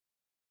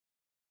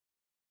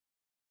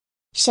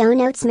Show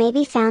notes may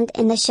be found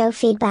in the show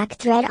feedback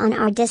thread on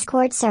our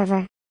Discord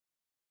server.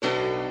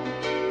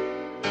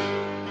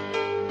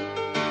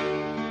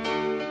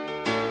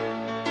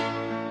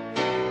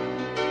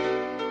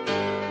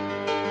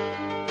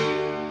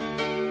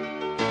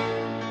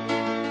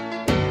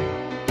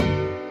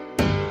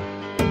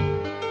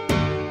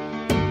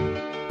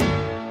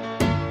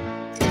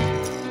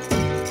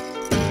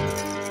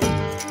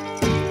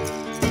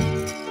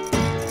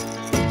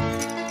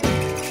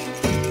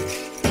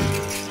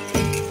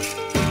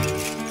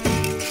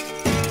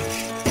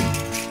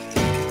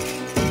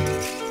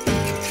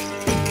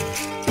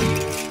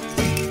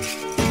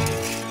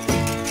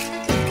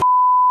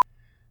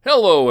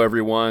 Hello,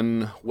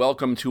 everyone.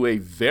 Welcome to a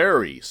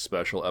very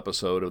special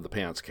episode of the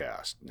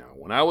Pantscast. Now,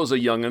 when I was a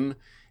youngin',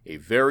 a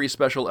very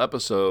special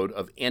episode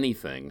of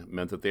anything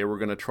meant that they were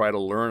going to try to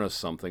learn us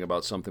something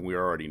about something we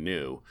already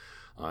knew.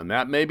 And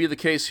that may be the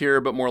case here,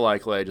 but more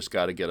likely I just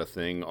got to get a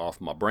thing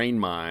off my brain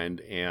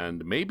mind,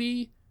 and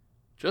maybe,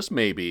 just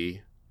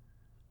maybe,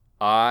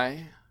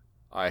 I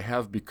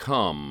have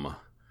become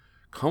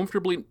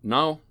comfortably,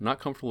 no,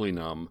 not comfortably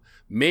numb.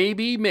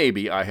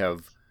 Maybe I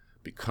have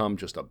become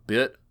just a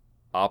bit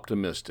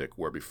optimistic,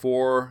 where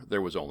before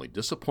there was only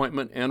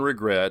disappointment and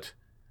regret.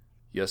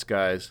 Yes,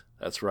 guys,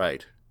 that's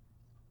right.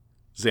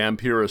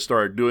 Zampira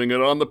started doing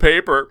it on the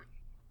paper.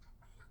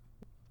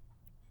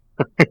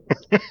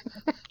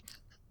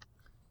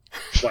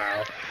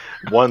 Wow.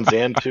 Ones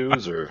and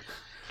twos, or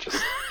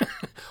just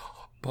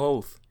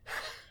both?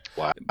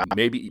 Wow.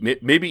 Maybe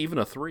even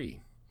a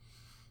three.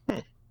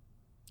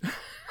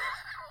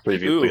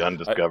 Previously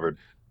undiscovered.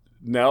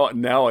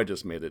 Now I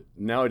just made it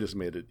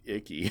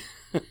icky.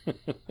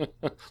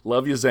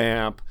 Love you,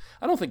 Zamp.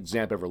 I don't think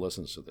Zamp ever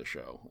listens to the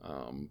show.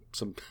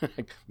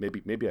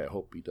 Maybe I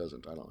hope he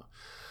doesn't. I don't know.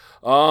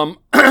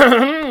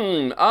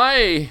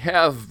 I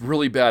have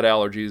really bad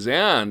allergies,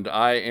 and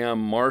I am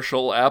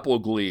Marshall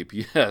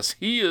Applegleep. Yes,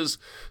 he is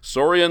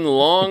Saurian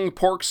Long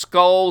Pork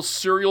Skull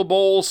Cereal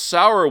Bowl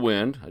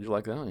Sourwind. How'd you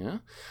like that? Yeah.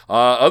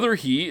 Other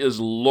he is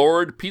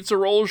Lord Pizza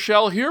Rolls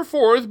shall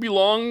hereforth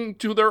belong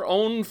to their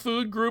own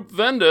food group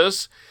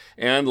Vendus.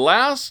 And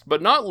last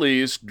but not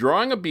least,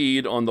 drawing a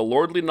bead on the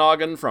lordly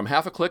noggin from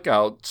half a click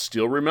out,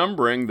 still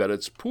remembering that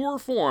it's poor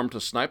form to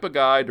snipe a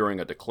guy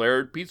during a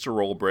declared pizza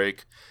roll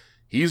break.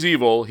 He's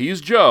evil. He's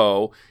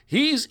Joe.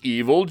 He's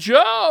Evil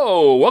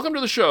Joe. Welcome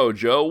to the show,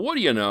 Joe. What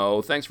do you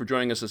know? Thanks for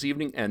joining us this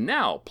evening. And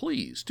now,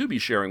 please, to be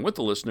sharing with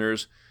the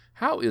listeners,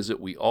 how is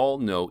it we all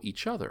know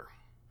each other?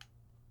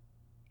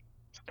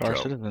 Star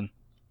Citizen.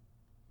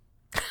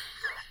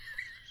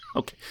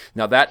 Okay.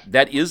 Now,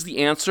 that is the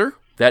answer.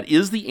 That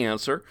is the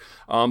answer.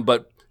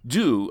 But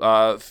do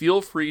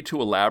feel free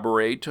to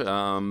elaborate,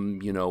 when,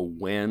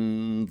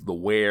 the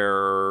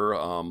where,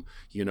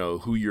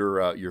 who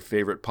your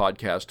favorite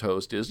podcast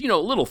host is,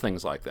 little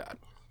things like that.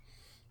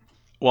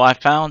 Well, I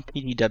found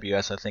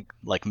PDWS, I think,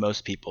 like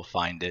most people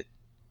find it.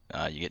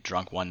 You get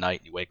drunk one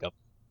night, you wake up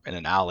in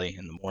an alley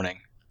in the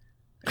morning,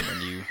 and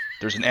then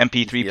there's an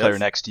MP3 player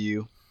next to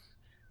you,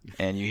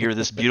 and you hear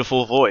this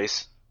beautiful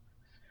voice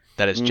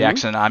that is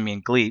Jackson,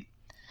 Gleep.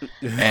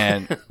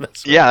 And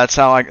that's right. Yeah, that's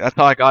how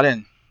I got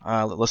in.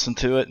 I listened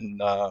to it,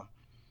 and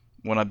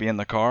when I'd be in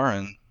the car,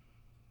 and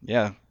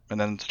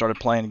then started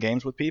playing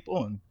games with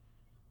people,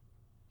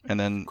 and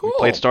then Cool. We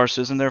played Star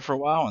Citizen there for a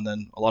while, and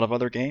then a lot of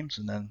other games,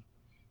 and then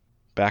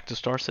back to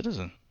Star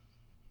Citizen.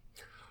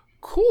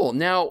 Cool.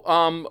 Now,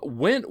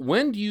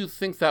 when do you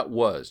think that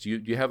was? Do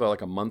you have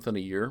a month and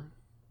a year?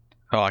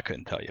 Oh, I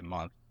couldn't tell you a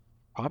month.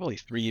 Probably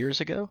 3 years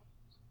ago.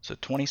 So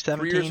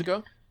 2017. 3 years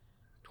ago?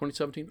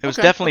 2017? It was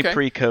definitely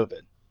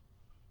pre-COVID.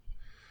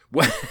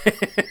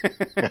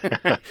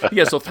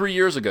 Yeah, so 3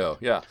 years ago.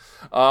 Yeah.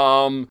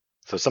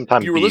 So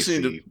sometime you were BC.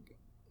 listening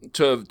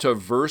to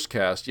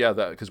Versecast, yeah,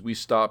 that because we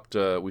stopped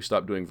doing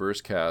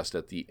Versecast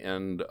at the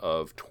end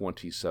of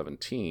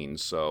 2017.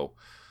 So,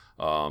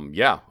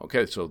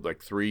 okay, so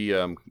like three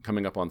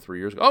coming up on 3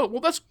 years ago. Oh,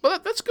 well, that's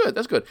good.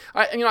 That's good.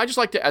 I just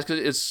like to ask, 'cause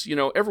it's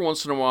every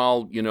once in a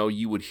while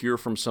you would hear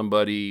from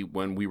somebody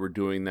when we were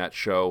doing that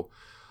show.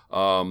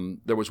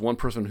 There was one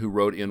person who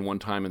wrote in one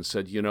time and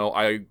said,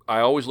 I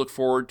always look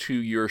forward to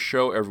your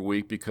show every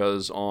week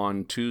because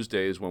on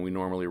Tuesdays when we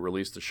normally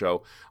release the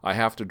show, I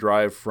have to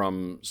drive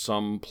from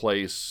some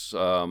place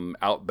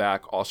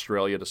outback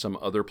Australia to some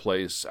other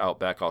place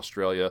outback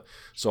Australia.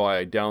 So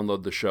I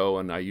download the show,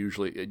 and it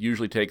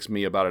usually takes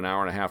me about an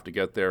hour and a half to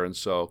get there, and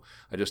so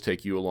I just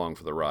take you along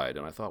for the ride.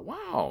 And I thought,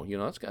 wow,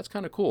 that's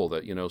kind of cool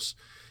that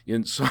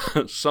in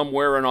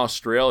somewhere in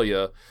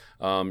Australia.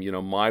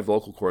 My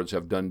vocal cords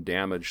have done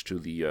damage to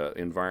the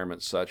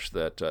environment such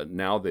that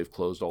now they've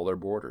closed all their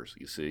borders.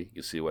 You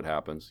see what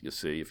happens. You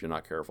see if you're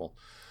not careful.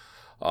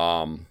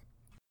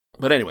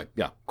 But anyway,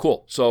 yeah,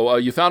 cool. So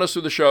you found us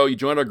through the show. You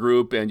joined our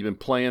group, and you've been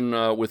playing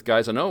with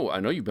guys. I know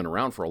you've been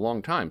around for a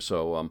long time.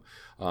 So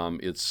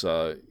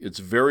it's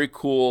very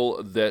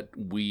cool that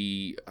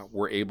we've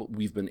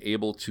been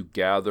able to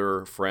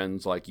gather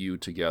friends like you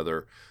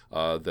together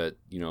that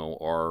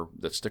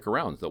that stick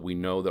around, that we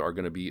know that are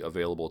going to be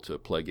available to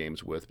play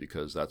games with,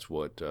 because that's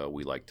what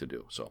we like to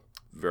do. So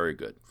very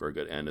good,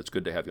 and it's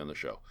good to have you on the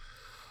show.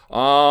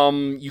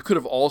 You could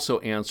have also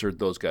answered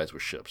those guys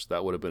with ships.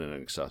 That would have been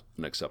an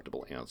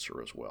acceptable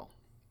answer as well.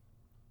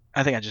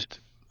 I think I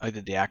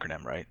did the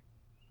acronym right.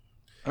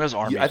 It was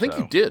Army. Yeah, I think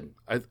you did.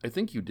 I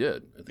think you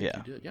did. You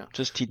did. Yeah.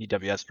 Just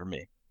TDWS for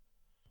me.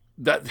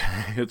 That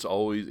it's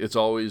always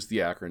the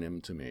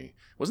acronym to me.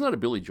 Wasn't that a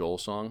Billy Joel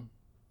song?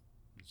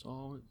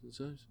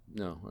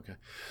 No, okay.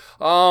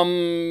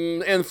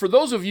 And for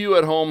those of you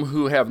at home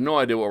who have no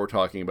idea what we're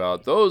talking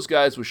about, Those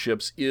Guys with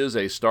Ships is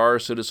a Star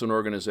Citizen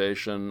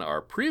organization. Our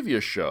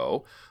previous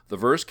show, the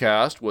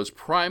Versecast, was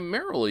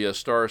primarily a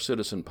Star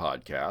Citizen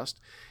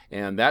podcast,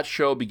 and that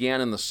show began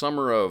in the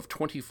summer of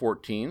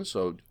 2014,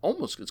 so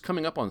it's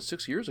coming up on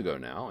 6 years ago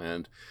now,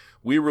 and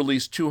we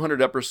released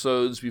 200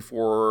 episodes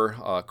before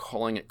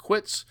calling it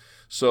quits.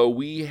 So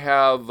we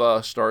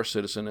have Star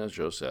Citizen, as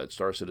Joe said.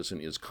 Star Citizen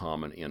is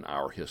common in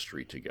our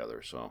history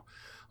together. So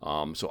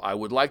I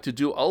would like to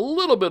do a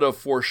little bit of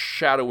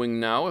foreshadowing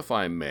now, if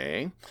I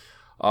may.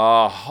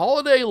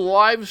 Holiday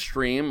live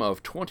stream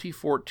of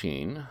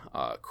 2014,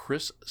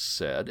 Chris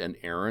said, and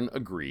Aaron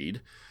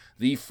agreed,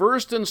 the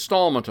first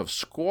installment of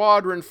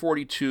Squadron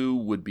 42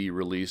 would be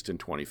released in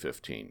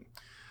 2015.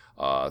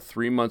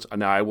 3 months.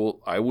 Now I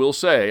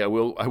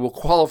will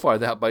qualify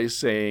that by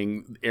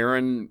saying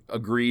Aaron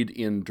agreed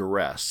in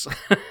duress.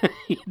 I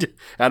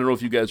don't know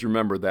if you guys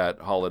remember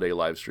that holiday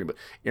live stream, but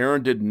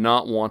Aaron did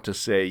not want to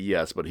say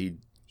yes, but he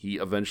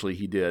eventually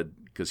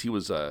did, because he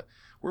was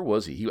where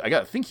was he?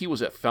 I think he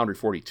was at Foundry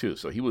 42.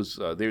 So he was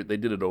they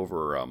did it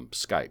over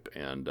Skype,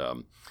 and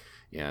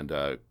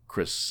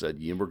Chris said,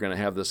 "Yeah, we're going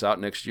to have this out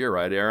next year,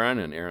 right, Aaron?"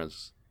 And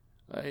Aaron's,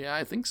 "Yeah,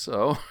 I think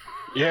so."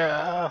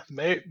 Yeah,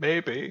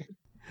 maybe.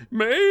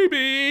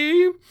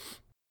 Maybe.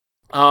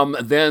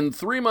 Then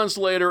 3 months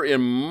later, in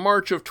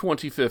March of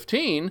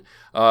 2015,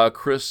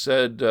 Chris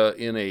said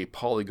in a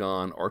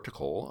Polygon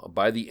article,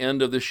 by the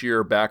end of this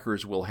year,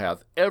 backers will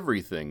have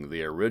everything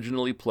they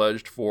originally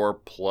pledged for,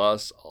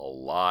 plus a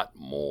lot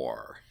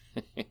more.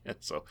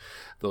 So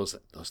those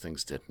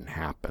things didn't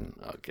happen.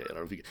 Okay, I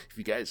don't know if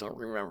you guys don't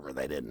remember,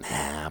 they didn't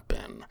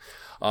happen.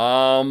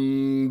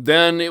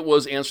 Then it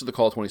was Answer the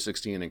Call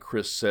 2016, and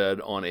Chris said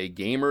on a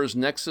Gamers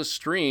Nexus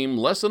stream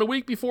less than a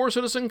week before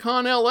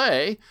CitizenCon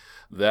LA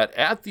that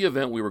at the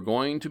event we were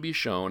going to be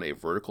shown a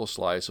vertical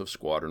slice of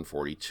Squadron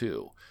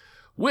 42,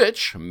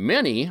 which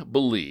many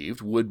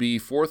believed would be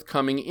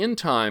forthcoming in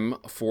time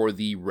for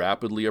the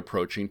rapidly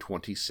approaching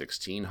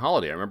 2016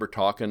 holiday. I remember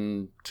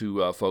talking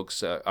to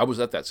folks. I was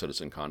at that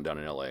CitizenCon down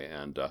in LA,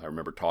 and I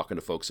remember talking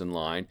to folks in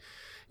line,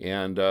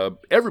 and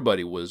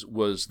everybody was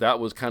that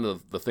was kind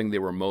of the thing they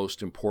were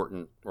most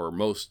important or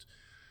most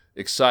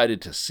excited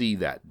to see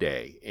that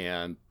day.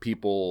 And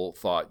people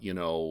thought,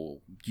 do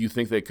you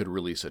think they could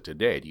release it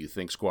today? Do you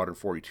think Squadron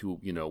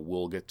 42,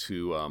 will get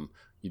to?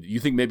 Do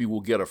you think maybe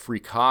we'll get a free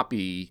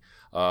copy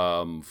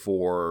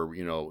for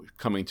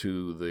coming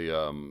to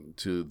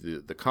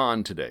the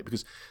con today?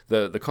 Because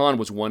the con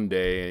was one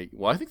day.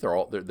 Well, I think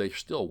they're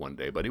still one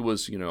day, but it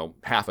was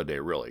half a day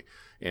really,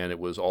 and it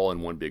was all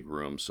in one big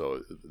room.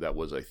 So that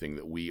was a thing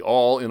that we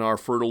all in our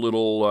fertile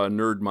little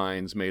nerd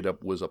minds made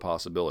up was a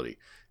possibility.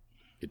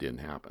 It didn't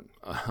happen.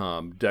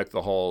 Deck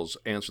the halls,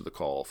 answer the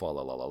call, fa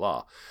la la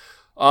la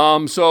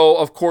la. So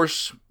of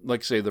course,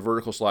 like I say, the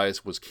vertical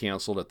slice was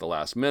canceled at the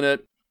last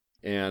minute.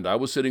 And I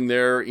was sitting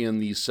there in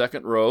the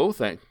second row,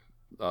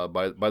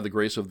 by the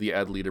grace of the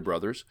Adlita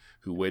brothers,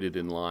 who waited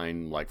in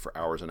line like for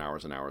hours and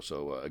hours and hours.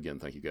 So again,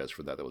 thank you guys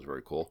for that. That was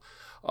very cool.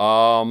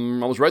 I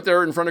was right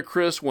there in front of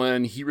Chris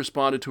when he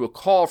responded to a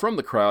call from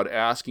the crowd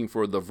asking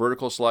for the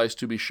vertical slice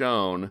to be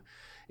shown.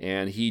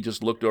 And he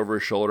just looked over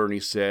his shoulder and he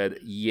said,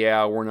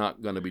 "Yeah, we're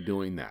not going to be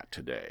doing that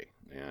today."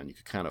 And you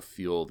could kind of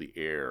feel the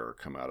air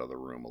come out of the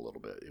room a little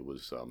bit. It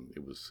was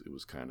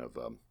kind of.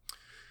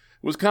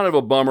 It was kind of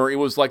a bummer. It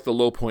was like the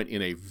low point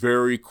in a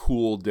very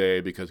cool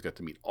day because I got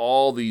to meet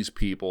all these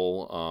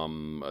people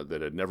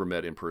that had never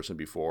met in person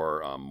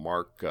before.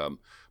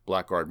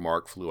 Blackguard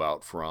Mark flew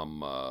out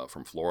from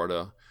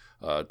Florida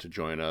to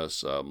join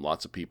us.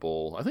 Lots of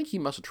people. I think he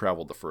must have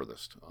traveled the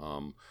furthest.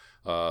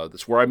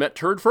 That's where I met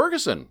Turd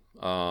Ferguson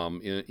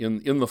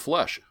in the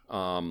flesh,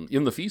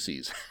 in the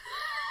feces.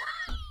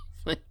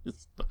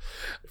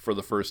 For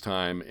the first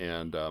time,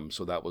 and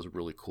so that was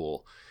really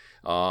cool.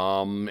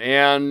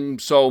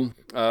 And so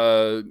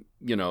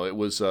it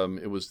was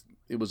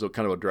a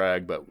kind of a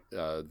drag, but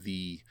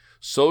the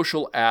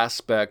social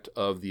aspect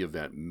of the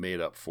event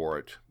made up for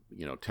it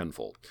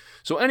tenfold.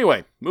 So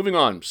anyway, moving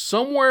on.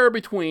 Somewhere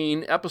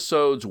between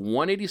episodes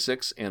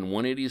 186 and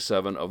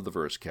 187 of the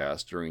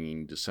Versecast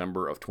during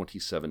December of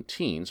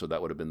 2017, so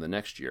that would have been the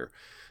next year,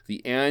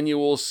 the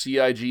annual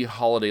CIG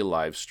holiday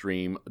live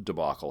stream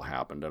debacle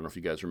happened. I don't know if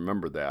you guys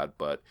remember that,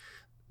 but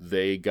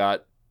they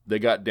got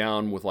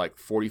down with like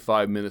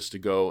 45 minutes to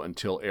go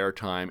until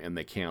airtime, and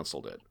they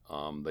canceled it.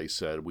 They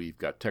said, we've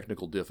got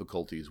technical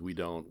difficulties. We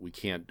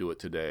can't do it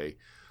today.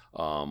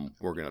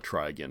 We're going to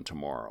try again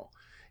tomorrow.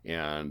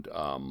 And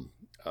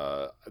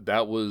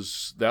that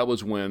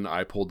was when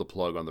I pulled the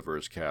plug on the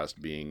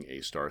Versecast being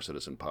a Star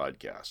Citizen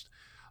podcast,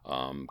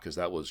 because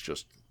that was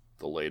just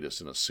the latest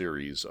in a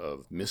series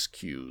of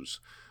miscues.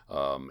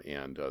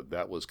 And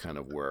that was kind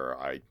of where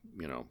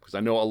because I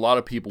know a lot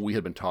of people, we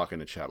had been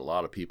talking in chat, a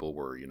lot of people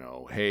were,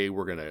 hey,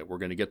 we're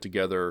gonna get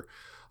together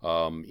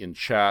in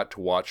chat to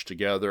watch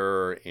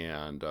together,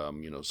 and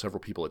several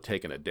people had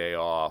taken a day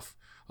off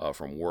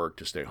from work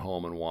to stay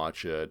home and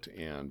watch it,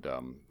 and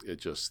it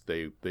just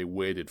they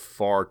waited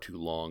far too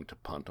long to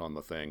punt on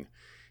the thing,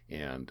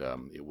 and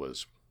it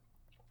was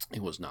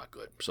not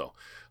good. So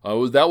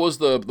that was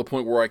the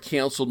point where I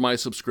canceled my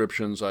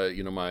subscriptions.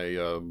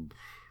 My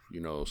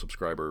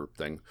subscriber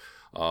thing.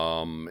 But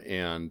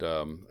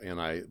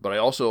I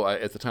also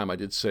at the time I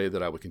did say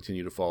that I would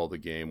continue to follow the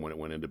game when it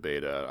went into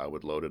beta. I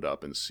would load it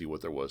up and see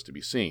what there was to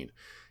be seen.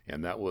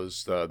 And that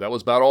was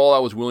about all I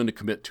was willing to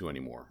commit to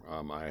anymore.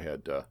 I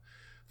had,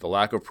 the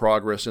lack of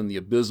progress and the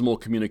abysmal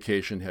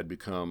communication had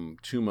become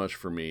too much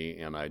for me,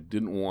 and I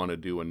didn't want to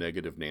do a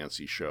negative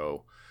Nancy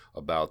show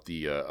about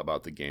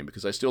the game,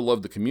 because I still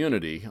love the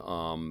community.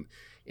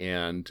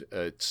 And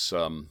it's,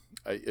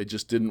 I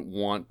just didn't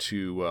want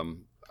to,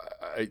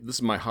 this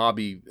is my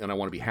hobby, and I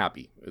want to be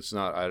happy. It's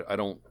not, I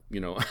don't,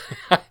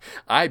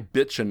 I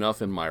bitch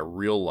enough in my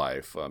real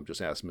life.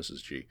 Just ask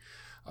Mrs. G,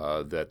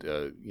 that,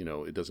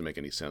 it doesn't make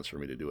any sense for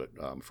me to do it,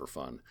 for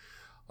fun.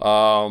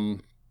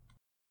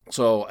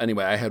 So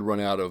anyway, I had run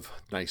out of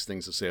nice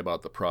things to say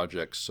about the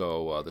project.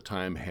 So, the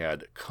time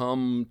had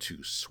come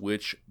to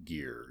switch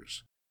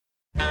gears.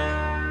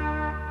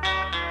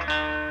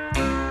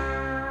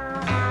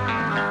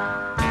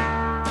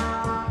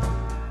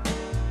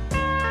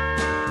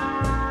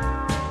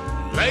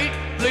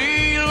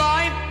 Lately,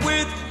 life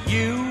with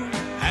you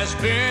has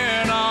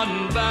been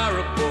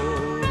unbearable.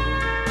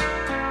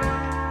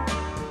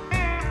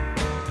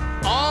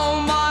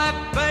 All my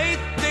faith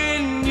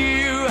in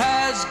you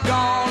has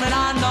gone, and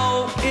I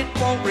know it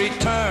won't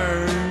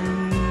return.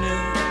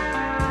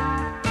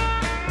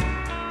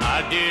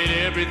 I did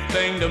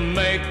everything to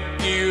make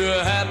you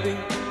happy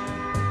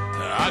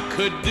I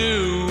could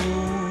do.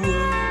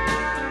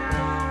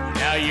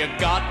 Now you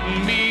got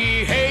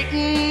me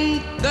hating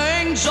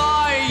things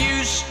I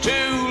used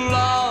to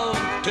love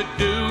to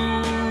do,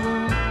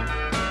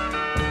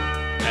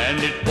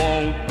 and it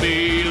won't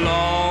be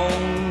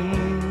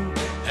long,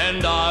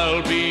 and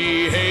I'll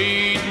be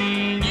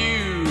hating you.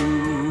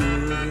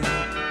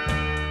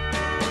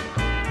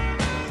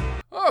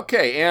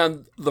 Okay,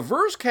 and the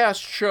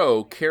Versecast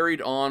show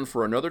carried on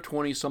for another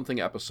 20-something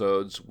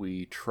episodes.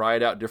 We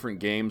tried out different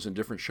games and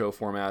different show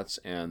formats,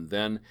 and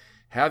then,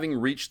 having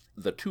reached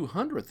the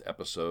 200th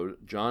episode,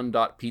 John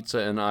Pizza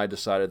and I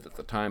decided that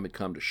the time had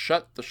come to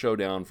shut the show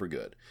down for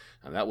good.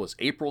 And that was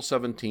April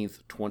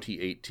 17th,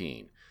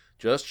 2018.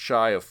 Just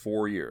shy of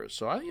 4 years.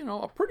 So,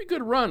 a pretty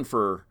good run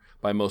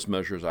by most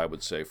measures, I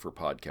would say, for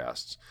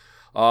podcasts.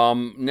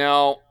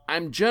 Now,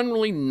 I'm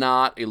generally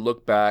not a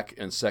look back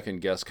and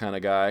second guess kind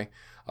of guy.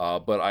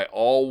 But I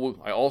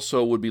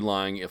also would be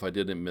lying if I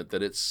didn't admit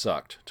that it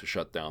sucked to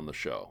shut down the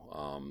show.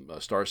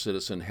 Star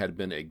Citizen had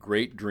been a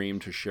great dream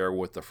to share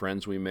with the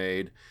friends we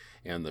made,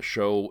 and the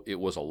show,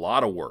 it was a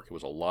lot of work. It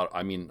was a lot.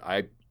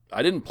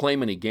 I didn't play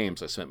many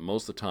games. I spent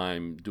most of the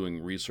time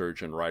doing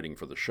research and writing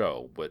for the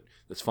show, but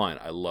that's fine.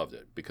 I loved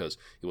it because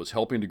it was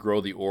helping to grow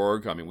the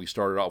org. We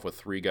started off with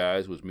 3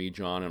 guys. It was me,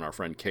 John, and our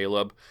friend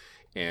Caleb.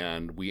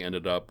 And we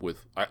ended up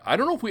with, I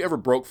don't know if we ever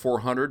broke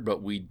 400,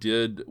 but we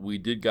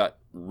got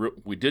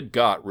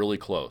really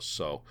close.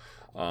 So,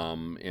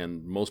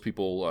 and most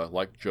people,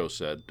 like Joe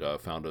said,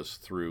 found us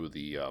through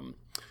the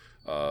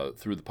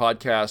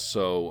podcast.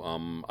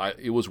 So,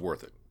 it was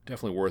worth it.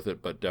 Definitely worth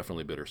it, but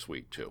definitely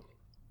bittersweet too.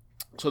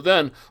 So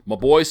then my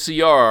boy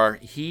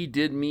CR, he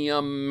did me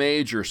a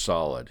major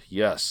solid.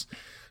 Yes.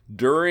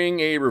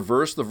 During a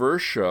Reverse the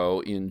Verse show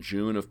in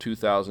June of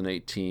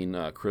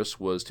 2018, Chris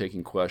was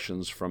taking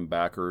questions from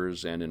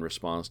backers, and in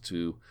response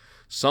to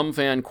some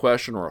fan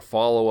question or a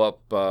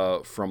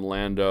follow-up from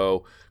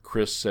Lando,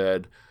 Chris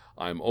said,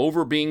 "I'm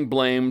over being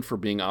blamed for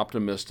being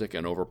optimistic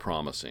and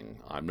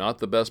over-promising. I'm not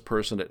the best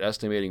person at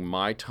estimating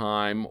my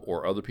time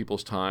or other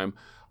people's time.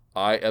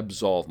 I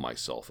absolve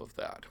myself of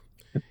that."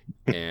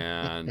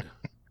 And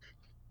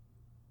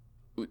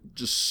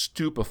just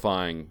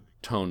stupefying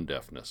tone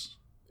deafness.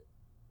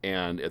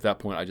 And at that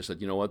point, I just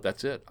said, you know what,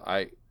 that's it.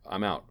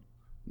 I'm out.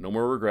 No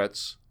more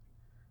regrets.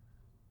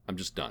 I'm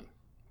just done.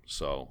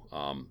 So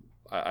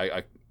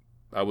I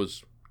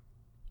was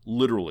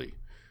literally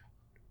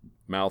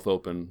mouth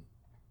open,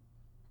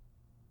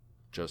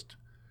 just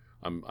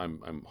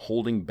I'm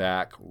holding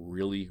back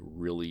really,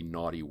 really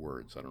naughty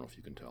words. I don't know if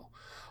you can tell.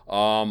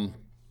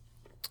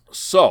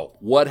 So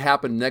what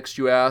happened next,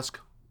 you ask?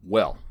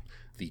 Well,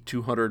 the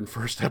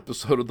 201st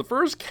episode of the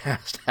first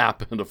cast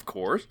happened, of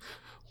course.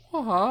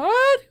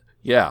 What?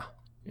 Yeah,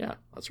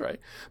 that's right.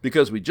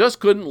 Because we just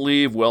couldn't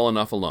leave well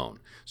enough alone.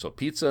 So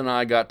Pizza and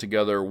I got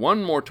together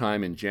one more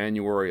time in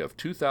January of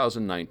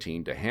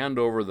 2019 to hand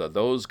over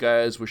those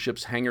guys with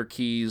ship's hangar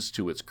keys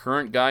to its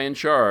current guy in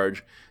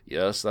charge.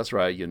 Yes, that's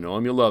right. You know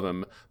him, you love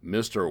him,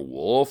 Mr.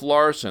 Wolf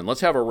Larson.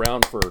 Let's have a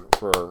round for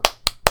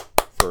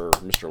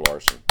Mr.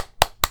 Larson.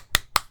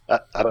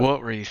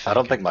 What were you thinking? I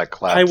don't think my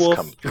claps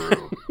come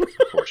through,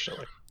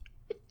 unfortunately.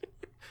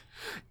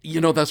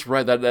 You know, that's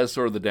right. That's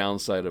sort of the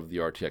downside of the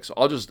RTX. So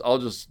I'll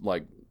just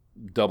like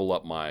double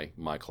up my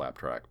clap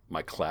track.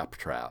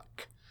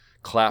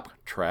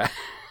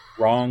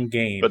 Wrong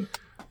game. But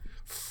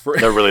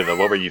no, really though.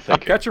 What were you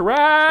thinking? I'll catch a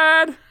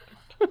ride.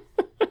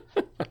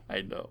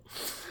 I know.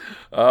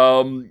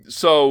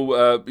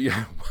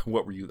 Yeah.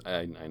 What were you?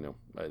 I know.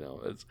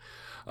 It's.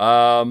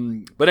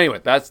 But anyway,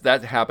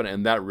 that happened,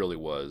 and that really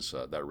was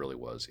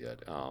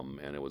it.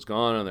 And it was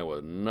gone, and there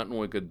was nothing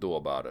we could do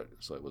about it.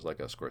 So it was like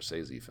a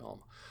Scorsese film.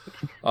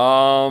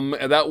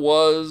 And that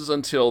was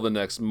until the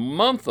next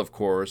month, of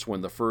course,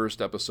 when the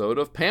first episode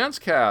of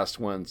Pantscast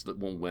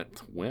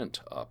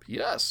went up.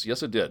 Yes,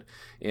 it did.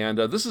 And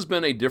this has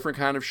been a different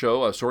kind of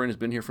show. Sorian has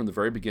been here from the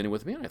very beginning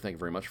with me, and I thank you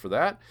very much for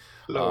that.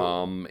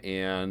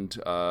 And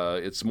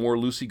it's more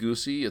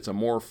loosey-goosey. It's a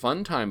more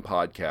fun time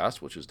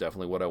podcast, which is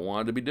definitely what I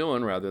wanted to be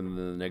doing rather than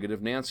the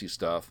negative Nancy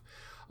stuff.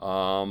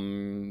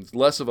 It's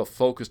less of a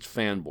focused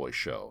fanboy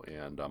show,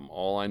 and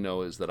all I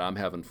know is that I'm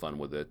having fun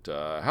with it.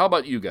 How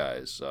about you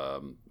guys?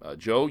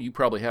 Joe, you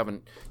probably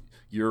haven't.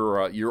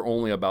 You're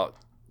only about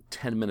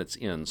 10 minutes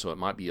in, so it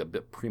might be a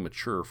bit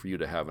premature for you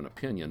to have an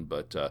opinion.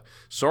 But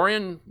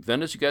Sorian,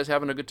 Vendus, you guys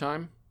having a good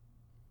time?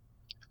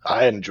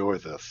 I enjoy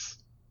this.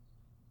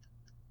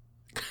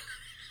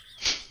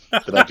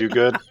 Did I do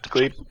good,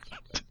 Cleve?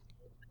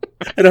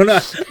 I don't know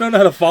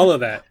how to follow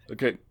that.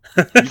 Okay.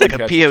 It's like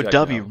a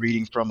POW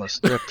reading from a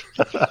script.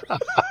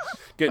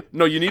 Okay.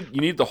 No, you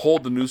need to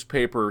hold the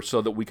newspaper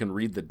so that we can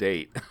read the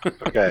date.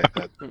 Okay.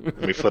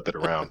 Let me flip it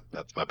around.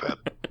 That's my bad.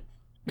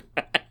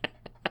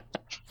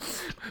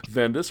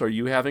 Vendus, are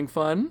you having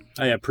fun?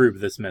 I approve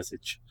this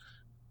message.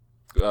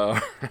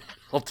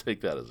 I'll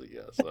take that as a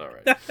yes. All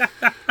right.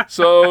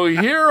 So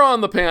here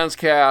on the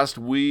Pantscast,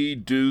 we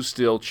do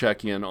still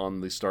check in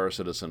on the Star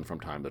Citizen from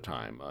time to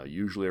time,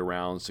 usually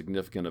around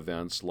significant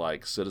events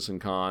like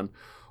CitizenCon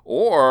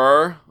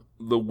or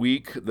the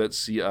week that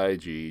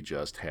CIG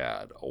just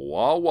had.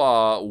 Wah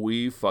wah,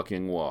 we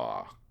fucking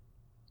wah.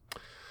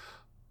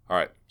 All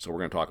right, so we're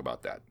going to talk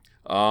about that.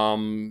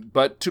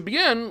 But to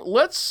begin,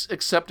 let's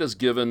accept as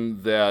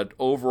given that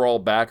overall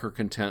backer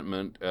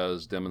contentment,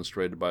 as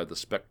demonstrated by the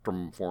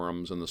Spectrum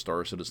forums and the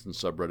Star Citizen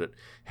subreddit,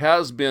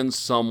 has been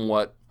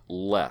somewhat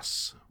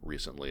less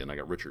recently, and I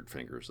got Richard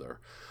fingers there.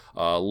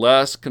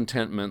 Less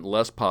contentment,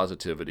 less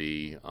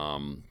positivity.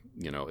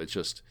 It's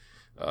just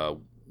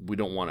we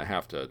don't want to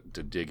have to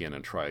dig in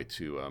and try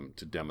to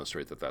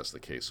demonstrate that that's the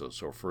case.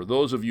 So for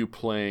those of you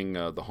playing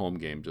the home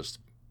game,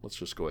 let's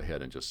just go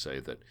ahead and just say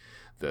that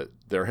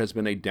there has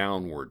been a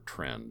downward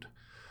trend.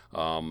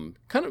 Kind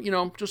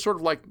of, just sort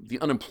of like the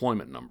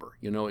unemployment number.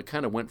 It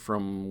kind of went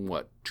from,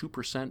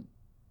 2%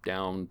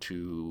 down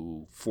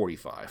to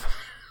 45.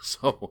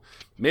 So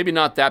maybe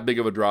not that big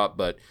of a drop,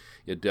 but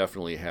it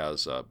definitely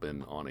has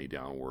been on a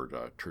downward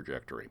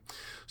trajectory.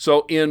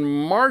 So in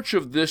March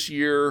of this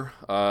year,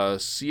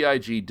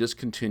 CIG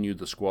discontinued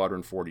the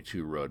Squadron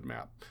 42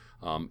 roadmap,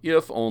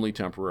 if only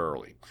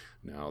temporarily.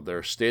 Now,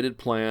 their stated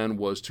plan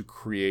was to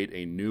create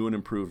a new and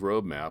improved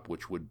roadmap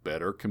which would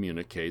better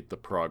communicate the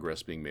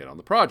progress being made on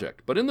the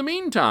project. But in the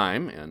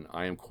meantime, and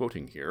I am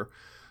quoting here,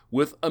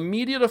 with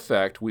immediate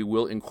effect, we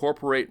will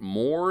incorporate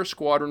more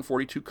Squadron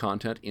 42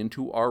 content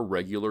into our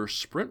regular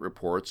sprint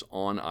reports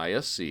on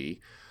ISC.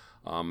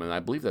 And I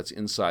believe that's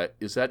inside.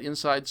 Is that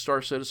inside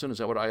Star Citizen? Is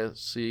that what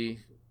ISC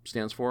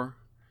stands for?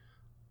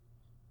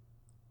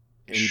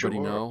 Anybody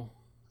know?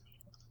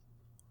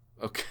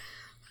 Okay.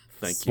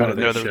 Thank you. I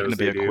know there's going to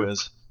be a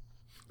quiz.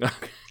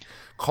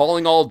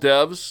 Calling all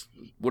devs.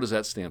 What does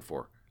that stand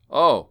for?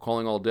 Oh,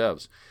 calling all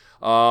devs.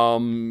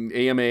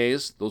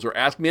 AMAs. Those are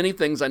Ask Me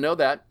Anythings. I know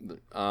that.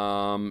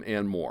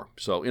 And more.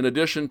 So in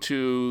addition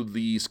to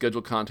the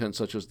scheduled content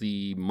such as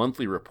the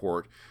monthly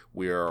report,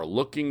 we are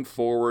looking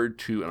forward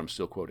to, and I'm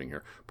still quoting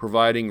here,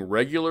 providing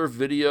regular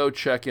video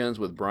check-ins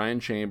with Brian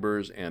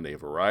Chambers and a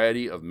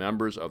variety of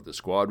members of the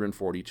Squadron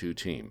 42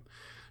 team.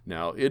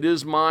 Now, it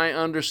is my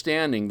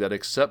understanding that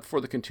except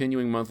for the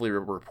continuing monthly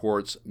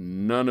reports,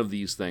 none of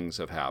these things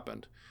have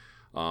happened.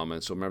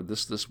 And so remember,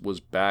 this was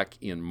back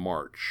in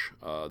March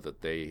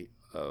that they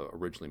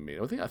originally made.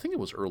 I think it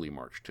was early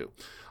March, too.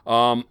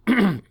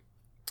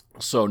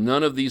 So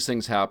none of these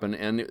things happen.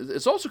 And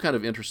it's also kind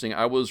of interesting.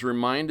 I was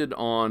reminded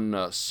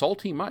on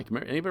Salty Mike.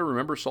 Anybody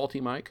remember Salty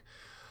Mike?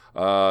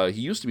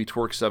 He used to be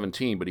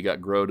Twerk17, but he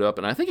got growed up,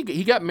 and I think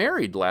he got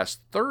married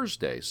last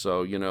Thursday.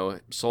 So,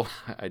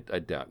 I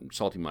doubt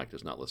Salty Mike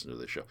does not listen to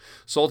this show.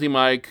 Salty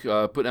Mike,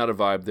 putting out a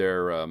vibe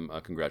there.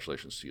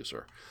 Congratulations to you,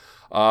 sir.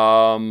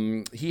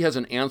 He has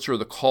an Answer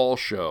the Call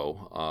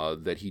show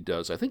that he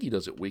does. I think he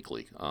does it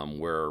weekly,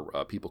 where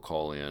people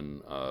call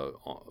in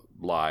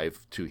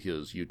live to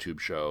his YouTube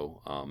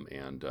show,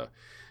 and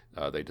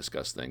they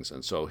discuss things.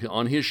 And so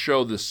on his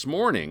show this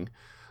morning,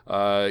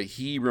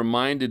 he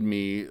reminded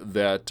me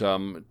that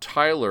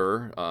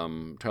Tyler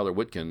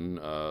Whitkin,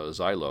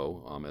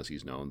 Xylo, as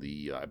he's known,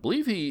 I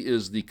believe he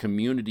is the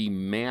community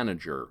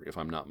manager, if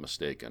I'm not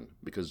mistaken,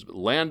 because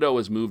Lando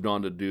has moved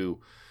on to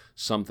do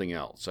something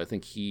else. I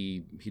think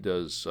he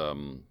does, I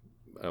don't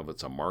know if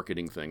it's a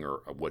marketing thing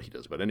or what he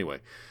does, but anyway,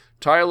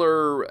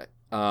 Tyler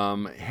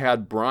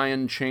had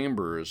Brian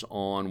Chambers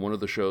on one of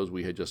the shows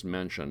we had just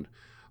mentioned.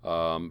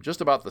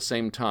 Just about the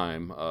same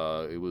time,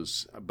 I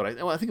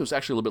think it was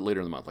actually a little bit later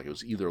in the month, like it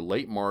was either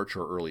late March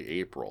or early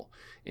April.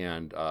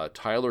 And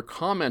Tyler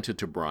commented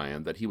to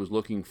Brian that he was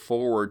looking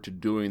forward to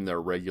doing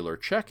their regular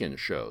check-in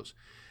shows.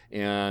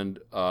 And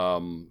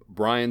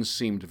Brian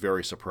seemed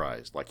very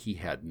surprised, like he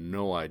had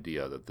no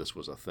idea that this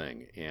was a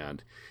thing.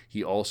 And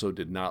he also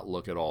did not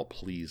look at all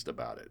pleased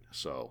about it.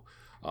 So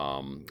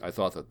I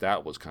thought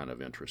that was kind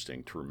of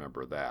interesting to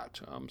remember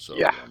that.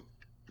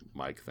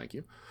 Mike, thank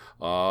you.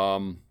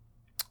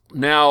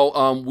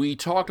 Now, we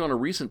talked on a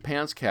recent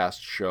Pantscast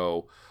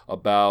show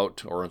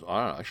about,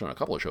 actually on a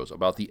couple of shows,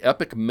 about the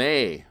Epic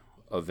May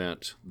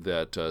event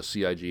that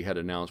CIG had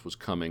announced was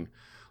coming,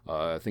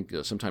 I think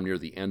sometime near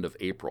the end of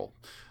April.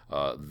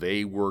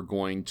 They were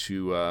going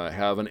to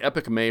have an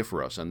Epic May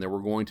for us, and there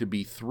were going to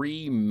be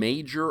 3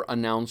 major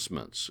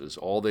announcements, is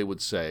all they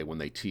would say when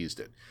they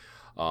teased it.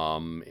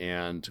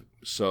 And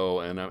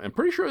I'm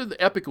pretty sure the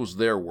Epic was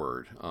their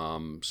word.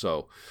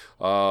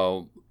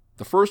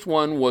 The first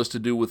one was to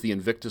do with the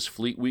Invictus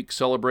Fleet Week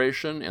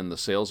celebration and the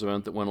sales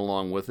event that went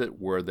along with it,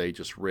 where they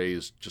just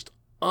raised just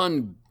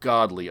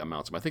ungodly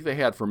amounts. I think they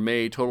had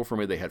total for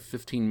May, they had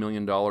 $15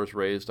 million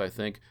raised, I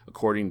think,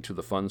 according to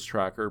the funds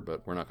tracker,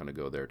 but we're not going to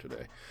go there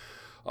today.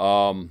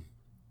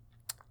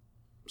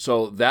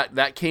 So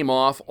that came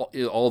off,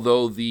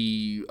 although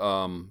the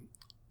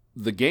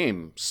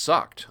game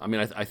sucked. I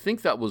mean, I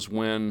think that was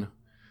when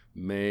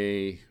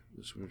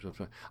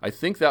I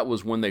think that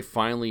was when they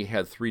finally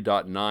had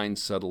 3.9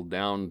 settled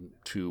down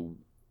to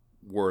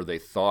where they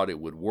thought it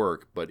would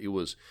work, but it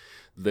was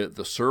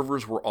the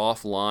servers were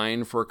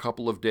offline for a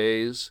couple of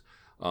days,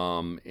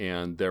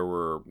 and there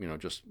were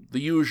just the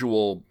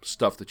usual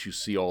stuff that you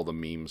see all the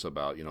memes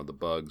about, the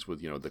bugs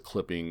with the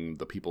clipping,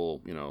 the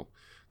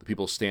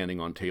people standing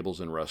on tables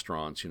in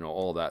restaurants,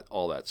 all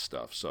that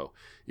stuff. So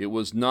it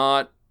was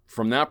not.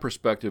 From that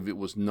perspective, it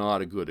was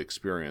not a good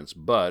experience,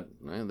 but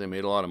they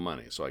made a lot of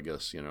money. So I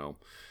guess,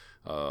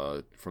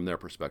 from their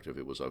perspective,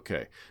 it was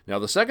okay. Now,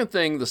 the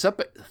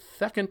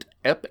second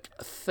epic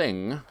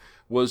thing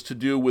was to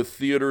do with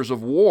Theaters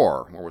of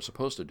War, or was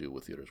supposed to do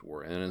with Theaters of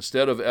War. And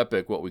instead of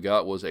Epic, what we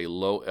got was a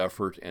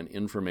low-effort and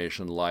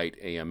information light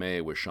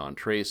AMA with Sean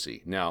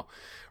Tracy. Now,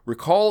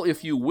 recall,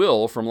 if you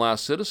will, from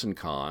last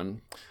CitizenCon,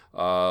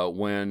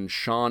 when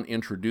Sean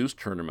introduced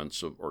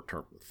Theaters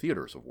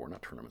of War,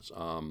 not tournaments.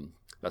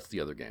 That's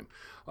the other game,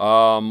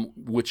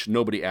 which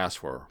nobody asked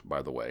for,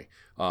 by the way.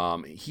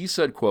 He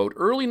said, quote,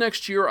 "Early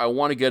next year, I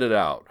want to get it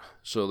out.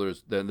 So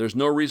there's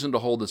no reason to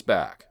hold this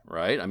back,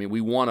 right? I mean,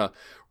 we want to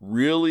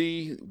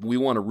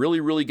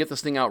really get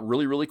this thing out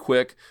really, really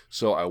quick.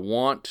 So I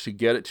want to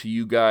get it to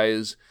you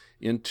guys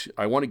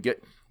I want to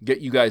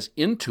get you guys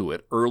into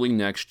it early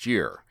next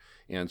year.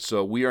 And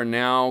so we are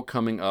now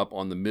coming up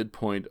on the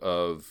midpoint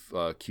of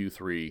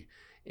Q3,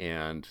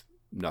 and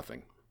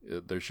nothing.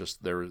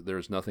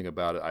 There's nothing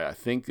about it. I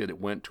think that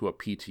it went to a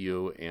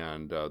PTU,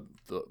 and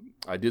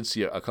I did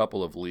see a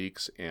couple of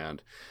leaks.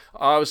 And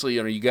obviously,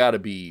 you got to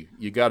be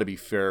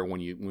fair when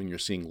you're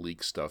seeing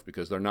leak stuff,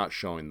 because they're not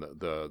showing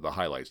the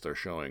highlights. They're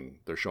showing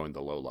the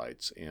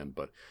lowlights.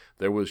 But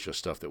there was just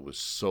stuff that was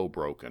so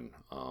broken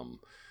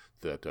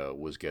that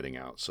was getting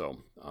out.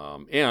 So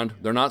and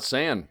they're not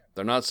saying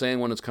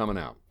when it's coming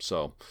out.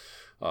 So.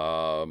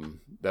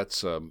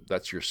 That's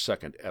your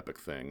second epic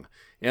thing.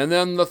 And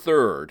then the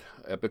third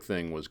epic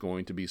thing was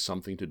going to be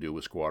something to do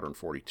with Squadron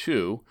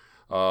 42,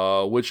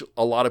 which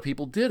a lot of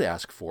people did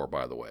ask for,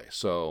 by the way.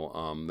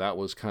 So that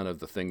was kind of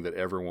the thing that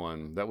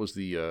that was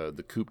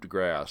the coup de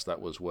grace.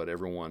 That was what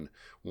everyone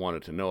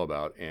wanted to know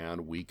about,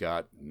 and we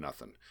got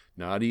nothing.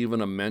 Not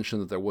even a mention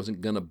that there wasn't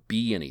going to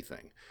be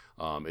anything.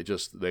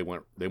 They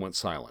went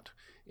silent.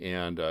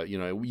 And,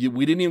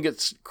 we didn't even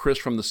get Chris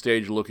from the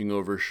stage looking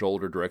over his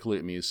shoulder directly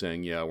at me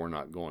saying, yeah, we're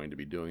not going to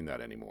be doing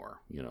that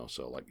anymore.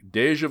 So like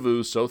deja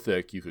vu so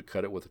thick you could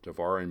cut it with a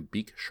Tavarin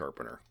beak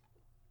sharpener.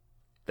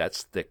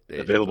 That's thick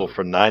deja Available vu.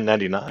 for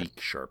 $9.99. Beak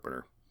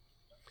sharpener.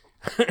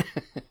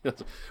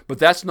 But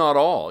that's not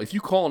all. If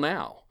you call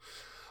now.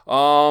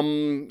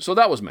 So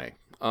that was May.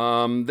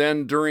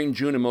 Then during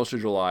June and most of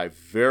July,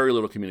 very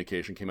little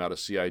communication came out of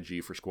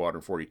CIG for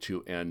Squadron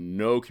 42, and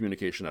no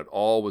communication at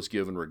all was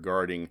given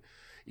regarding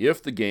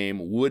if the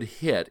game would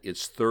hit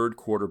its third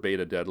quarter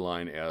beta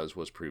deadline as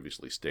was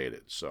previously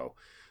stated. So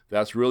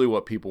that's really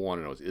what people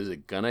want to know. Is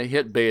it going to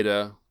hit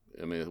beta?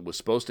 I mean, it was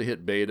supposed to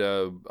hit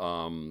beta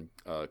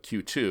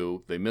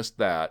Q2. They missed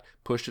that,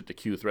 pushed it to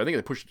Q3. I think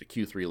they pushed it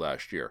to Q3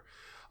 last year.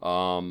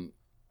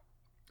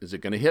 Is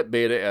it going to hit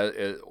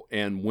beta,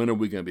 and when are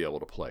we going to be able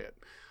to play it?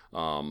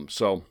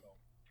 So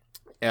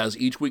as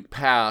each week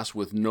passed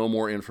with no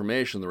more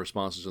information, the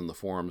responses in the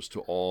forums to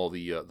all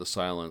the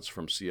silence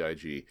from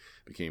CIG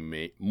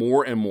became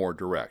more and more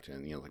direct.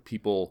 And like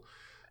people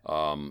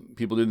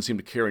didn't seem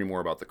to care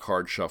anymore about the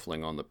card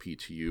shuffling on the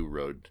PTU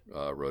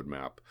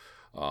roadmap.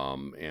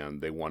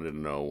 And they wanted to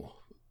know,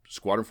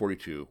 Squadron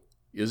 42,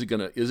 is it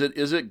gonna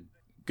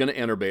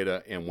enter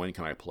beta, and when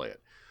can I play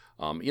it?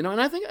 And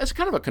I think it's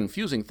kind of a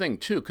confusing thing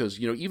too, because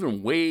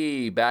even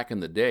way back in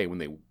the day when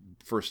they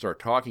first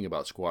started talking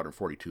about Squadron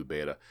 42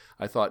 beta,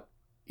 I thought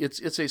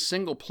it's a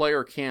single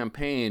player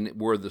campaign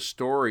where the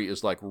story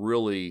is like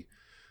really,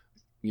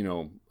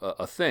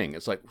 a thing.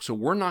 It's like, so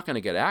we're not going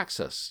to get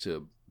access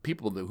to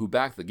people who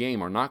back the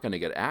game are not going to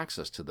get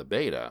access to the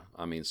beta.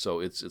 I mean,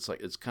 so it's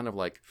kind of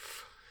like.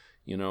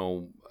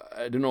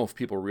 I don't know if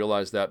people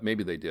realize that.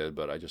 Maybe they did,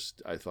 but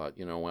I thought,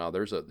 wow,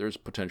 there's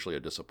potentially a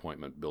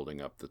disappointment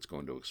building up that's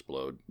going to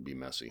explode and be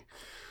messy.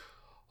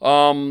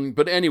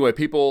 But anyway,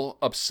 people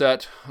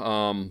upset,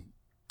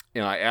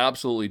 and I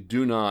absolutely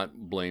do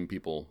not blame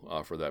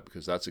people for that,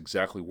 because that's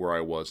exactly where I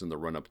was in the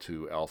run-up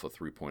to Alpha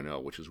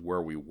 3.0, which is where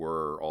we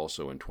were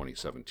also in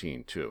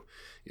 2017 too,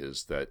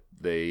 is that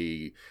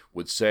they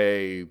would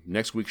say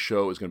next week's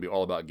show is going to be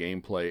all about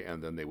gameplay,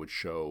 and then they would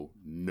show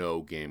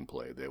no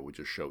gameplay. They would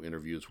just show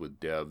interviews with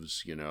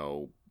devs,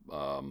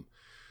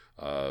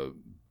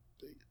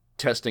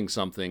 testing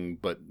something,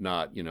 but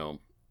not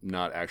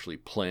actually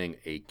playing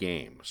a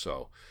game.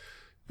 So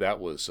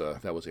that was a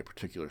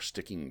particular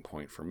sticking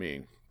point for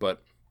me.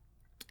 But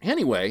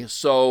anyway,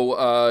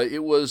 so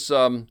it was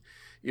a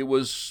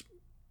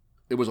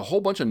whole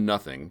bunch of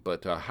nothing.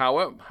 But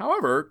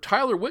however,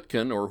 Tyler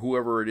Witkin, or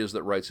whoever it is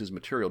that writes his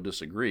material,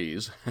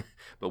 disagrees.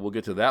 But we'll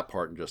get to that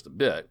part in just a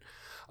bit.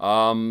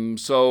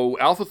 So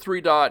Alpha 3.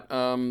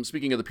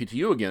 Speaking of the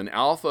PTU again,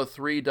 Alpha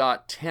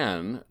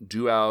 3.10,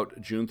 due out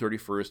June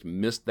 31st,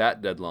 missed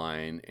that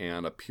deadline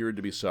and appeared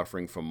to be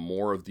suffering from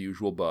more of the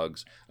usual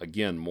bugs.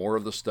 Again, more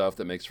of the stuff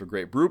that makes for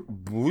great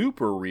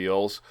blooper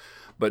reels,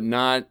 but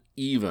not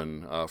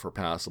even for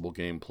passable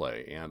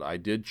gameplay. And I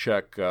did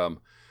check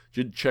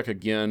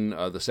again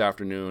this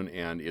afternoon,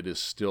 and it is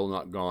still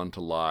not gone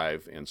to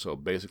live. And so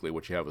basically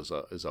what you have is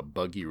a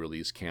buggy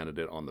release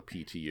candidate on the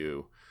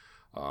PTU.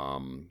 I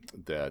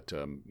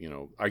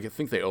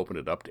think they opened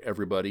it up to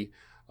everybody,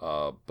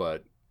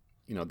 but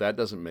that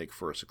doesn't make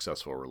for a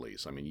successful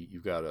release. I mean,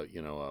 you've got a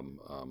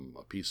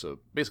piece of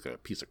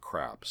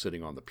crap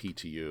sitting on the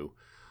PTU,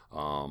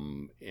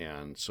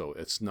 and so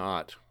it's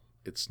not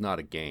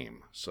a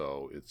game.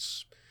 So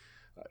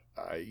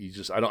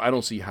I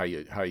don't see how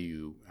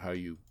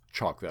you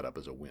chalk that up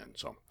as a win.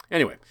 So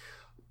anyway,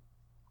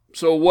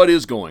 so what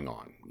is going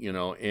on?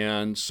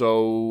 And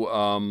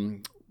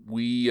so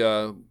we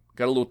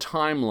got a little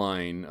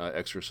timeline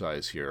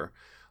exercise here.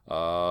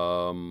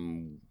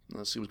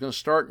 Let's see, it was going to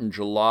start in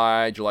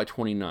July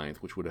 29th,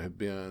 which would have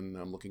been,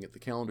 I'm looking at the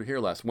calendar here,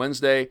 last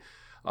Wednesday.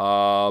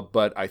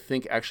 But I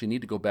think actually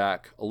need to go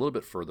back a little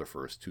bit further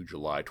first to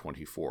July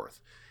 24th.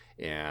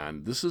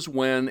 And this is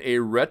when a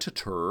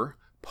Redditor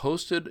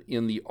posted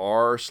in the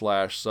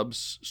r/Star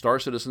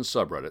Citizen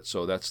subreddit.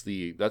 So that's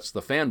the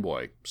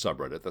fanboy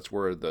subreddit. That's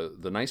where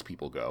the nice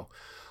people go.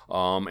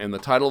 And the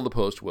title of the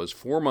post was,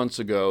 4 months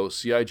ago,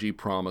 CIG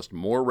promised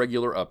more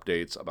regular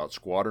updates about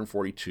Squadron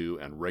 42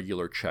 and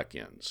regular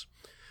check-ins.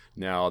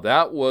 Now,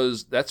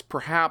 that's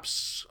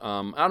perhaps,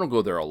 I don't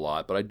go there a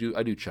lot, but I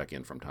do check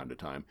in from time to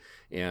time.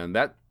 And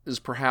that is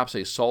perhaps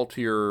a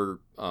saltier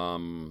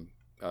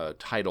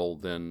title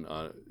than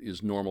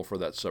is normal for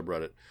that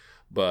subreddit.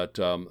 But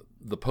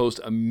the post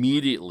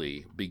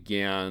immediately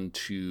began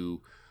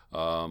to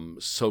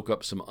soak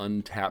up some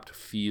untapped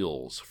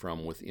feels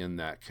from within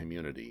that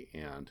community,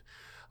 and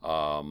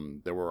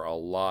there were a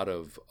lot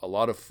of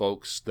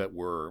folks that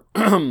were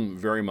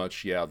very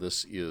much,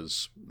 this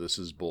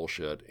is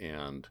bullshit,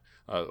 and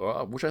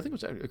which I think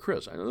was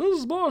Chris. This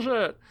is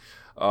bullshit.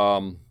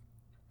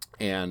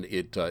 And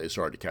it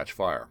started to catch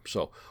fire.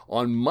 So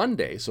on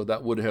Monday, so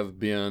that would have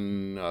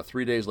been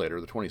 3 days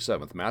later, the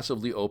 27th,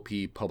 Massively OP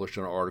published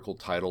an article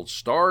titled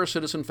Star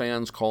Citizen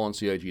Fans Call on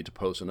CIG to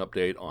Post an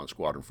Update on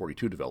Squadron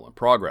 42 Development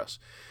Progress.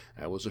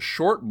 It was a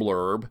short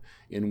blurb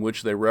in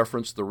which they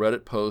referenced the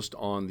Reddit post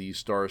on the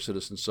Star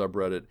Citizen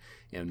subreddit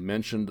and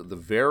mentioned the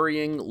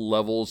varying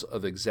levels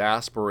of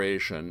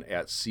exasperation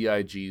at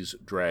CIG's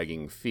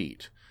dragging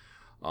feet,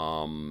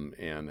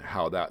 and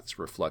how that's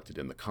reflected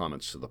in the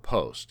comments to the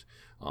post.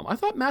 I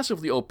thought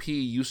Massively OP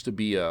used to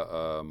be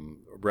on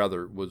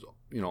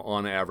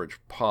average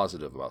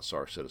positive about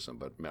Star Citizen,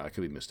 but I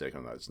could be mistaken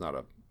on that. It's not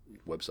a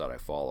website I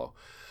follow.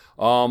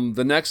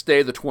 The next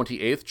day, the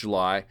 28th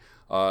July,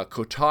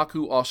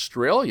 Kotaku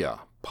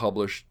Australia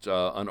published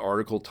an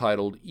article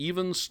titled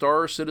 "Even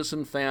Star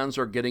Citizen Fans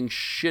Are Getting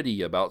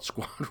Shitty About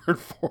Squadron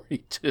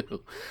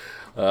 42."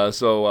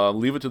 So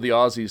leave it to the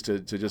Aussies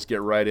to just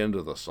get right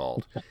into the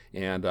salt.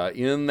 And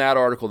in that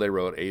article, they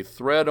wrote, "A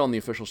thread on the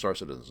official Star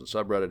Citizen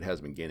subreddit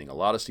has been gaining a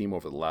lot of steam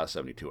over the last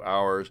 72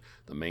 hours.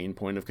 The main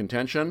point of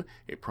contention,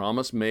 a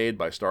promise made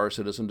by Star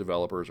Citizen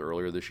developers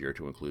earlier this year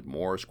to include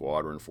more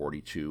Squadron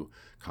 42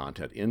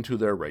 content into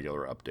their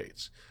regular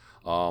updates."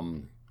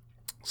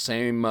 So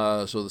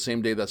the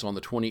same day, that's on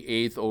the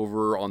 28th,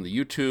 over on the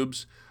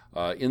YouTubes,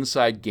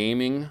 Inside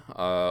Gaming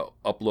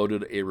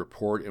uploaded a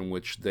report in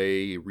which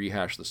they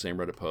rehashed the same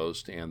Reddit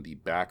post and the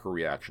backer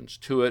reactions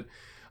to it.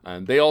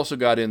 And they also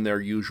got in their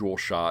usual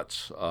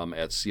shots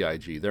at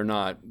CIG.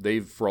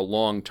 They've for a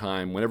long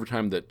time, whenever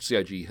time that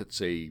CIG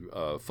hits a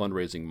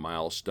fundraising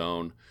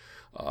milestone,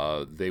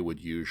 they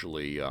would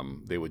usually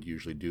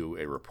do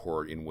a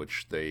report in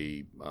which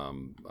they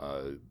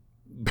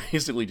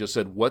basically just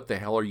said, "What the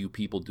hell are you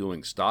people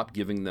doing? Stop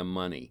giving them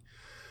money."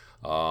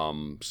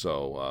 Not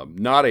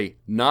a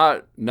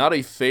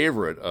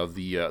favorite of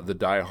the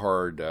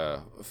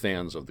diehard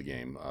fans of the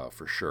game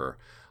for sure.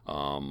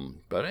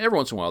 But every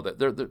once in a while,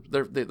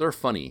 they're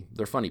funny.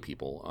 They're funny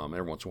people.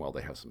 Every once in a while,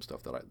 they have some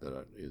stuff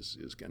that is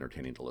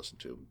entertaining to listen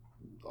to,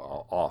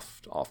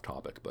 off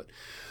topic. But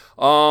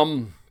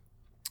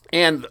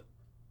and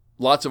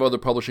lots of other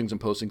publishings and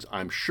postings,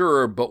 I'm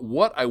sure. But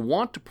what I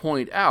want to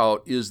point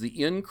out is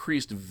the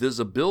increased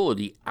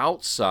visibility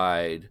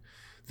outside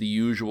the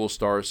usual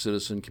Star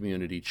Citizen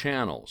community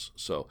channels.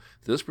 So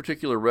this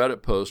particular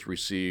Reddit post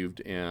received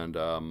the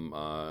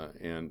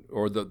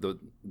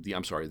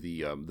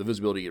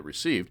visibility it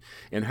received,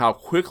 and how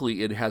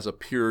quickly it has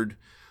appeared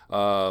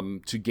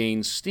to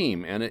gain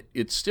steam. And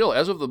it's still,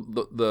 as of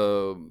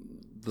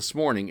this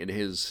morning,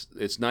 it's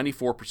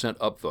 94%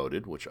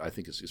 upvoted, which I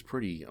think is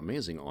pretty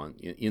amazing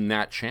in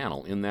that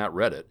channel, in that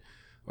Reddit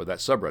or that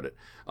subreddit,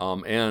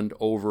 and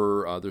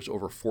there's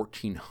over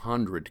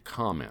 1,400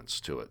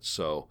 comments to it.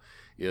 So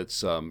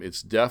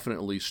it's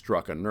definitely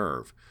struck a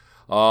nerve.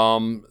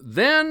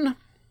 Then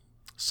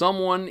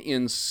someone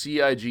in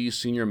CIG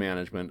senior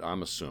management,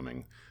 I'm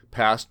assuming,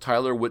 passed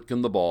Tyler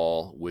Whitkin the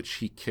ball, which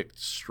he kicked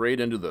straight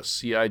into the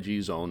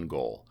CIG's own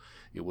goal.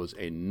 It was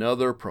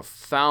another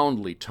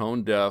profoundly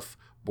tone-deaf,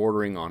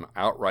 bordering on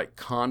outright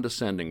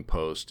condescending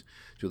post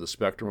to the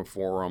Spectrum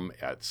Forum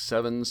at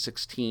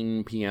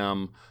 7:16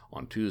 p.m.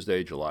 on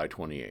Tuesday, July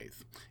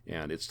 28th.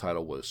 And its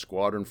title was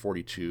Squadron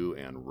 42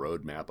 and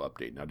Roadmap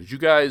Update. Now, did you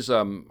guys,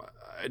 I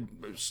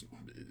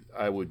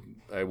would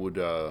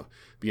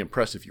be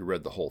impressed if you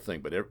read the whole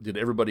thing, but did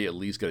everybody at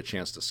least get a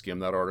chance to skim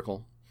that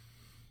article?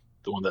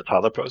 The one that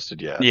Tyler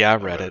posted? Yeah. Yeah, I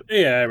read it.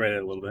 Yeah, I read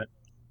it a little bit.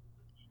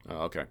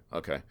 Okay.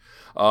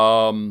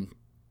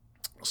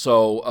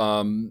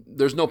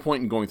 There's no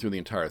point in going through the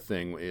entire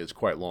thing. It's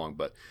quite long,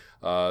 but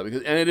and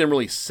it didn't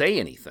really say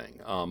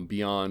anything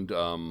beyond.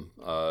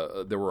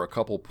 There were a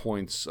couple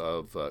points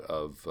of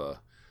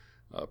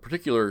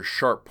particular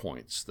sharp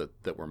points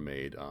that were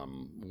made.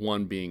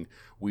 One being,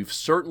 we've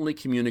certainly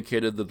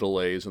communicated the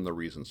delays and the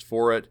reasons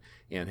for it,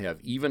 and have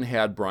even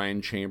had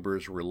Brian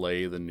Chambers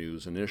relay the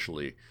news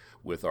initially,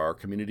 with our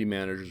community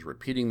managers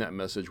repeating that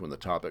message when the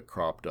topic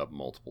cropped up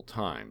multiple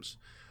times.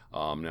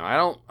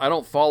 Now, I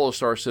don't follow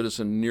Star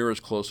Citizen near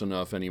as close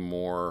enough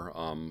anymore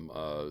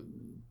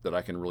that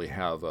I can really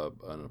have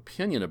an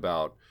opinion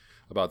about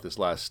this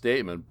last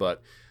statement,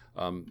 but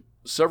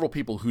several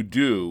people who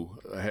do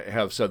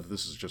have said that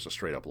this is just a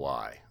straight up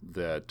lie,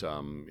 that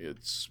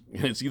it's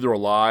either a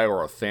lie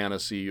or a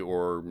fantasy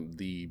or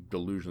the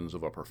delusions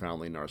of a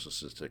profoundly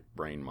narcissistic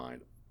brain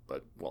mind.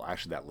 But, well,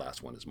 actually, that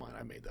last one is mine.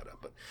 I made that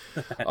up. But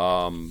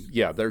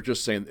yeah, they're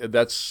just saying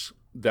that's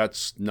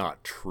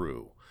not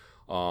true.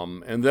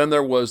 And then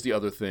there was the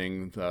other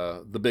thing,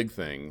 the big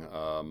thing,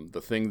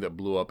 the thing that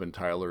blew up in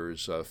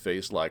Tyler's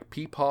face like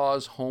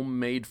Peepaw's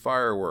homemade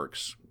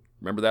fireworks.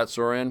 Remember that,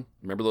 Soren?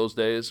 Remember those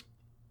days?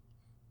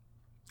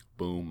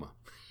 Boom.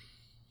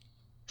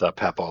 That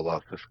Papaw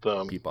lost his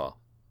thumb. Peepaw.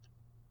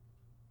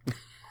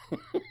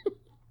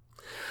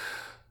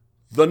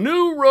 The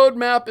new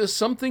roadmap is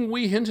something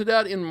we hinted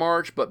at in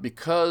March, but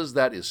because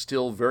that is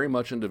still very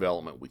much in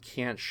development, we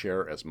can't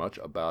share as much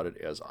about it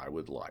as I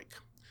would like.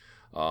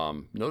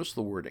 Notice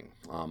the wording.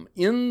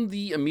 In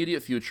the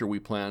immediate future, we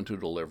plan to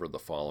deliver the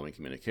following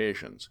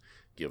communications.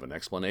 Give an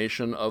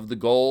explanation of the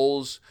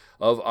goals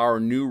of our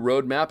new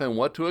roadmap and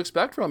what to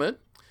expect from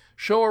it.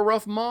 Show a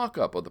rough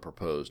mock-up of the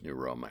proposed new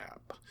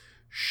roadmap.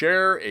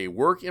 Share a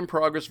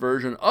work-in-progress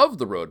version of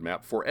the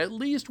roadmap for at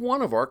least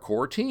one of our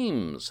core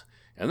teams.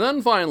 And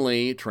then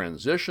finally,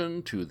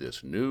 transition to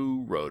this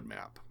new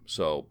roadmap.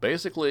 So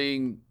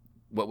basically,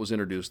 what was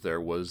introduced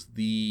there was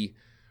the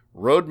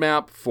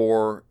roadmap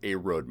for a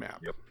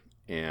roadmap. Yep.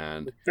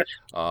 And,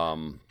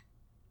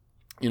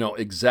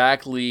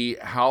 exactly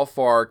how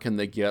far can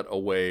they get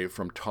away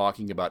from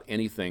talking about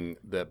anything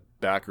that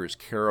backers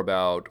care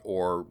about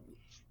or,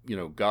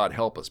 God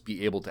help us,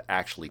 be able to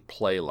actually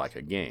play like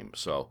a game.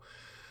 So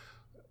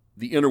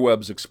the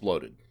interwebs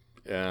exploded.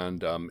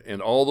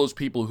 and all those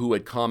people who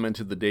had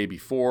commented the day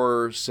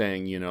before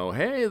saying,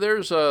 hey,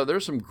 there's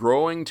some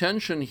growing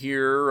tension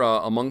here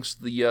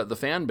amongst the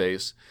fan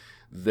base,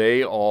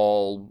 they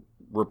all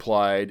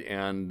replied,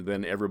 and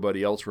then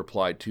everybody else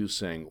replied too,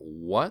 saying,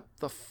 what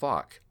the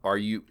fuck are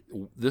you?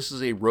 This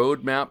is a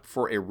roadmap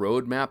for a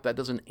roadmap that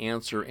doesn't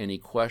answer any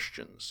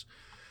questions.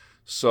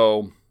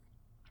 So,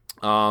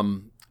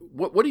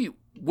 what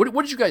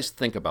did you guys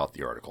think about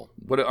the article?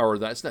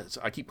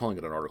 I keep calling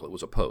it an article. It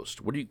was a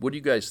post. What do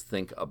you guys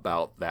think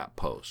about that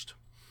post?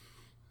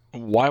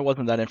 Why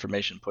wasn't that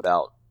information put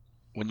out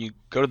when you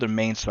go to the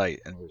main site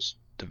and there's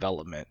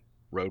development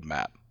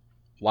roadmap?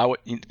 Why would?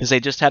 Because they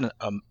just had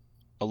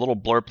a little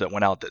blurb that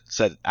went out that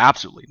said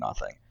absolutely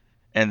nothing.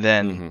 And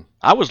then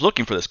I was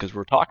looking for this because we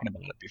were talking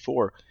about it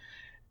before.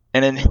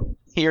 And then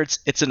here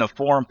it's in a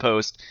forum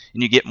post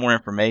and you get more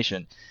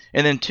information.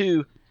 And then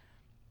two,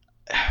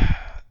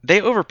 they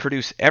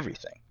overproduce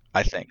everything,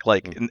 I think.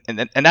 Like,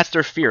 and that's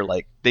their fear.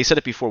 Like they said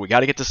it before, we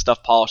got to get this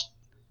stuff polished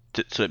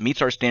so it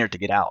meets our standard to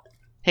get out.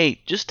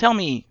 Hey, just tell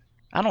me,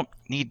 I don't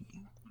need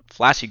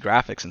flashy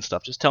graphics and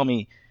stuff. Just tell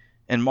me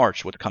in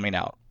March what's coming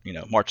out,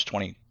 March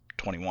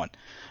 2021.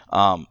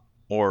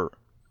 Or,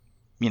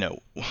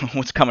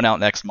 what's coming out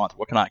next month?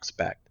 What can I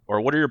expect?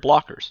 Or what are your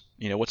blockers?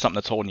 What's something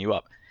that's holding you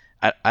up?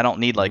 I don't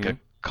need like a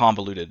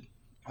convoluted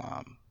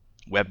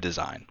web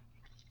design.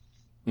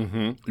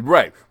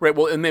 Right.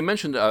 Well, and they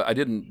mentioned, I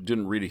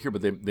didn't read it here,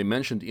 but they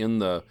mentioned in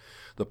the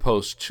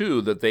post too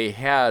that they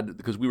had,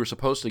 because we were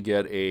supposed to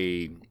get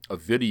a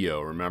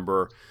video.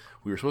 Remember,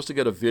 we were supposed to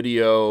get a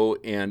video,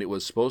 and it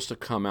was supposed to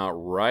come out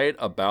right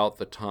about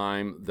the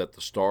time that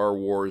the Star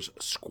Wars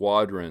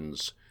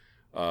Squadrons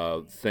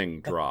thing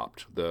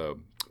dropped, the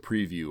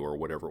preview or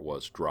whatever it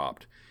was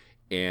dropped,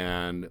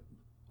 and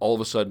all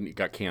of a sudden it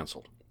got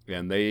canceled,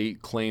 and they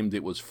claimed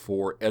it was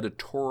for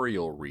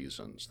editorial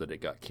reasons that it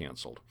got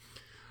canceled,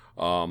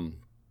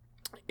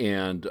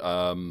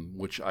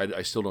 which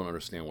I still don't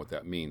understand what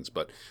that means,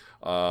 but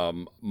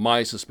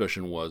my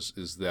suspicion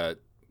is that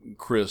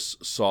Chris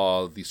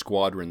saw the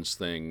Squadrons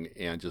thing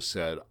and just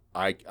said,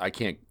 I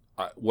can't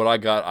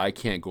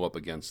go up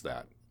against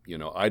that.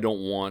 I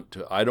don't want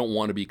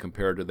to be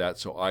compared to that,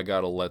 so I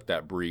got to let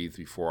that breathe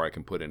before I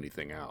can put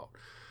anything out.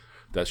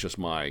 That's just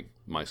my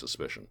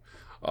suspicion.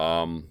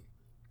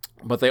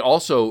 But they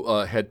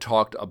also had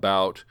talked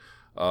about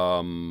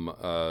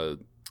they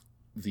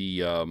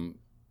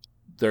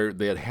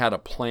had a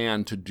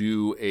plan to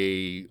do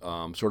a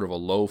sort of a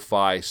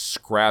lo-fi,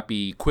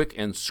 quick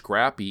and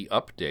scrappy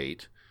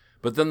update,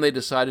 but then they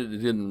decided it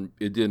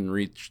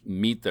didn't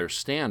meet their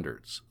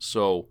standards.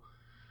 So,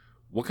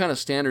 what kind of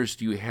standards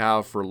do you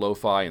have for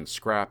lo-fi and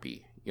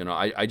scrappy?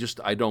 I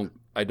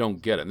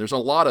don't get it. And there's a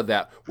lot of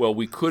that. Well,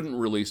 we couldn't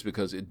release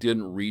because it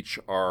didn't reach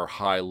our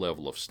high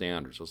level of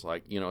standards. It's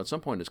like, at some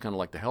point it's kind of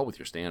like, the hell with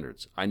your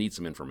standards. I need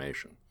some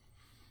information.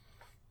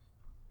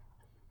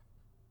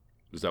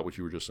 Is that what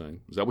you were just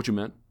saying? Is that what you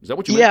meant? Is that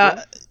what you meant?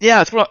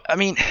 Yeah.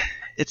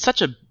 It's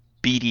such a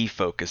BD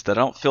focus that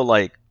I don't feel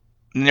like.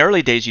 In the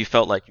early days, you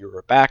felt like you were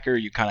a backer.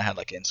 You kind of had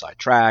like an inside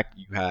track.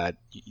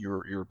 You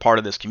were part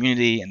of this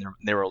community, and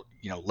they were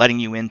letting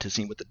you in to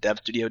see what the dev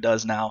studio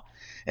does now.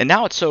 And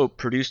now it's so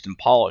produced and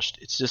polished.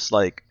 It's just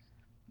like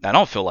I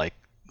don't feel like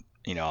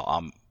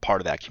I'm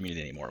part of that community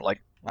anymore. Like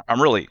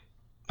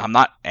I'm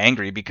not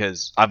angry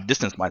because I've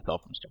distanced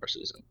myself from Star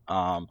Citizen.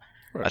 Right.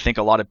 I think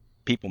a lot of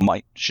people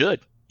should.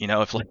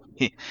 If like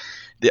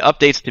the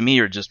updates to me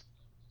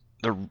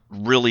they're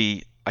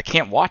really, I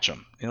can't watch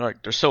them.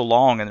 Like they're so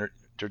long and they're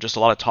just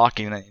a lot of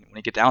talking, and when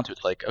you get down to it,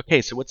 it's like,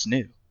 okay, so what's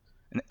new?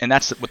 And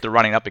that's what they're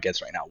running up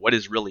against right now. What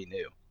is really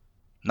new?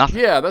 Nothing.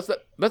 Yeah, that's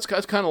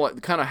kind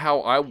of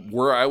how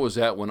where I was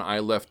at when I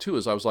left too.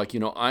 Is I was like,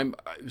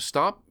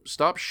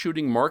 stop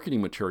shooting marketing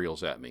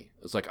materials at me.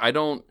 It's like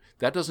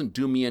that doesn't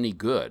do me any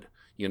good,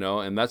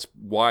 and that's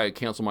why I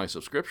canceled my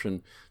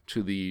subscription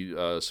to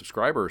the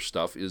subscriber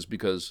stuff, is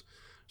because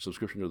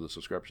subscription to the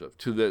subscriber stuff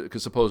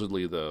because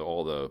supposedly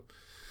all the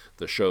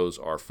shows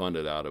are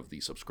funded out of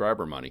the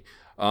subscriber money.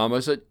 I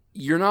said,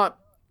 you're not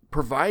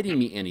providing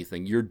me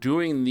anything. You're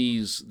doing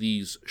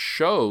these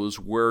shows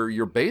where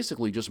you're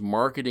basically just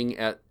marketing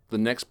at the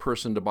next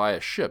person to buy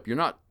a ship. You're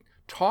not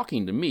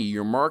talking to me.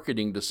 You're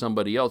marketing to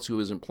somebody else who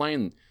isn't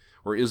playing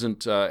or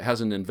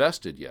hasn't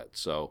invested yet.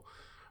 So,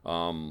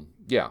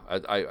 yeah,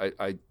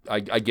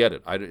 I get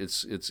it.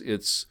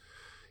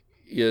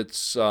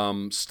 It's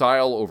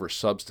style over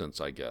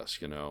substance, I guess.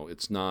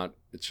 It's not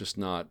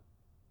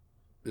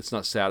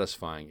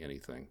satisfying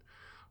anything.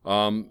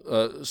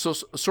 So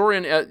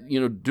Sorian,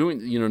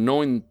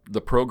 knowing the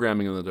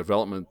programming and the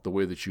development the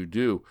way that you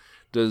do,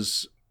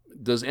 does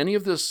any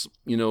of this,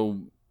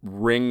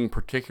 ring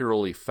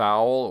particularly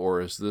foul,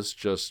 or is this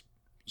just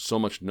so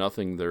much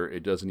nothing there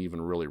it doesn't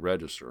even really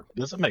register? It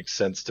doesn't make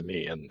sense to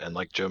me, and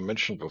like Joe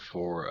mentioned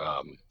before,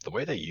 the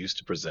way they used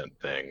to present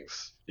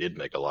things did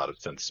make a lot of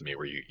sense to me,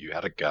 where you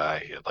had a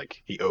guy,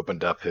 he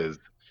opened up his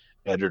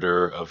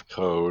editor of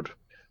code,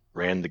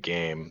 ran the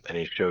game, and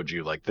he showed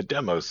you like the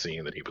demo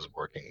scene that he was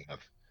working with,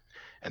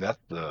 and that's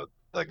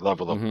like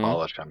level of Mm-hmm.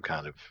 polish I'm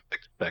kind of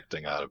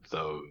expecting out of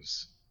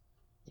those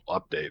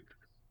updates.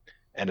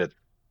 And it's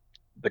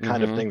the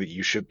kind of Mm-hmm. thing that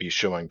you should be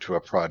showing to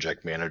a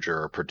project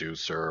manager or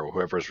producer or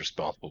whoever is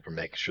responsible for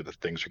making sure that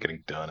things are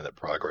getting done and that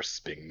progress is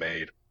being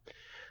made.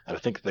 And I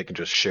think if they can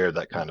just share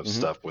that kind of Mm-hmm.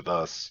 stuff with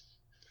us,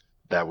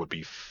 that would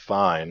be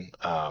fine.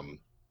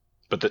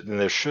 But then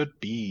there should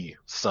be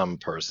some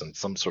person,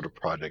 some sort of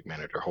project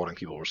manager holding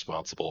people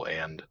responsible,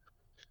 and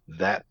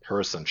that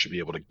person should be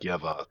able to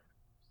give a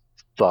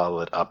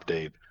solid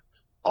update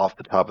off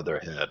the top of their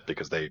head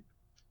because they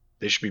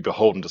should be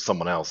beholden to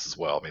someone else as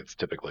well. I mean, it's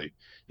typically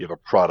you have a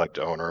product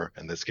owner.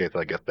 In this case,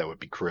 I guess that would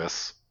be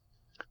Chris.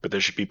 But there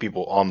should be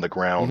people on the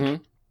ground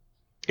Mm-hmm.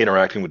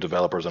 interacting with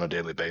developers on a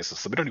daily basis.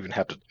 So we don't even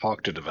have to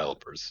talk to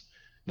developers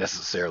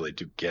necessarily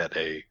to get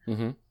a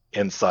Mm-hmm.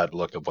 inside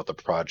look of what the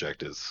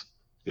project is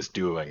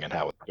doing and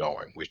how it's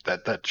going. We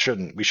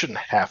shouldn't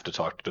have to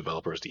talk to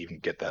developers to even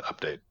get that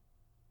update.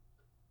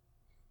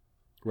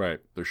 Right.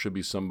 There should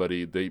be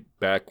somebody.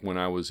 Back when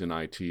I was in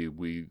IT,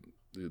 we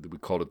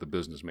called it the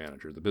business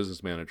manager. The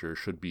business manager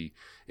should be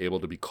able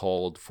to be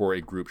called for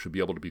a group. Should be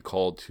able to be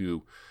called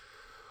to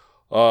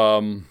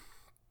a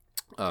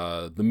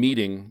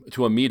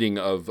meeting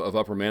of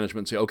upper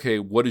management. And say, okay,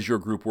 what is your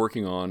group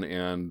working on,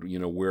 and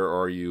where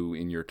are you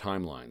in your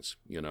timelines?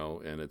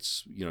 And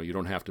it's you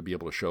don't have to be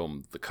able to show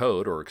them the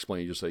code or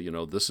explain. You just say,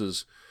 this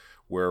is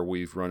where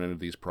we've run into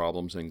these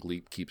problems, and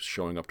Gleep keeps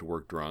showing up to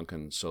work drunk,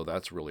 and so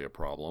that's really a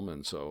problem.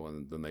 And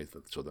then they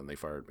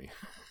fired me.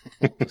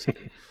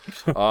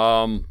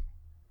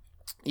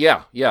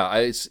 Yeah.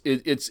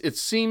 It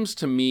seems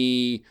to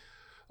me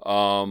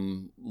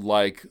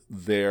like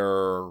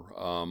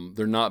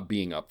they're not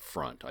being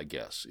upfront. I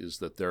guess is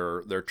that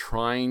they're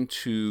trying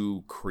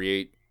to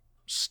create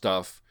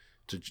stuff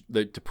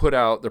to put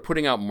out. They're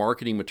putting out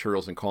marketing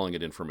materials and calling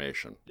it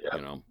information.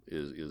 Yeah.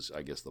 Is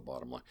I guess the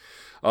bottom line.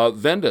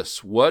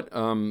 Vendus, what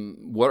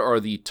are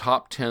the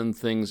top 10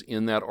 things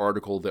in that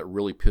article that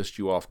really pissed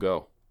you off?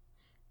 Go.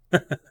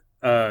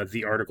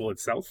 The article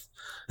itself.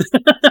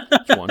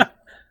 Which one?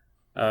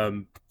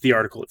 The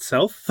article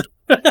itself.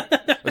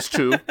 That's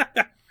two.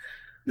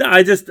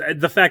 No,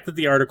 the fact that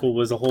the article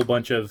was a whole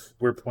bunch of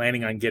we're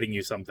planning on getting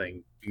you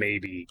something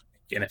maybe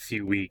in a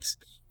few weeks,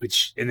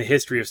 which in the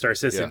history of Star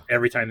Citizen,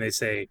 every time they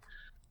say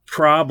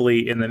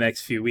probably in the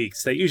next few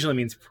weeks, that usually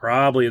means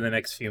probably in the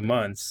next few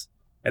months,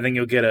 and then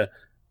you'll get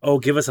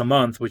give us a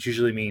month, which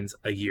usually means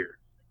a year.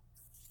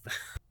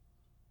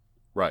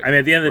 Right. I mean,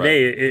 at the end of the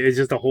day, it's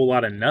just a whole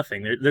lot of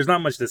nothing. There's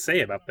not much to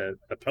say about the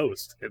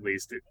post, at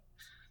least.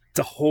 It's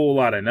a whole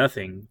lot of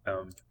nothing.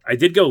 I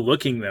did go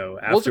looking, though,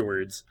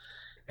 afterwards,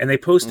 and they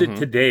posted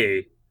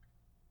today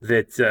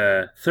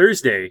that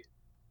Thursday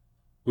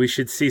we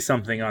should see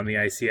something on the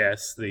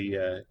ICS,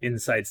 the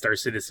Inside Star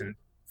Citizen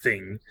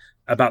thing,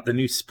 about the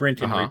new sprint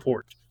and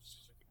report.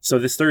 So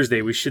this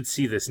Thursday we should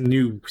see this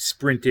new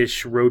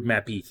sprintish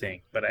roadmap-y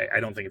thing, but I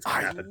don't think it's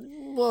going to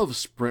happen. I love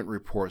sprint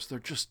reports. They're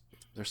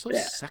so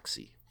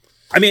sexy.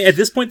 I mean, at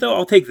this point, though,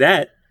 I'll take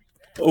that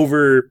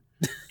over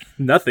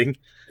nothing.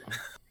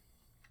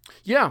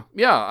 Yeah.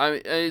 I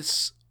mean,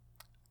 it's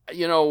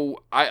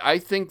I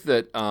think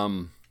that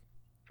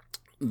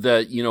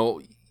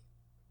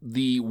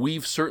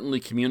we've certainly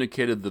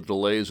communicated the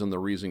delays and the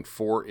reason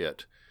for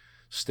it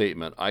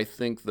statement. I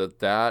think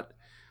that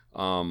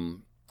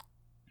kind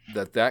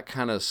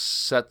of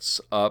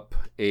sets up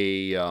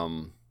a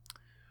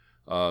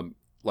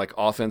like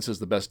offense is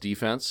the best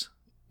defense.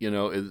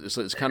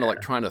 It's kind of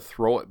like trying to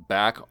throw it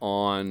back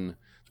on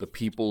the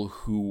people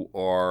who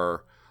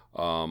are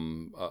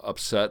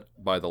upset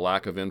by the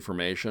lack of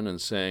information and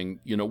saying,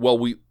 well,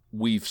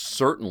 we've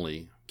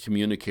certainly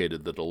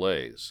communicated the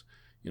delays.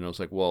 It's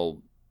like,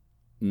 well,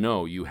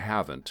 no, you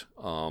haven't.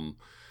 Well,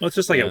 it's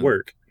just like at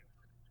work.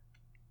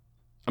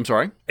 I'm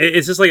sorry?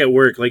 It's just like at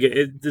work. Like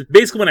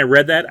basically, when I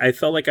read that, I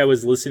felt like I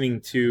was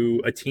listening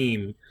to a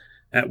team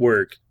at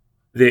work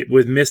that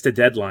missed a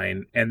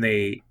deadline, and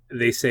they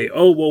say,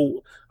 "Oh,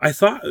 well, I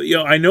thought,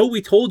 I know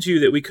we told you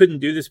that we couldn't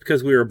do this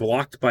because we were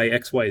blocked by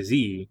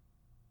XYZ."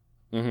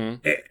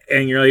 Mm-hmm.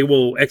 And you're like,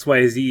 "Well,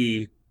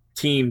 XYZ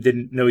team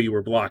didn't know you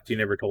were blocked. You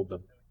never told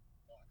them."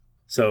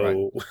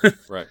 So,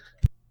 right.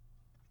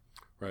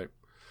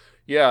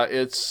 Yeah,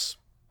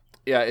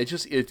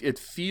 it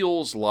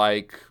feels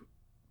like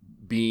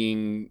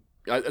being.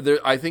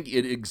 I think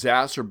it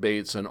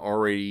exacerbates an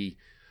already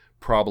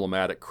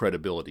problematic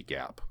credibility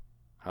gap.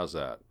 How's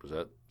that? Is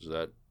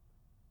that?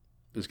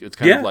 It's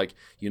kind of like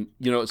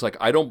it's like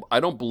I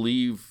don't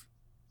believe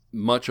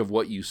much of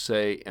what you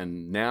say,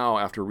 and now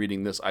after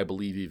reading this, I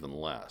believe even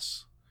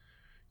less.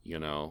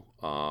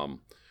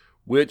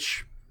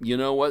 Which. You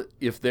know what?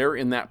 If they're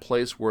in that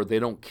place where they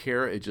don't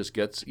care, it just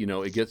gets,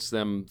 it gets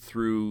them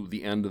through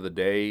the end of the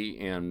day,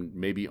 and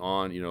maybe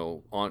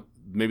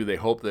maybe they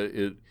hope that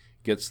it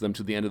gets them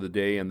to the end of the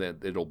day and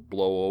that it'll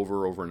blow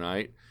over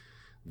overnight.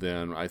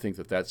 Then I think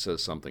that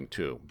says something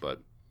too.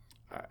 But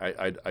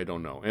I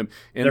don't know. And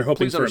they're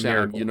hoping please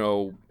understand,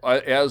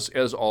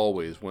 as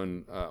always,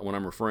 when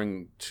I'm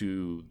referring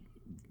to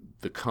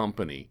the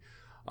company,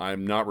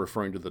 I'm not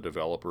referring to the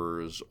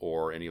developers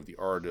or any of the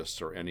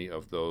artists or any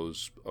of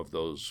those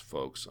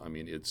folks. I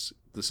mean,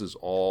 this is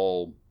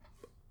all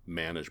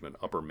management,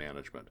 upper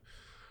management,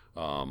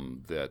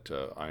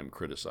 that I'm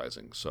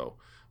criticizing. So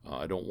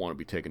I don't want to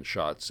be taking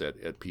shots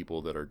at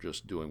people that are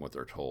just doing what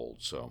they're told.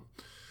 So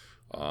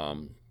I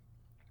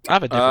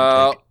have a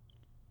different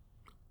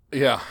take.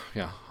 Yeah.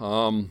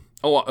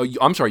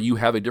 I'm sorry. You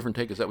have a different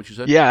take. Is that what you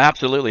said? Yeah,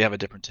 absolutely have a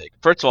different take.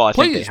 First of all, I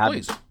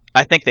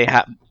think they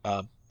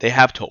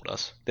have told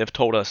us. They've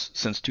told us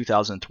since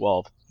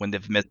 2012 when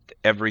they've missed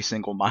every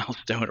single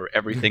milestone or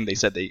everything they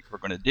said they were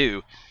going to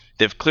do.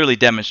 They've clearly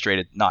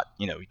demonstrated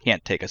you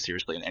can't take us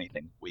seriously in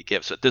anything we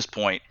give. So at this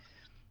point,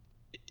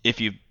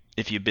 if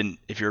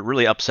you're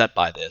really upset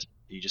by this,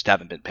 you just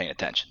haven't been paying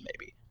attention,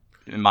 maybe,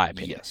 in my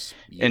opinion. Yes.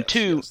 And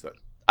two,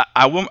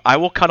 I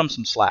will cut them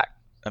some slack.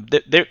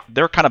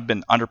 They're kind of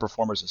been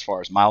underperformers as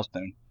far as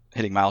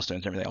hitting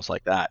milestones and everything else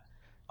like that.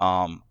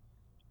 Some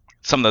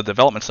of the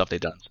development stuff they've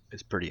done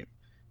is pretty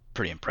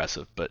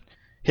impressive, but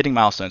hitting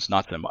milestones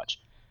not so much.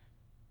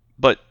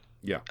 But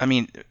yeah, I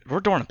mean, we're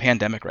during a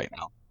pandemic right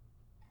now.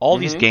 All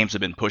these games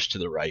have been pushed to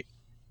the right.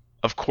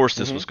 Of course,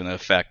 this was going to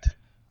affect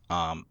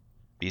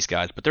these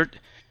guys, but they're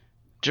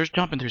just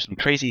jumping through some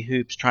crazy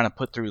hoops, trying to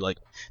put through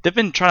they've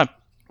been trying to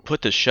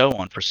put this show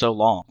on for so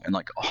long, and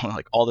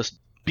all this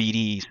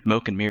beady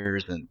smoke and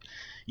mirrors, and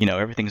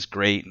everything's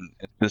great, and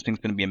this thing's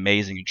going to be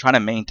amazing. You're trying to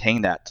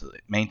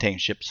maintain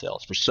ship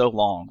sales for so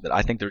long that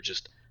I think they're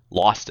just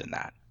lost in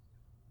that.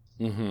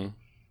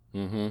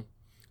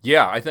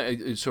 Yeah, I think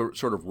it's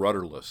sort of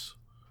rudderless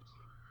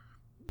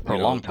for a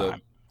long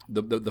time.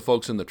 The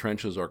folks in the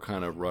trenches are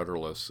kind of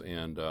rudderless,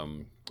 and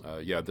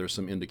there's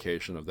some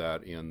indication of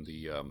that in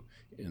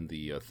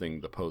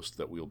the post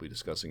that we'll be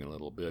discussing in a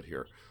little bit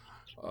here.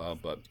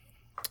 But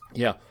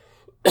yeah,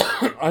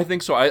 I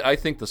think so. I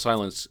think the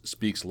silence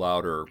speaks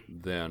louder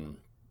than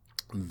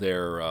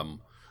their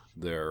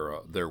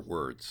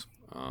words.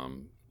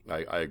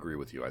 I agree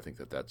with you. I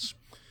think that's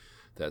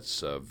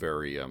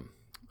very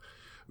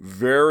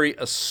very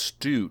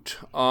astute.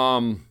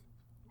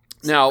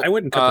 Now I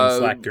wouldn't cut them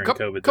slack during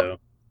COVID though.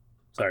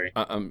 Sorry.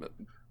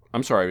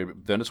 I'm sorry,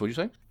 Dennis. What did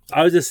you say?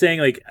 I was just saying,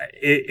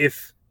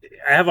 if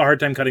I have a hard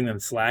time cutting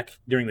them slack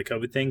during the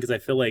COVID thing, because I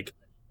feel like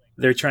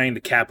they're trying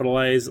to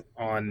capitalize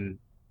on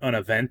an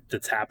event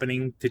that's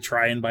happening to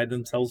try and buy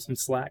themselves some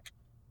slack.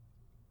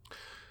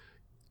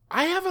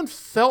 I haven't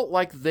felt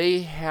like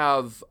they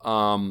have.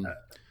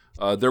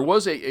 There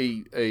was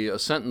a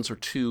sentence or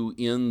two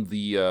in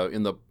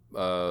the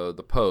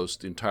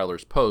post, in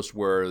Tyler's post,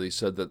 where they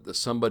said that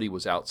somebody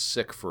was out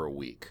sick for a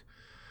week.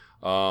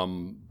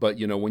 But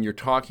when you're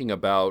talking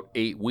about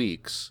 8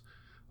 weeks,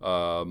 there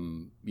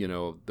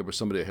was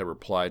somebody that had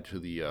replied to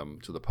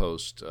the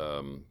post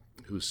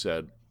who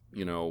said,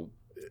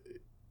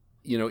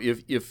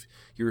 if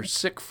you're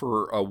sick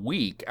for a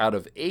week out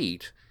of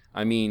 8,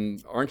 I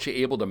mean, aren't you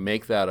able to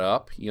make that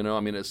up? I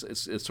mean,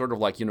 it's sort of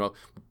like,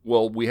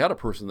 well, we had a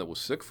person that was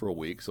sick for a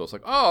week, so it's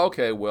like, oh,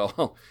 okay,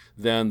 well,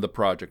 then the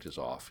project is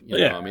off. You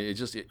know? I mean,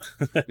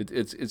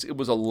 it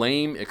was a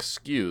lame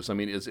excuse. I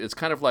mean, it's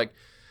kind of like,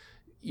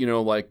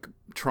 like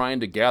trying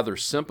to gather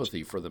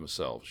sympathy for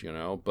themselves,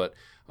 But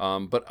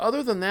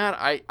other than that,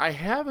 I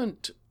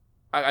haven't.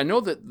 I know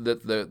that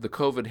the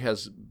COVID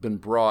has been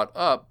brought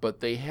up,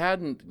 but they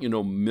hadn't,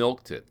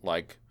 milked it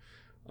like.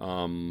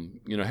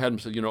 Hadn't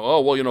said,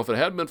 oh well, if it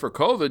hadn't been for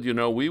COVID,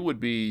 we would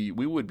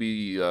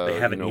be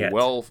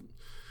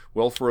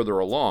well further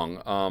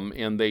along.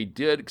 And they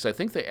did, because I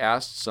think they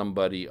asked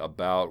somebody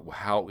about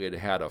how it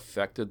had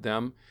affected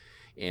them,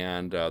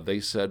 and they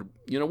said,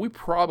 we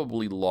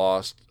probably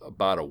lost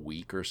about a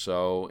week or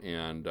so,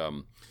 and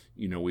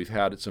we've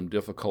had some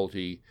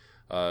difficulty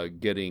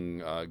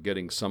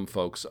getting some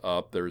folks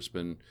up. There's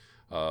been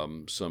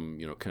some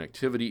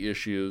connectivity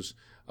issues.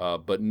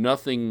 But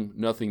nothing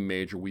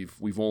major.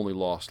 We've only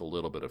lost a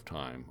little bit of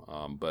time.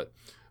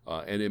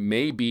 And it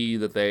may be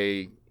that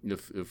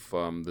if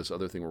this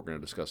other thing we're going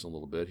to discuss in a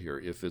little bit here,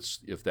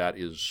 if that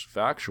is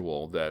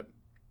factual, that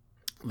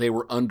they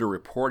were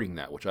underreporting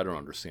that, which I don't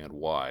understand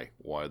why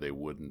they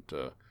wouldn't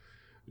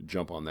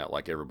jump on that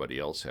like everybody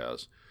else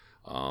has.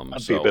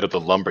 That'd be a bit of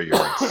the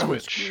lumberyard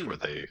switch where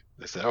they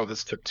say, oh,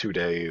 this took 2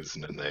 days,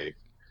 and then they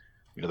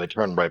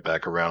turn right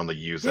back around. They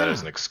use that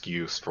as an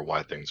excuse for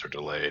why things are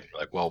delayed.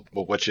 Like, well,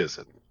 which is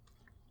it?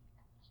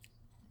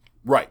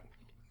 Right.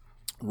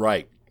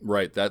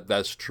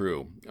 That's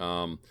true.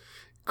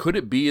 Could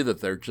it be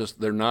that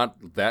they're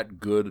not that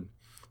good,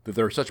 that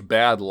they're such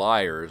bad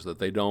liars that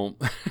they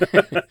don't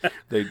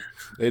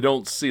they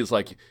don't see? It's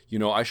like,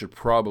 I should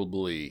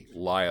probably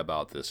lie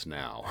about this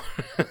now.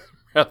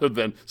 Rather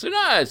than say,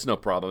 it's no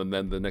problem. And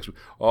then the next week,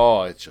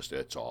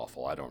 it's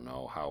awful. I don't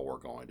know how we're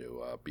going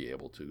to be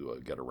able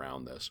to get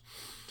around this.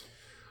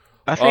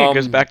 I think it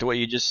goes back to what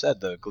you just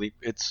said, though, Gleep.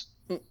 It's,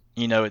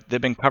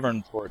 they've been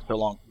covering for it so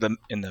long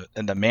in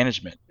the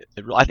management.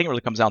 I think it really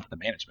comes down to the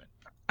management.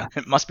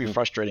 It must be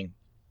frustrating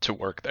to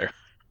work there.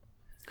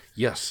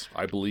 Yes,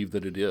 I believe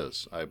that it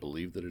is.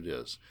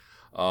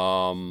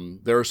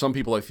 There are some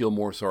people I feel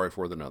more sorry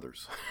for than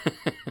others.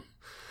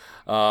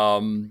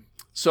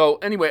 So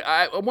anyway,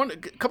 I want a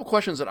couple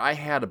questions that I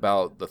had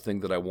about the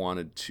thing that I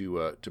wanted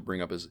to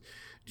bring up is,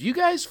 do you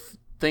guys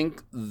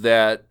think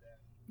that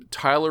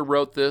Tyler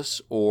wrote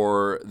this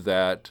or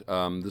that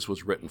this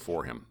was written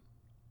for him?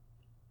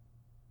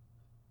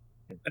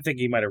 I think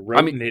he might have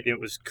written it. It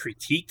was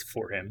critiqued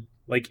for him,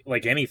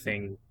 like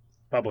anything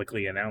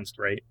publicly announced,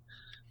 right?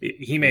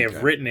 He may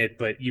have written it,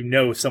 but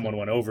someone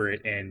went over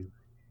it and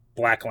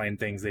blacklined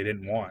things they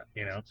didn't want.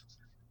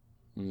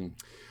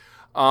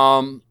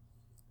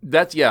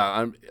 That's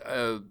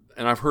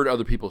and I've heard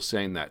other people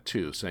saying that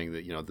too, saying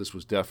that this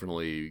was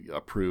definitely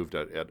approved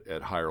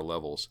at higher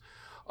levels.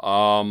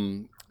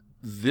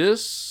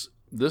 This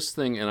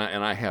thing,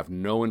 and I have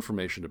no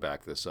information to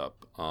back this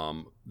up.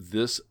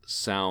 This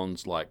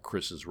sounds like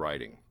Chris's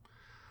writing,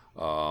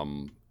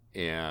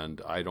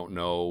 and I don't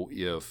know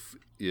if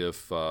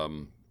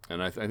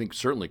and I think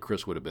certainly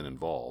Chris would have been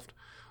involved,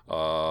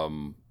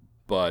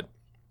 but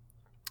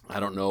I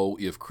don't know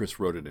if Chris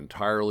wrote it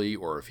entirely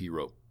or if he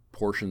wrote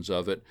portions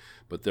of it.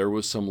 But there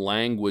was some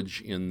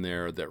language in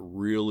there that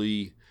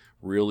really,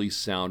 really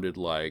sounded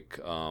like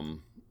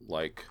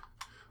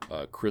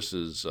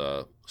Chris's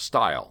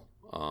style,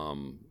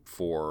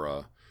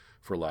 for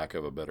lack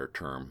of a better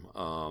term.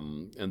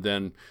 And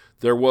then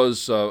there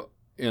was,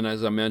 and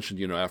as I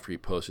mentioned, after he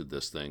posted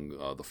this thing,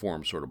 the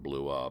forum sort of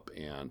blew up,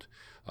 and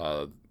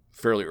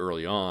fairly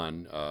early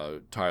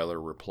on,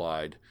 Tyler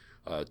replied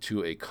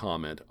to a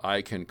comment,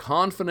 "I can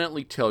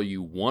confidently tell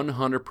you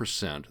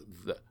 100%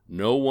 that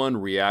no one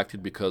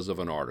reacted because of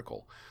an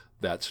article.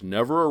 That's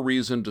never a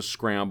reason to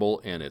scramble,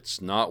 and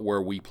it's not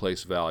where we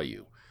place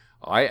value.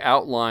 I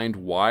outlined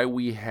why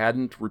we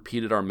hadn't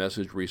repeated our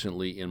message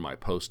recently in my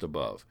post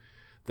above."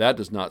 That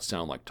does not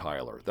sound like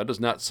Tyler. That does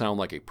not sound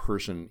like a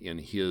person in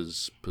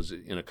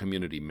a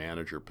community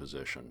manager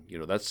position.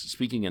 That's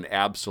speaking in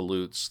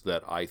absolutes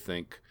that I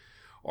think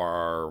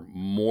are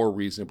more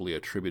reasonably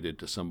attributed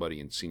to somebody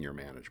in senior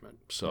management.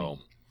 So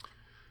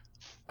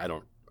I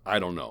don't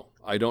know.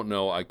 I don't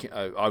know. I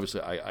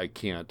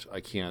can't.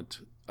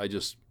 I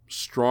just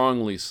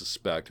strongly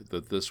suspect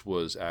that this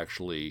was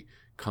actually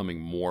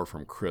coming more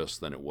from Chris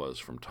than it was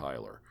from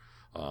Tyler.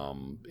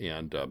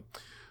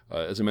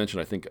 As I mentioned,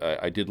 I think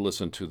I did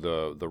listen to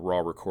the raw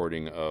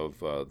recording of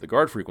the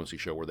Guard Frequency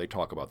show where they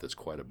talk about this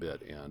quite a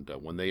bit. And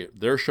when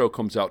their show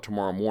comes out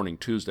tomorrow morning,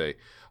 Tuesday,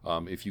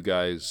 if you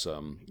guys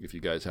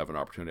have an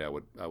opportunity,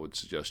 I would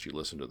suggest you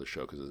listen to the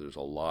show because there's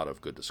a lot of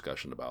good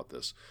discussion about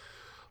this.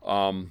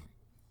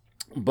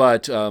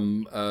 But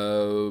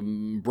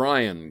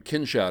Brian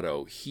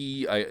Kinshadow,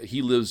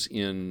 he lives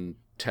in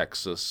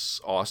Texas,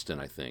 Austin,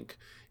 I think,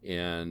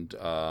 and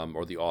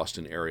or the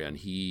Austin area, and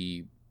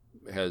he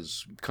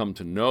has come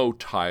to know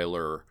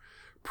Tyler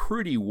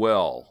pretty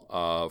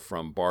well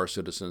from Bar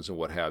Citizens and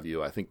what have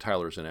you. I think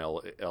Tyler's in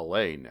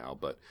L.A. now,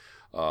 but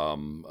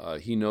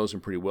he knows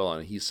him pretty well,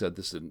 and he said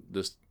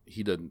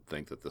he didn't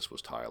think that this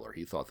was Tyler.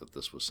 He thought that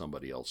this was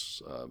somebody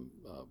else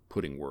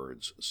putting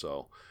words.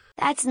 So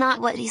that's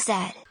not what he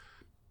said.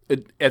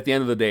 At the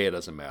end of the day, it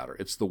doesn't matter.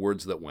 It's the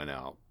words that went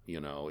out.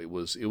 It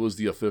was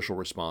the official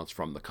response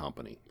from the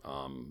company.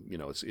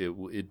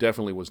 It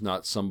definitely was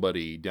not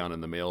somebody down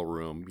in the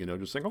mailroom,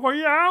 just saying, "Oh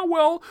yeah,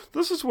 well,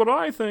 this is what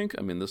I think."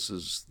 I mean, this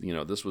was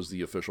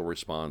the official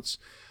response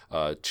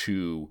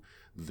to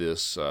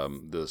this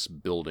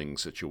building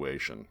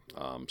situation.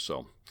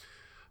 So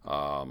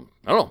I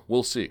don't know.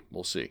 We'll see.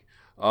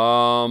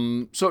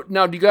 So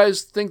now, do you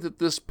guys think that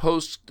this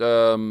post,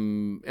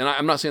 and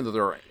I'm not saying that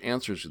there are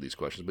answers to these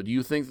questions, but do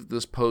you think that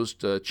this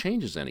post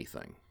changes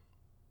anything?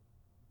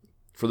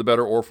 For the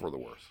better or for the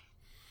worse?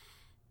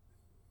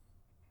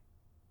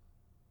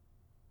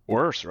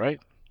 Worse, right?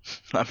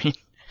 I mean,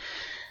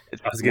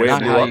 it's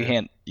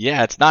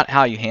not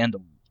how you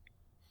handle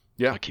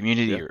a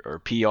community or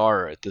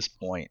PR at this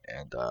point,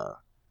 and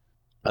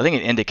I think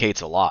it indicates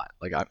a lot.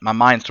 Like my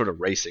mind's sort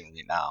of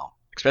racing now,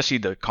 especially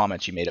the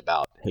comments you made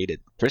about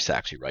hated Chris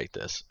actually write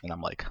this, and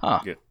I'm like,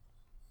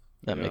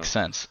 that makes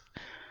sense.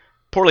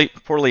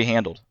 Poorly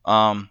handled.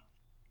 I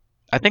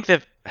think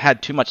they've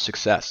had too much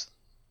success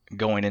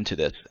going into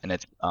this, and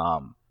it's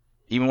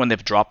even when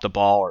they've dropped the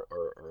ball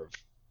or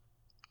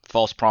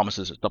false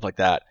promises or stuff like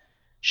that,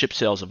 ship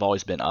sales have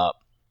always been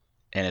up,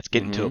 and it's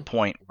getting to a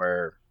point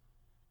where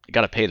you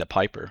got to pay the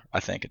piper, I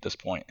think, at this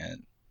point.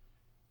 And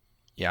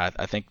yeah,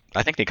 I think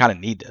they kind of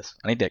need this.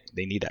 I think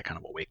they need that kind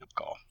of a wake up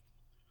call.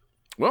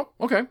 Well,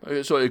 okay,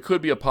 so it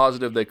could be a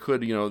positive. They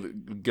could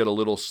get a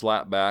little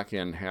slap back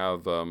and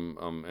have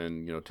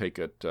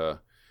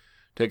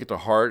take it to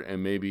heart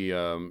and maybe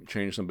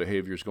change some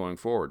behaviors going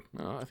forward.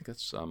 I think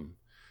that's a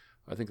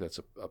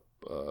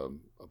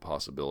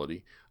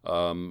possibility.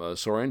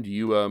 Soren, do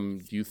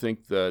you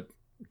think that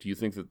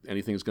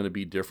anything is going to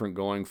be different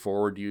going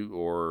forward?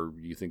 Or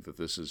do you think that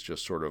this is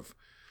just sort of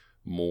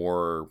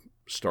more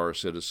Star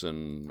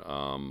Citizen,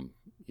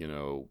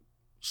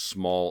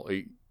 small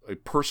a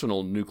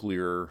personal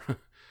nuclear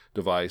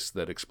device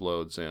that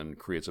explodes and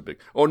creates a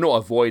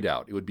void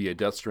out? It would be a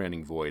Death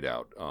Stranding void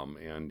out,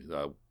 and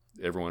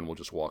everyone will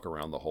just walk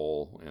around the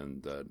hole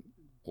and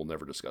we'll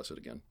never discuss it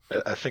again.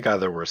 I think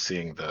either we're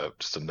seeing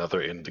just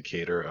another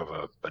indicator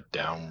of a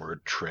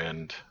downward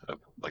trend of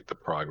like the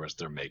progress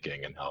they're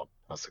making and how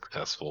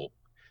successful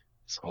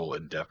this whole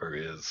endeavor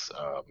is.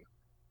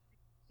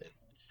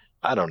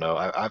 I don't know.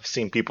 I've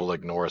seen people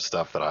ignore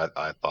stuff that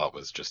I thought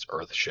was just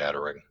earth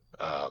shattering.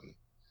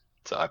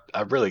 So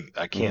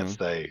I can't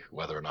say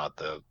whether or not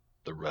the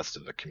rest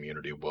of the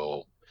community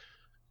will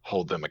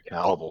hold them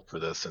accountable for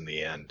this in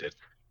the end.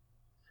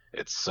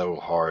 It's so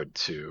hard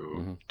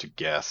to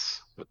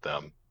guess with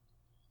them.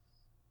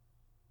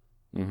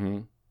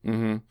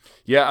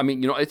 Yeah, I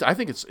mean, I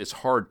think it's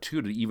hard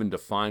too to even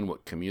define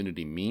what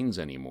community means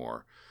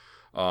anymore.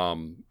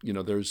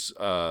 There's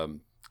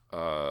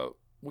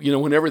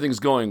when everything's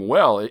going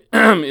well,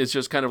 it's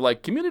just kind of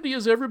like community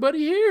is everybody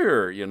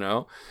here,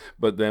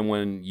 But then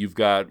when you've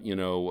got,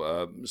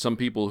 some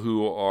people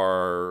who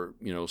are,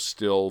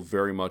 still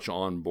very much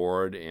on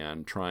board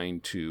and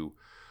trying to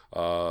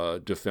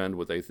defend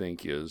what they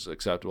think is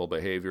acceptable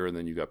behavior, and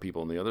then you've got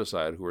people on the other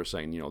side who are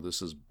saying,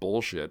 this is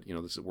bullshit.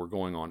 We're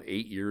going on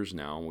 8 years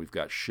now, and we've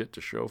got shit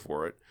to show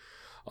for it.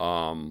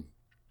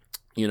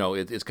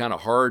 It's kind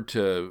of hard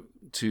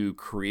to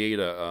create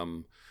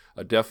a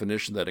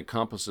definition that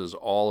encompasses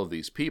all of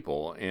these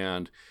people.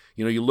 And,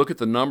 you look at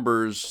the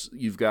numbers,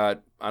 you've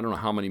got, I don't know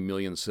how many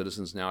million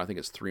citizens now. I think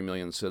it's 3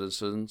 million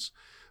citizens.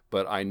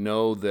 But I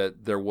know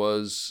that there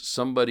was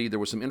some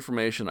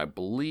information, I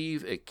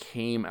believe it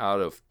came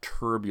out of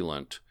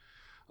Turbulent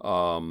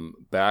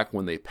back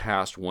when they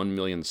passed 1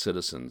 million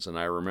citizens. And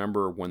I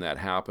remember when that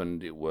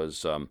happened, it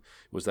was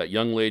that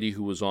young lady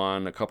who was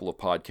on a couple of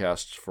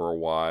podcasts for a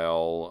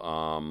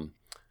while.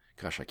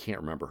 Gosh, I can't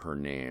remember her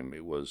name.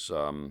 It was,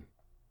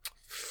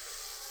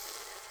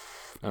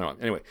 I don't know.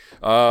 Anyway.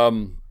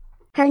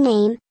 Her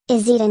name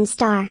is Eden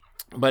Star.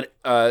 But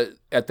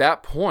at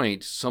that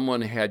point,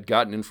 someone had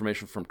gotten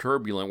information from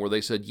Turbulent where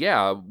they said,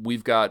 yeah,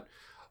 we've got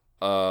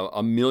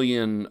 1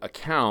 million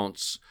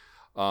accounts,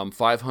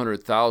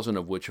 500,000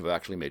 of which have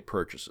actually made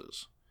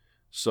purchases.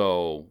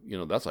 So,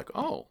 that's like,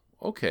 oh,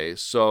 okay.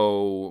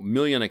 So 1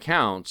 million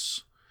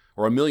accounts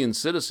or 1 million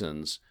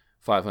citizens,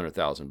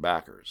 500,000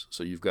 backers.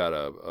 So you've got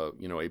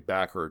a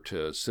backer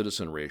to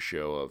citizen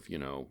ratio of,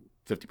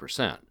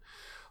 50%.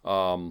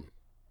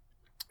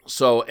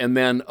 So, and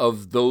then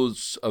of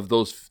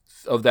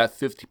that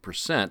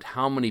 50%,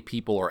 how many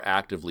people are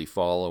actively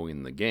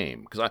following the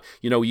game? Because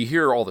you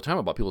hear all the time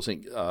about people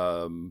saying,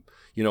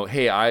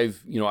 hey,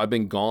 I've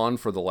been gone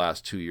for the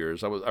last 2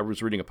 years. I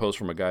was reading a post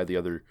from a guy the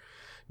other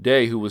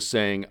day who was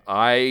saying,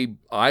 I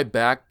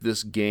backed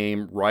this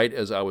game right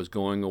as I was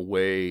going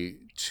away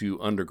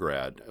to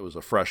undergrad. I was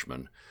a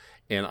freshman,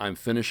 and I'm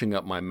finishing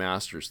up my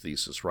master's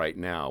thesis right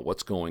now.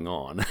 What's going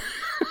on?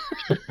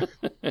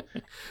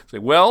 Say,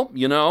 well,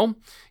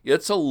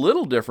 it's a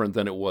little different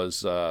than it was,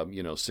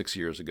 6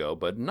 years ago,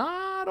 but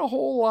not a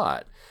whole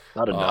lot.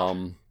 Not enough.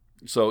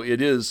 So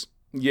it is,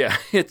 yeah,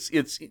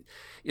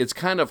 it's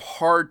kind of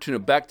hard to know.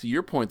 Back to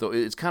your point, though,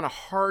 it's kind of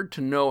hard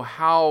to know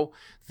how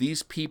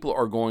these people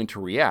are going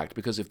to react,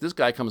 because if this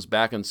guy comes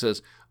back and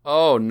says,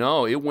 oh,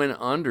 no, it went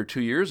under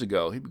 2 years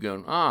ago, he'd be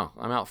going,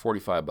 I'm out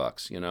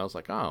 $45. It's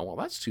like, oh, well,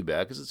 that's too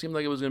bad, because it seemed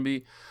like it was going to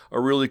be a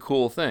really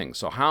cool thing.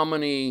 So how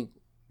many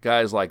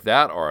guys like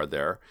that are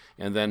there?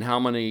 And then how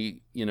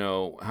many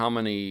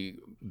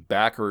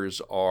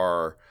backers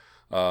are,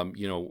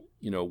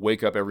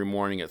 wake up every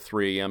morning at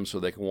 3 a.m. so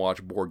they can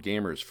watch Board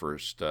Gamer's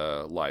first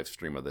live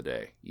stream of the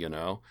day,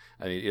 I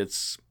mean,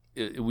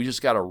 we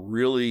just got a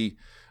really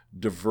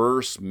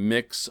diverse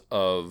mix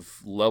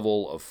of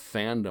level of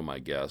fandom, I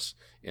guess,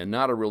 and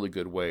not a really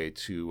good way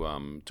to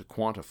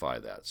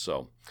quantify that.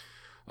 So,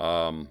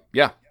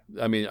 yeah,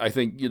 I mean, I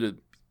think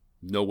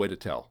no way to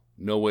tell.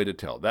 No way to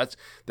tell.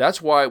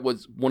 That's why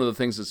one of the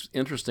things that's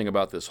interesting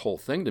about this whole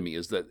thing to me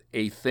is that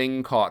a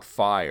thing caught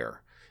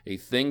fire. A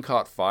thing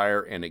caught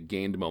fire and it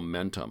gained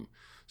momentum.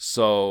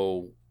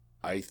 So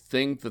I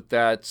think that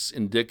that's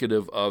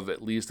indicative of,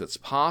 at least it's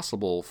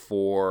possible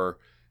for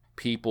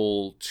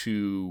people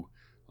to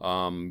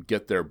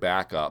get their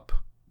back up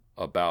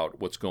about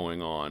what's going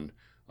on.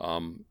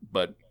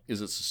 But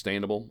is it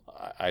sustainable?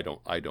 I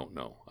don't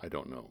know.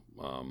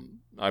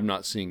 I'm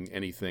not seeing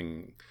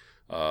anything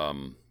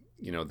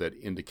that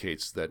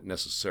indicates that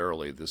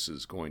necessarily this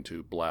is going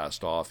to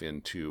blast off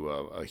into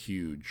a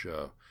huge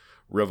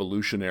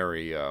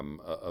revolutionary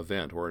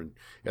event, or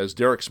as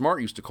Derek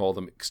Smart used to call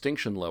them,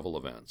 extinction level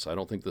events. I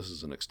don't think this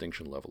is an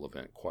extinction level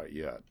event quite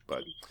yet,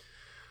 but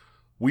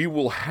we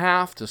will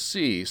have to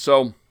see.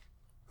 So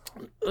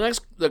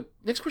the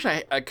next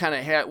question I kind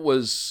of had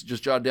was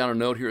just jotted down a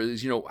note here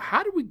is,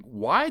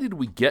 why did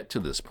we get to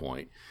this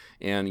point?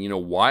 And,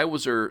 why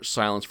was there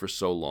silence for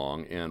so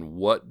long? And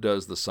what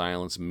does the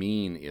silence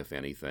mean, if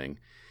anything?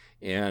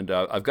 And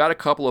I've got a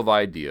couple of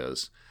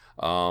ideas.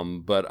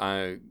 But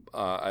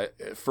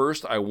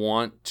first I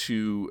want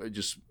to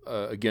just,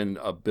 again,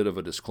 a bit of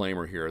a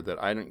disclaimer here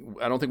that I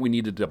don't think we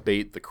need to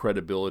debate the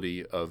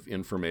credibility of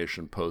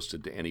information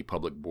posted to any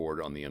public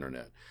board on the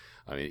internet.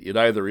 I mean, it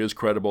either is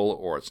credible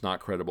or it's not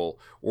credible,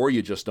 or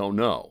you just don't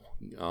know.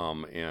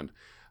 And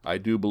I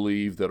do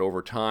believe that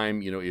over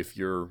time, if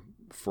you're,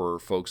 for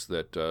folks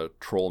that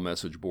troll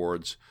message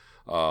boards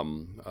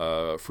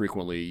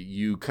frequently,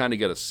 you kind of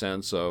get a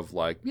sense of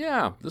like,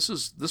 yeah,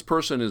 this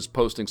person is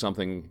posting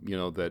something,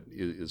 that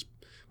is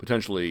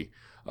potentially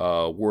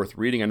worth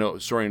reading. I know,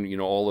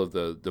 all of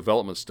the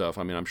development stuff.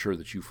 I mean, I'm sure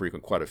that you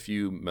frequent quite a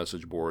few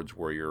message boards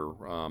where you're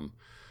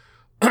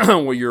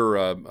where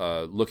you're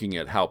looking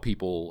at how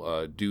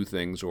people do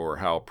things or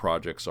how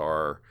projects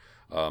are,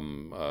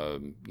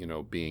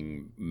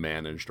 being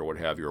managed or what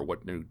have you, or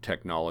what new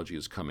technology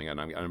is coming. And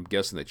I'm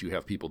guessing that you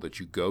have people that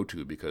you go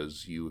to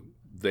because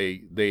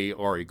they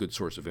are a good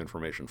source of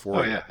information for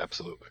you. Oh yeah,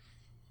 absolutely.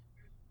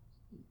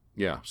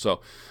 Yeah.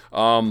 So,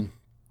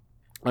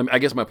 I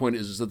guess my point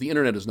is that the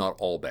internet is not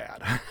all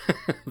bad.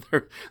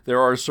 there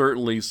are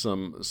certainly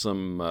some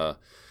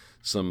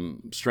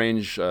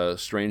strange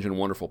and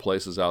wonderful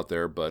places out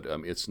there, but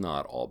it's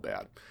not all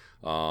bad.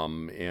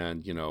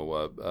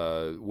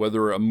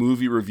 Whether a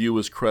movie review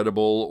is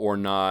credible or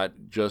not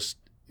just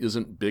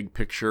isn't big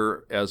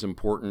picture as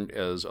important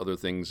as other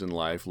things in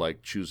life,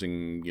 like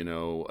choosing,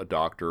 a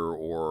doctor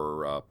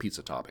or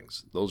pizza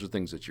toppings. Those are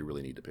things that you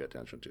really need to pay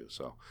attention to.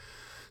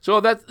 So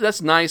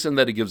that's nice, in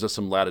that it gives us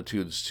some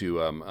latitudes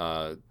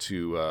to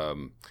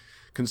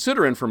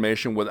consider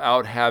information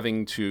without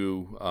having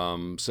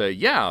to say,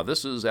 yeah,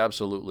 this is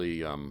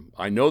absolutely,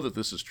 I know that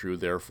this is true,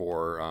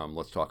 therefore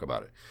let's talk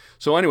about it.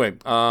 So anyway,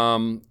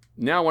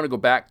 now I want to go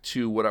back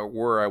to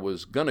where I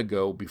was going to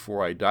go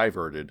before I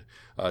diverted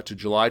to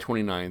July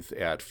 29th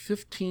at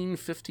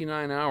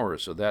 15:59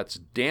 hours. So that's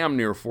damn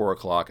near 4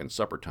 o'clock in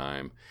supper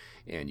time.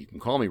 And you can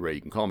call me Ray,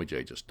 you can call me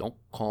Jay, just don't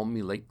call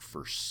me late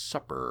for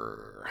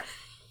supper.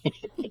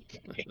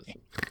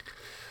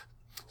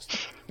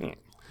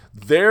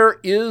 There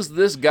is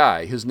this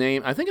guy. His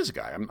name, I think it's a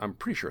guy. I'm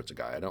pretty sure it's a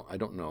guy. I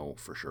don't know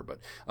for sure, but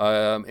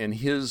and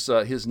his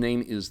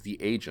name is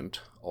The Agent,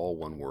 all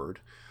one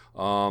word.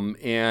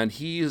 And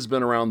he has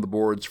been around the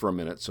boards for a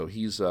minute, so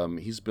he's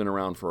been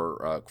around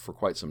for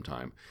quite some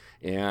time.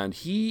 And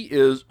he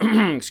is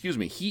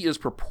he is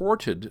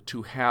purported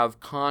to have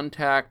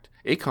contact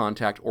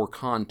or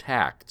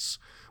contacts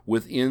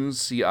within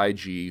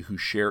CIG who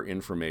share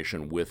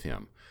information with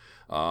him.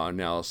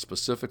 Now,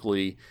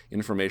 specifically,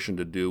 information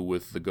to do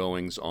with the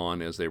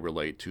goings-on as they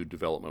relate to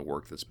development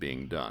work that's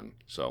being done.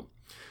 So,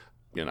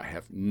 I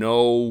have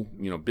no,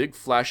 big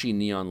flashy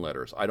neon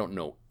letters. I don't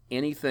know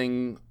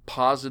anything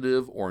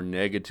positive or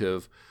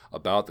negative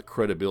about the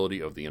credibility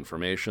of the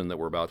information that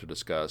we're about to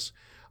discuss,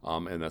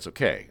 and that's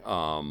okay.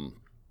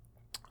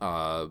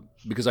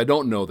 Because I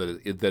don't know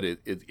that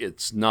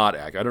it's not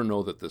accurate. I don't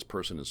know that this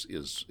person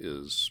is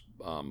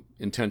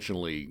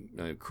intentionally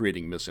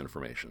creating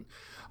misinformation.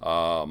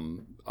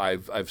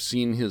 I've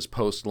seen his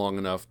post long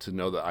enough to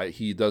know that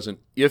he doesn't.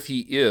 If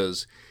he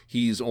is,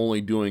 he's only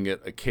doing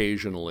it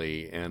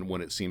occasionally and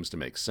when it seems to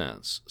make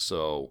sense.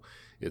 So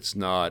it's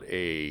not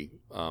a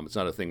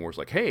thing where it's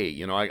like,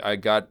 hey, I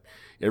got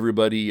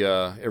everybody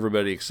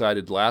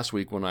excited last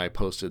week when I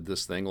posted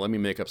this thing. Let me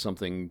make up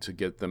something to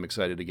get them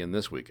excited again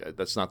this week.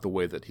 That's not the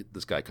way that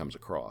this guy comes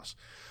across.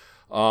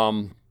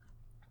 And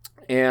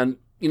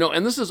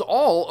this is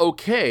all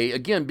okay,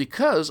 again,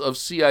 because of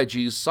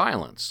CIG's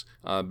silence,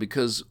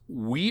 because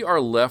we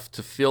are left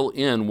to fill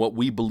in what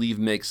we believe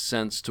makes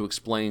sense to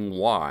explain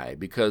why,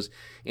 because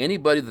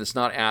anybody that's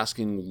not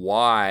asking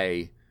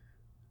why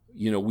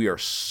we are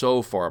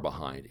so far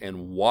behind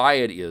and why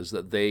it is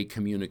that they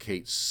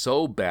communicate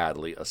so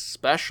badly,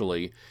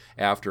 especially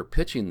after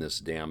pitching this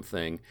damn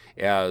thing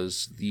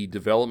as the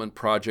development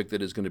project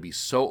that is going to be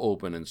so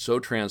open and so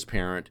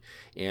transparent.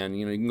 And,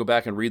 you can go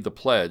back and read the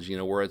pledge,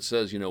 where it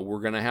says, we're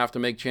going to have to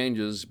make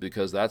changes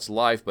because that's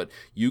life. But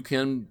you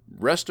can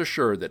rest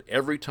assured that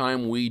every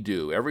time we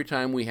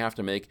have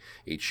to make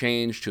a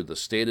change to the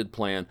stated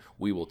plan,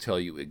 we will tell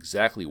you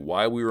exactly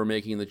why we were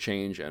making the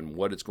change and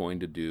what it's going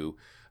to do,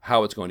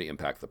 how it's going to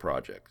impact the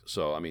project.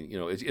 So, I mean,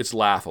 it's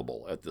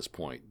laughable at this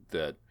point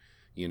that,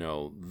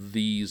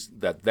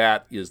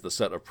 that is the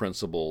set of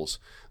principles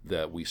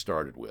that we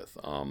started with.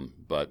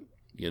 But,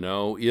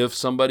 if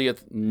somebody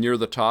near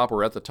the top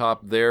or at the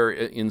top there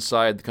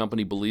inside the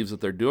company believes that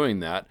they're doing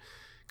that,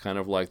 kind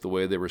of like the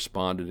way they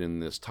responded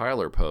in this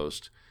Tyler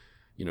post,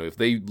 if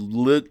they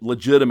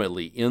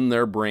legitimately in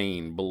their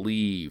brain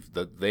believe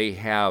that they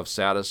have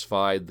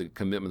satisfied the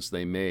commitments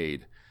they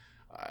made,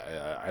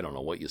 I don't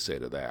know what you say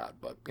to that,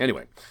 but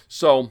anyway.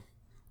 So,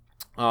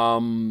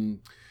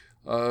 so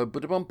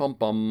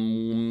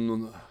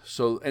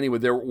anyway,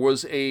 there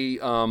was a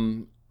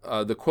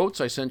the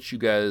quotes I sent you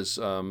guys.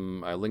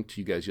 I linked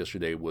to you guys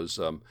yesterday was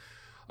a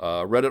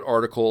Reddit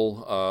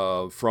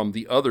article from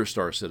the other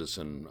Star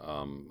Citizen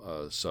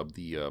sub,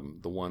 the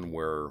one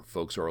where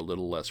folks are a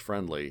little less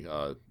friendly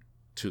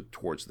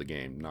towards the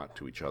game, not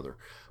to each other,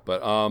 but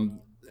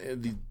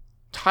the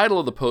title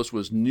of the post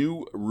was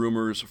New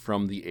Rumors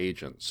from the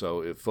Agent.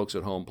 So if folks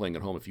at home, playing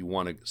at home, if you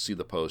want to see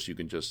the post, you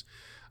can just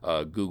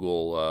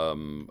Google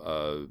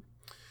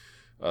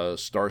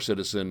Star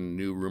Citizen,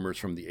 new rumors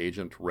from the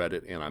agent,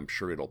 Reddit, and I'm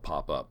sure it'll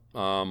pop up.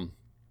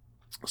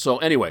 So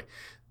anyway,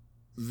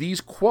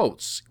 these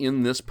quotes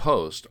in this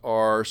post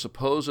are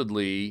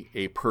supposedly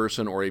a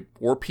person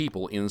or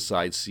people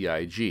inside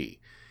CIG.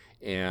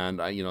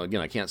 And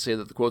I can't say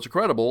that the quotes are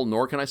credible,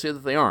 nor can I say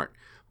that they aren't.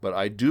 But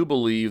I do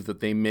believe that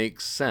they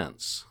make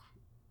sense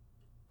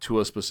to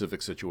a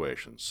specific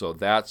situation. So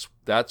that's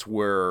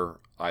where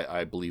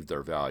I believe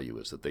their value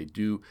is, that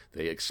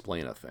they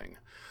explain a thing.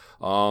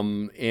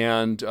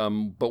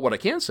 But what I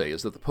can say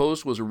is that the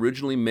post was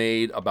originally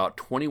made about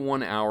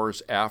 21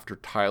 hours after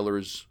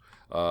Tyler's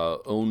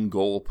own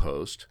goal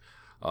post,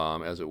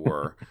 as it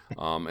were.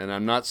 And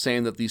I'm not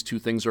saying that these two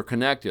things are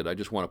connected. I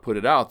just want to put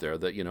it out there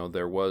that,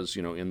 there was,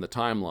 in the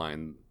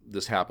timeline,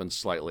 this happened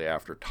slightly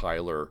after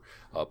Tyler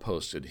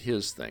posted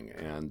his thing.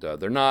 And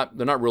they're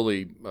not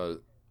really,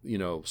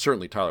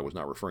 certainly Tyler was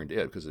not referring to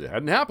it because it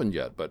hadn't happened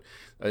yet. But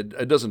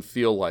it doesn't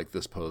feel like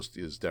this post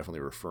is definitely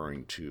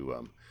referring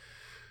to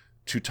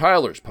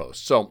Tyler's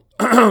post. So,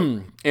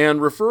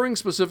 and referring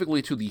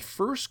specifically to the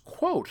first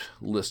quote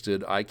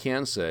listed, I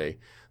can say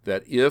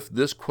that if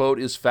this quote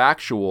is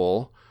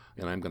factual,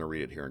 and I'm going to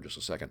read it here in just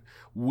a second,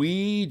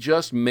 we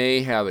just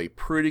may have a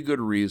pretty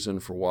good reason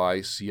for why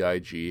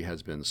CIG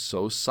has been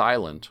so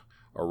silent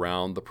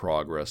around the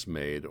progress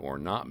made or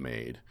not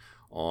made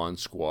on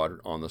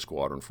the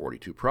Squadron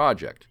 42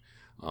 project.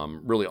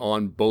 Really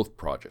on both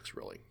projects,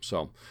 really.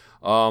 So,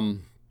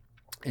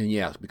 and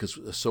yes,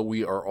 so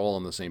we are all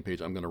on the same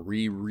page. I'm going to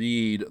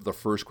reread the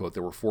first quote.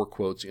 There were 4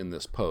 quotes in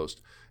this post,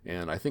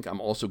 and I think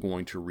I'm also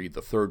going to read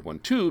the third one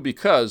too,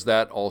 because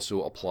that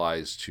also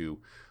applies to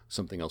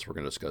something else we're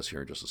going to discuss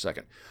here in just a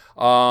second.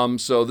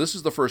 So this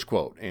is the first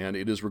quote, and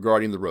it is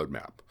regarding the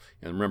roadmap.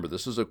 And remember,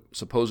 this is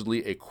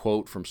supposedly a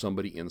quote from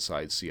somebody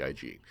inside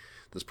CIG.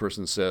 This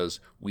person says,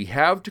 "We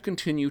have to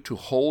continue to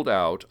hold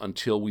out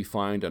until we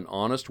find an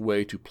honest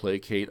way to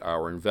placate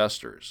our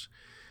investors.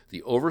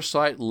 The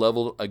oversight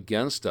leveled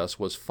against us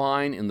was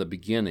fine in the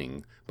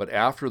beginning, but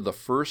after the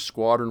first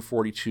Squadron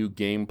 42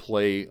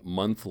 gameplay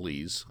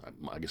monthlies,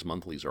 I guess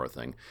monthlies are a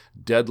thing,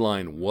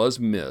 deadline was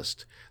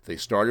missed, they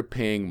started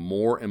paying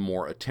more and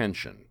more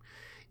attention.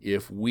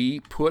 If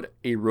we put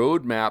a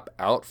roadmap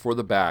out for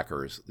the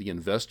backers, the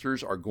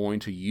investors are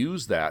going to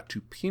use that to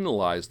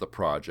penalize the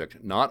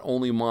project, not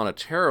only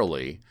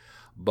monetarily,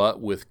 but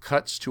with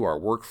cuts to our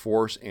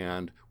workforce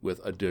and with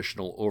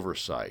additional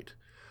oversight.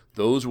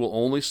 Those will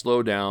only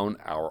slow down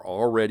our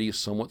already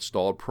somewhat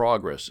stalled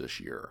progress this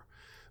year.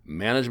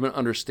 Management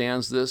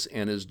understands this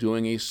and is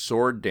doing a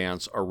sword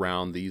dance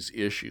around these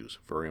issues."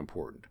 Very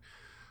important.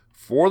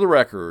 "For the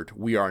record,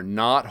 we are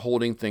not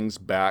holding things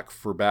back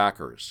for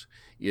backers.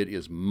 It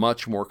is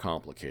much more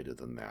complicated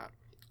than that."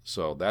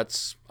 So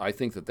I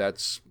think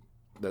there's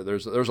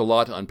a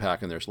lot to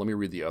unpack in there. So let me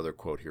read the other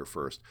quote here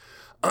first.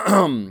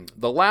 "The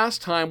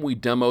last time we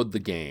demoed the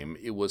game,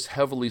 it was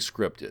heavily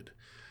scripted.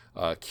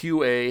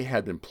 QA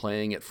had been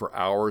playing it for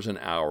hours and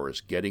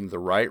hours, getting the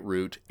right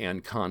route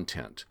and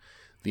content.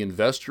 The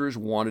investors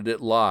wanted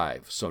it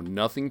live, so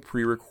nothing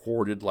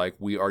pre-recorded like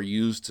we are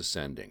used to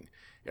sending.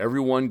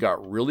 Everyone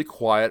got really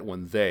quiet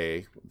when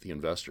they, the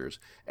investors,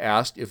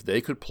 asked if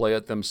they could play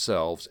it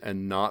themselves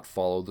and not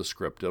follow the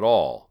script at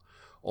all.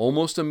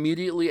 Almost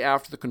immediately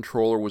after the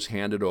controller was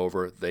handed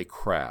over, they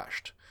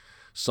crashed.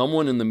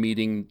 Someone in the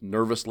meeting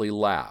nervously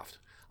laughed.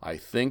 I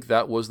think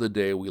that was the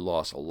day we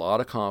lost a lot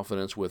of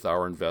confidence with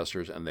our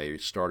investors and they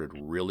started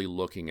really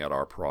looking at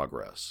our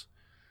progress."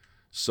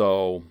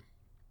 So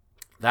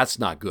that's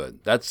not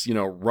good. That's,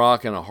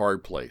 rock in a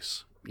hard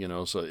place.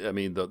 So I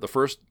mean, the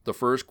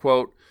first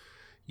quote,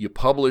 you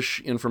publish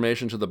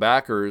information to the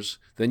backers,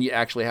 then you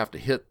actually have to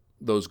hit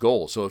those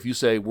goals. So if you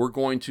say we're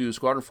going to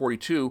Squadron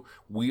 42,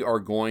 we are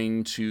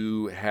going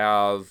to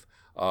have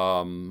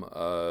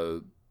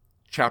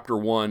Chapter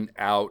 1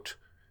 out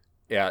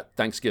at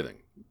Thanksgiving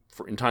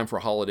in time for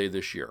a holiday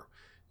this year.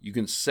 You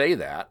can say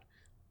that,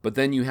 but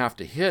then you have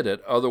to hit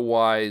it.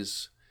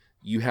 Otherwise,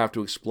 you have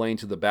to explain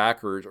to the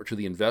backers or to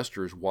the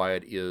investors why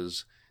it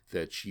is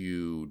that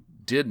you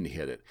didn't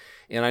hit it.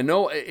 And I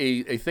know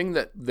a thing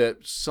that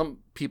some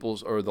people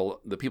or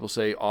the people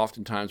say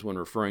oftentimes when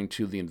referring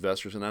to the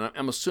investors, and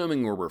I'm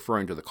assuming we're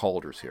referring to the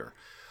Calders here,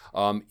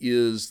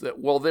 is that,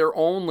 well, they're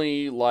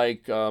only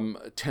like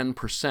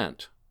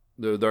 10%.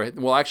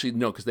 Well, actually,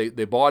 no, because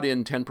they bought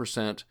in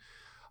 10%.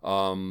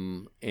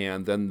 And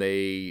then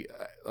they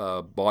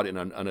bought in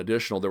an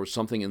additional. There was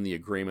something in the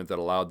agreement that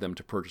allowed them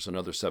to purchase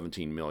another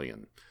 $17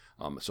 million.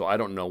 So I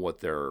don't know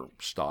what their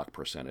stock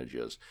percentage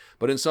is.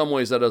 But in some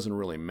ways, that doesn't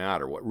really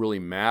matter. What really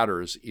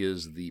matters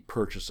is the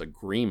purchase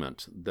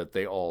agreement that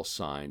they all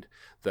signed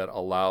that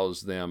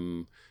allows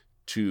them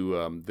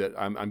to, that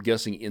I'm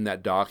guessing in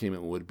that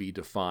document would be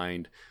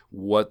defined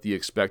what the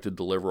expected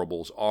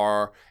deliverables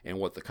are and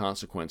what the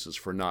consequences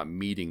for not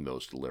meeting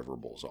those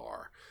deliverables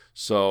are.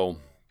 So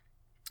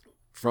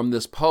from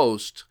this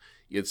post,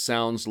 it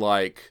sounds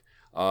like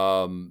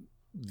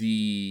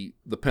the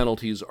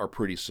penalties are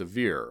pretty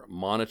severe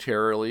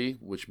monetarily,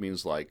 which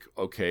means like,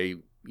 okay,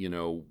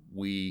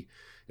 we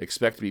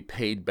expect to be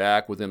paid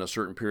back within a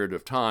certain period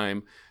of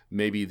time.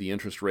 Maybe the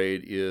interest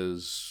rate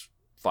is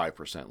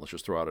 5%. Let's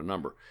just throw out a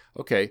number.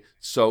 Okay,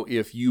 so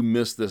if you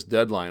miss this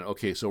deadline,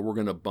 okay, so we're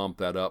going to bump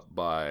that up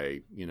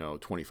by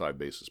 25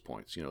 basis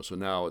points. So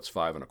now it's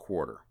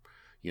 5.25.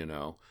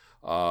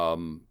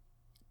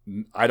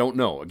 I don't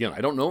know. Again,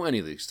 I don't know any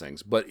of these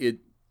things, but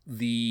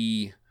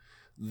the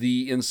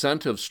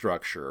incentive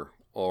structure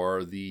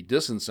or the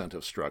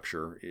disincentive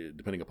structure,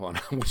 depending upon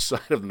which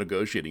side of the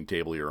negotiating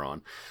table you're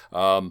on,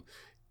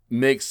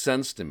 makes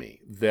sense to me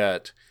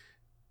that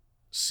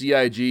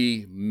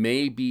CIG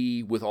may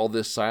be, with all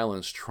this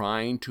silence,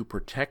 trying to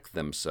protect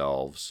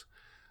themselves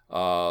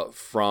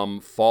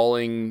from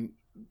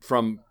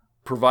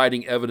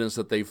providing evidence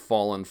that they've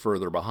fallen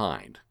further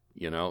behind.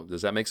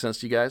 Does that make sense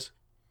to you guys?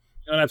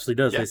 It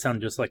absolutely does. Yeah. They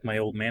sound just like my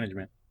old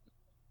management.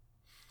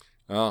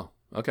 Oh,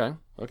 okay.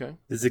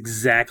 This is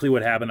exactly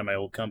what happened to my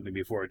old company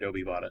before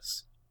Adobe bought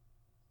us.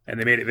 And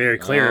they made it very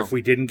clear if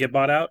we didn't get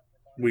bought out,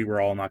 we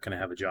were all not going to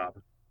have a job.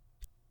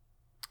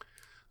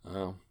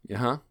 Oh,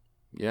 yeah.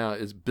 Yeah,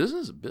 it's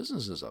business.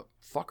 Business is a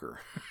fucker.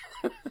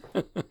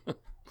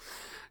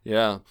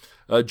 Yeah.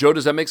 Joe,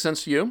 does that make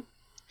sense to you?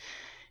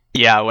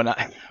 Yeah, when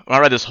I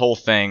read this whole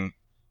thing,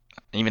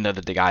 even though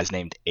the guy's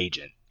named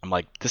Agent, I'm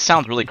like, this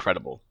sounds really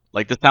credible.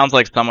 Like, this sounds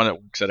like someone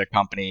that works at a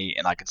company,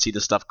 and I could see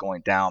this stuff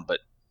going down. But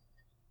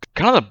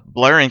kind of the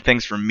blurring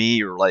things for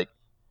me are like,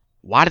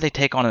 why did they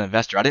take on an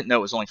investor? I didn't know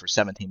it was only for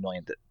 $17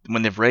 million.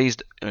 When they've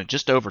raised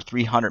just over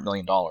 $300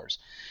 million,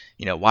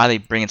 why are they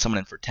bringing someone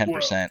in for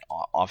 10%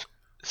 off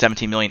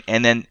 $17 million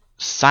and then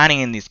signing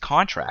in these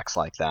contracts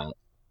like that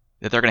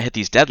they're going to hit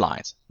these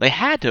deadlines? They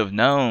had to have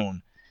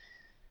known.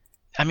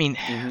 I mean,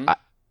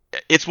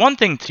 it's one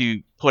thing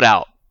to put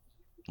out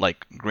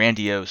like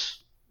grandiose,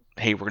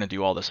 hey, we're going to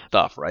do all this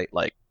stuff, right?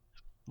 Like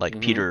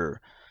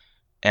Peter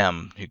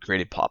M, who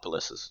created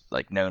Populous, is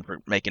like known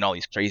for making all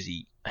these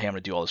crazy, hey, I'm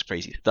going to do all this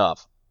crazy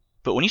stuff.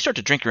 But when you start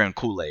to drink your own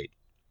Kool-Aid,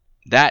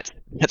 that's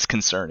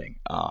concerning.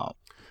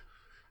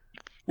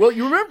 Well,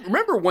 you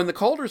remember when the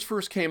Calders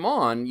first came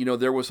on,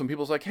 there was some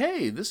people's like,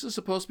 hey, this is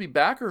supposed to be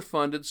backer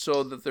funded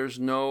so that there's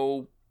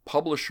no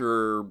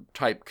publisher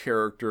type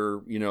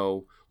character,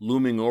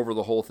 looming over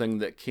the whole thing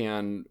that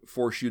can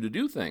force you to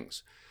do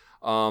things.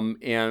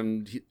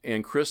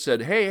 And Chris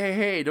said,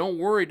 hey, don't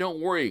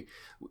worry.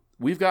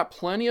 We've got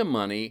plenty of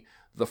money.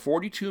 The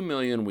 $42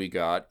 million we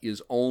got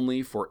is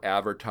only for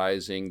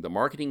advertising the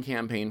marketing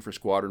campaign for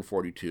Squadron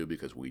 42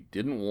 because we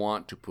didn't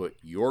want to put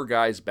your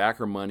guys'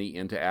 backer money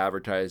into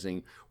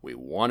advertising. We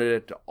wanted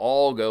it to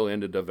all go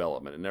into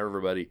development. And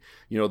everybody,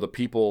 the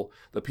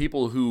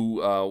people who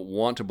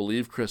want to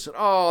believe Chris said,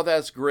 oh,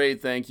 that's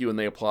great, thank you, and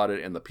they applauded.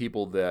 And the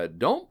people that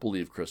don't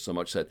believe Chris so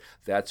much said,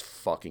 that's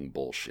fucking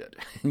bullshit.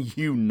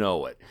 You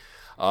know it.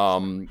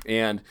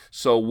 And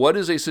so what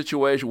is a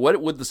situation, what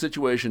would the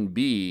situation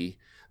be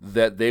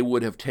that they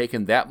would have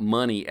taken that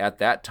money at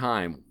that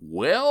time,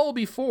 well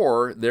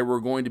before they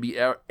were going to be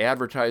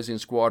advertising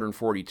Squadron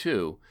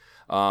 42?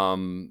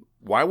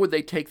 Why would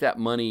they take that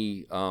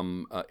money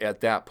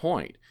at that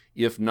point,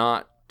 if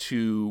not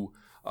to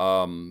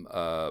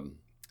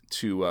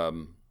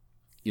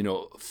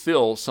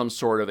fill some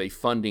sort of a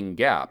funding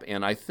gap?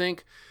 And I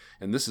think,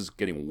 and this is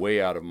getting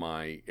way out of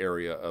my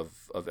area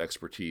of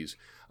expertise,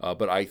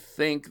 but I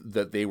think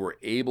that they were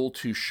able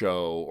to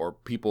show, or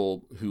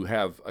people who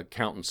have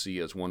accountancy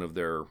as one of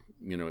their,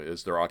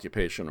 as their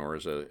occupation or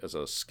as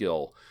a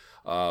skill,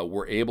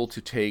 were able to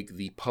take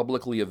the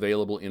publicly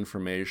available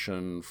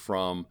information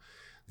from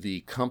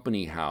the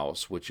company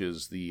house, which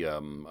is the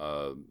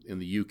in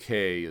the UK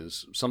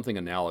is something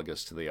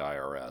analogous to the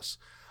IRS,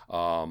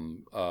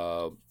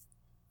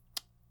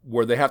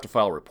 where they have to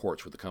file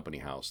reports with the company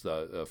house,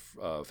 the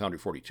Foundry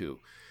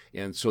 42.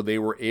 And so they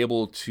were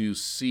able to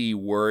see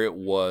where it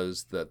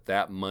was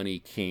that money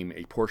came,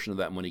 a portion of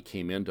that money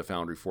came into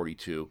Foundry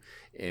 42,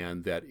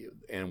 and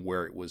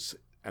where it was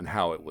and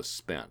how it was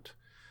spent,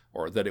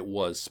 or that it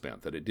was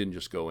spent, that it didn't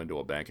just go into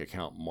a bank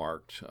account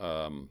marked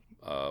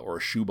or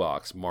a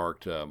shoebox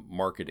marked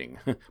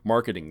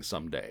marketing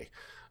someday.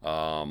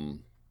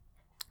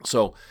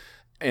 So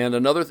I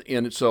know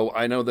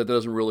that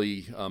doesn't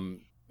really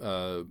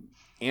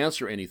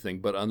answer anything,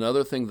 but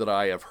another thing that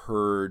I have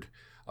heard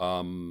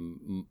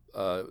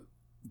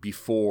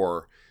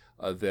before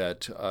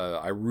that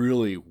I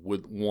really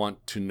would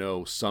want to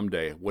know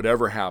someday,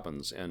 whatever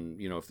happens, and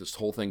if this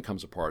whole thing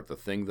comes apart, a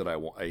thing I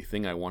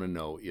want to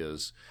know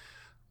is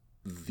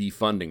the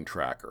funding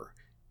tracker.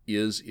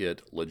 Is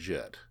it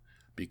legit?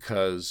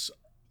 Because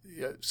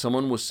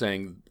someone was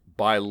saying,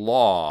 by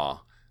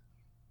law,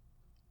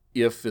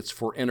 if it's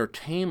for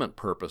entertainment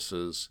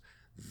purposes,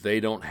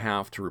 they don't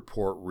have to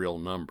report real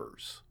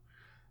numbers.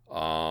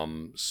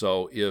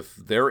 So if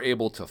they're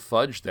able to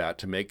fudge that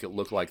to make it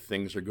look like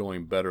things are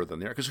going better than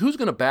they are, because who's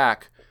going to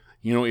back,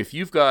 if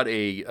you've got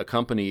a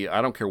company,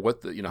 I don't care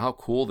what how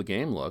cool the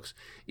game looks,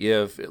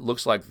 if it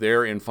looks like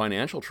they're in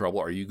financial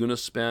trouble, are you going to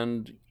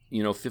spend,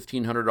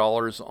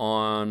 $1,500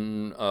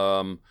 on,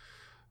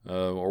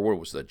 or what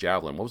was the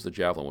Javelin? What was the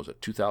Javelin? Was it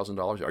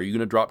 $2,000? Are you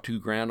going to drop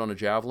 $2,000 on a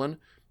Javelin?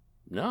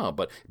 No,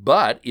 but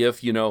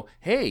if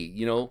hey,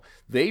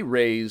 they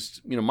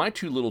raised my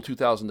two little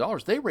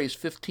 $2,000. They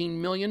raised $15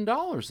 million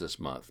this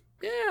month.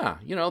 Yeah,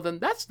 then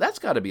that's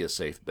got to be a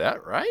safe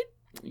bet, right?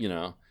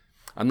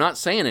 I'm not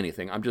saying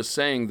anything. I'm just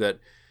saying that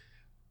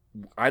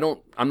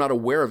I'm not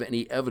aware of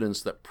any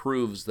evidence that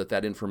proves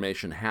that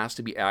information has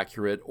to be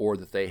accurate or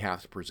that they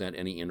have to present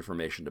any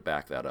information to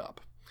back that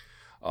up.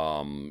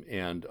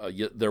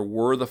 Yet there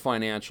were the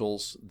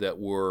financials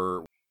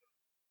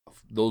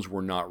those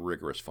were not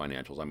rigorous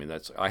financials. I mean,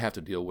 I have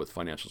to deal with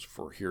financials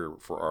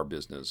for our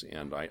business,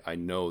 and I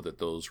know that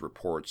those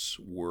reports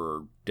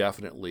were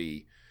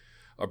definitely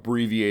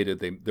abbreviated.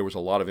 There was a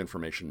lot of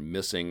information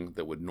missing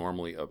that would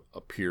normally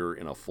appear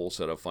in a full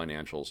set of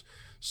financials.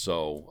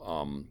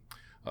 So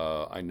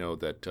I know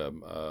that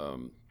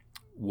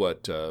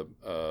what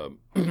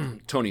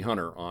Tony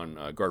Hunter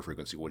on Guard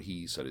Frequency, what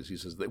he said is, he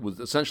says that was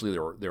essentially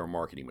they were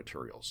marketing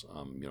materials.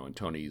 And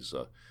Tony's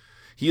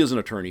he is an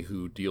attorney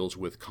who deals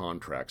with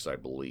contracts, I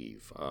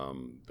believe.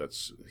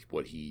 That's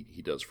what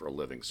he does for a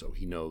living. So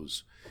he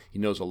knows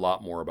a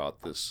lot more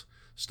about this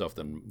stuff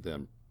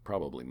than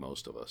probably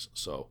most of us.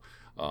 So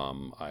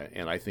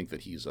I think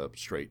that he's a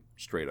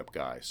straight up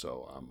guy.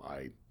 So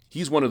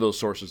he's one of those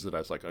sources that I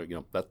was like,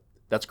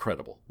 that's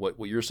credible. What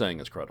you're saying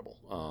is credible.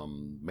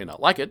 May not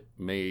like it,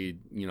 may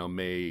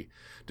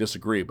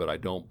disagree, but I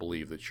don't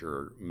believe that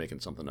you're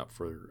making something up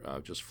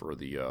for just for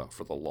the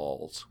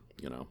lulz.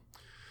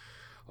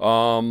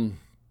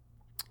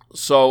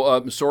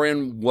 So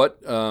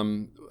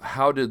Sorian,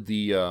 how did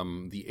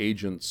the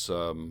agent's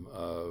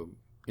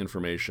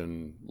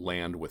information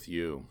land with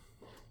you?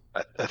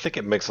 I think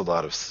it makes a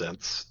lot of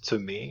sense to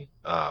me.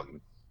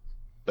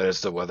 But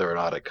as to whether or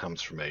not it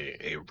comes from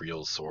a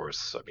real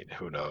source, I mean,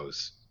 who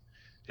knows?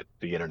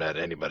 The internet,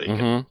 anybody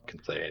can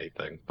say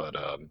anything. But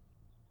I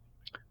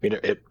mean,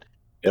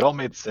 it all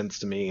made sense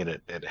to me, and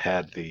it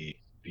had the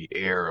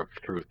air of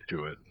truth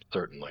to it,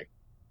 certainly.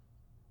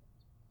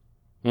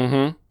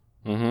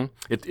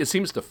 It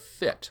seems to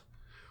fit,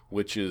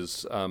 which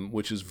is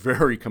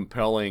very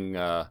compelling.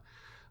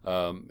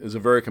 Is a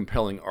very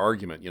compelling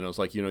argument. It's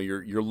like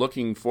you're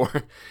looking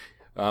for.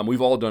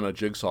 We've all done a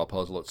jigsaw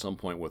puzzle at some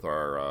point with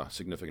our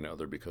significant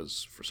other,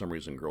 because for some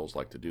reason girls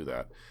like to do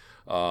that.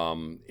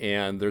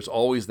 And there's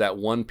always that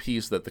one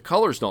piece that the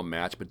colors don't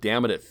match, but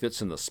damn it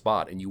fits in the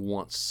spot, and you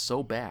want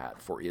so bad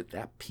for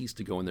that piece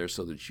to go in there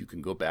so that you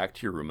can go back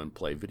to your room and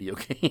play video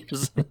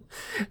games.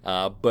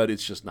 But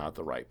it's just not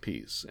the right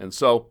piece, and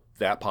so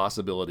that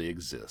possibility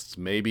exists.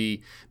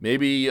 Maybe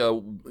my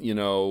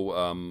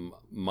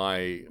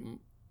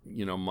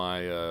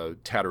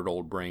tattered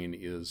old brain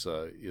is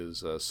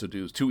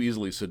too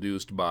easily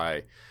seduced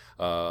by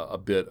a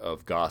bit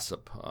of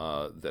gossip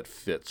that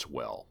fits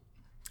well.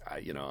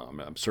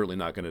 I'm certainly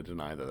not going to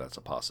deny that that's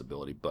a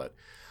possibility, but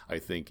I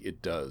think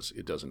it does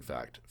in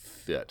fact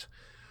fit.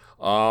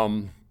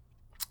 So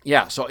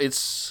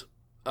it's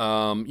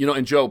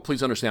and Joe,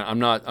 please understand, I'm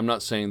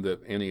not saying that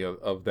any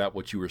of that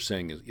what you were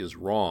saying is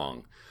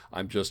wrong.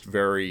 I'm just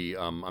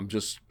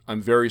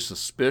I'm very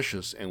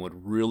suspicious and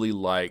would really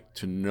like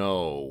to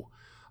know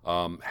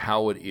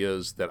how it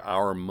is that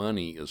our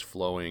money is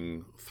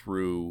flowing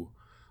through,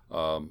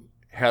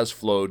 has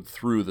flowed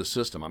through the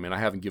system. I mean, I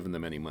haven't given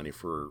them any money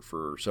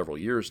for several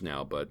years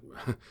now, but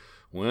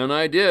when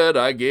I did,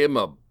 I gave them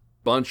a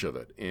bunch of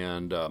it,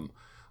 and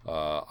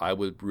I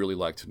would really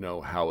like to know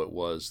how it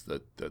was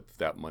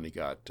that money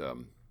got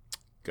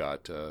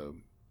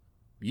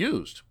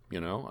used. I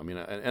mean,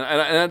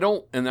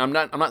 and I'm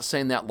not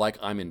saying that like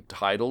I'm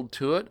entitled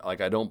to it. Like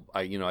I don't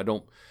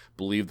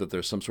believe that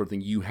there's some sort of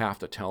thing you have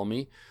to tell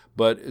me.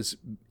 But as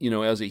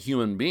a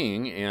human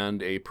being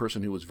and a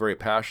person who was very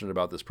passionate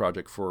about this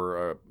project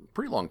for a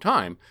pretty long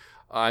time,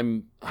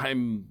 I'm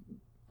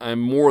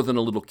more than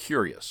a little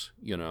curious,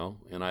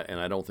 and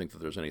I don't think that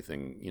there's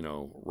anything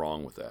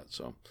wrong with that.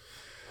 So,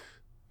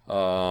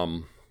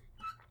 no,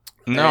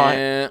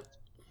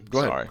 go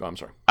ahead. I'm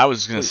sorry. I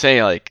was gonna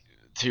say, like,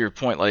 to your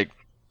point, like,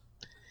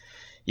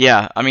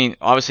 yeah, I mean,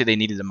 obviously they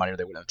needed the money or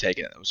they wouldn't have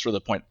taken it. It was sort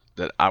of the point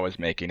that I was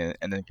making,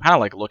 and then kind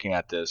of like looking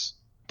at this,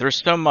 there's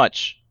so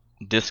much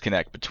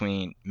disconnect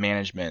between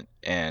management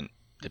and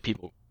the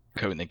people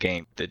coding the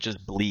game that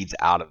just bleeds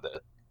out of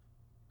it,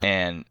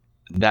 and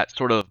that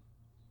sort of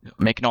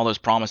making all those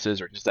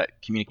promises or just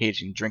that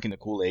communication, drinking the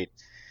Kool-Aid,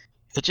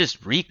 it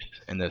just reeks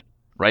in this,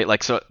 right?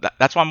 Like, so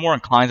that's why I'm more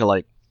inclined to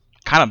like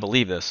kind of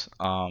believe this.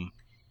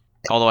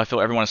 Although I feel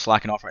everyone is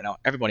slacking off right now.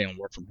 Everybody on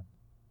work from home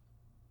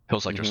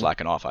feels like they're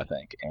slacking off, I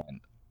think.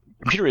 And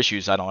computer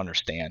issues, I don't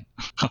understand.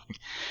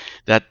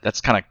 That's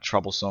kind of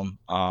troublesome.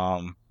 There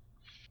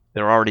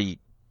are already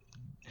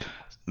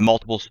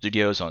multiple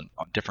studios on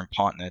different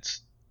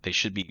continents. They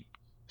should be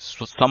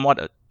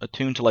somewhat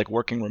attuned to like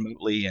working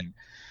remotely and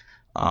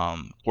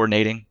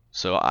coordinating.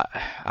 So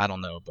I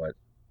don't know, but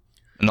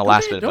in the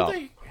last bit about. Don't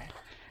they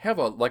have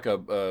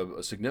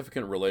a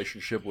significant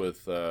relationship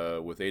with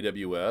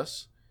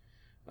AWS?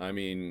 I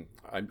mean,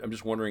 I'm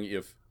just wondering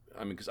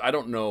because I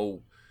don't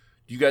know.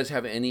 Do you guys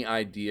have any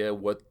idea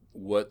what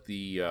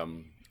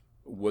the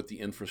what the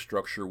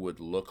infrastructure would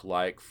look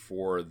like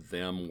for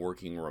them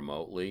working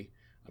remotely?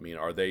 I mean,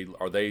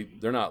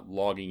 they're not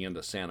logging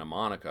into Santa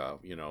Monica,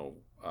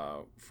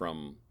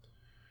 from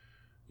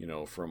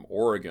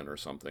Oregon or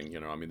something,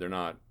 I mean, they're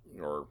not,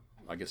 or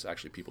I guess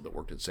actually people that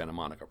worked in Santa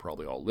Monica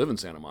probably all live in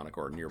Santa Monica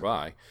or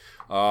nearby.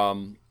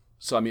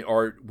 So, I mean,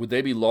 would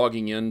they be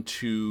logging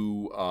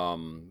into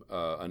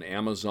an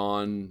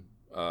Amazon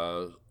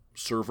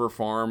server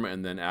farm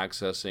and then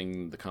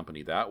accessing the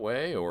company that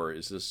way? Or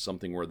is this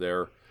something where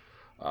they're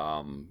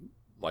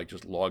like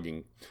just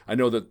logging? I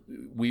know that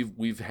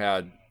we've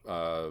had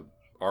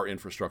our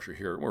infrastructure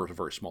here, we're a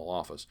very small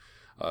office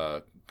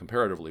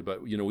comparatively,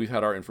 but we've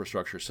had our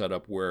infrastructure set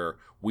up where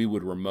we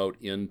would remote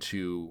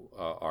into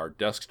our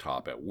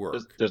desktop at work.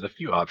 There's a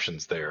few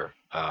options there.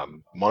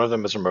 One of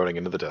them is remoting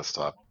into the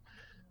desktop.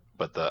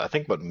 But I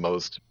think what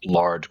most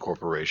large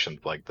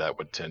corporations like that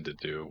would tend to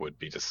do would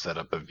be to set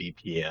up a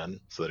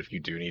VPN so that if you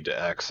do need to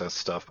access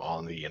stuff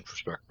on the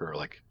infrastructure,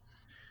 like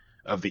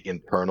of the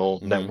internal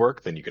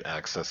network, then you can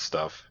access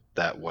stuff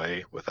that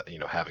way with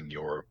having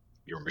your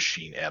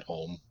machine at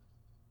home.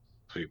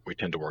 So we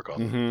tend to work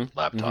on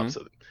laptops.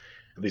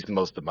 At least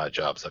most of my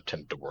jobs, I've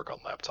tended to work on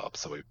laptops.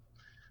 So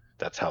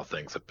that's how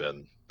things have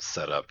been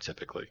set up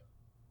typically.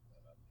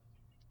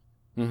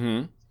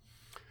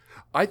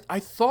 I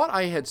thought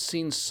I had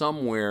seen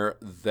somewhere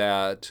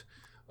that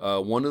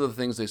one of the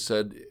things they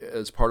said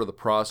as part of the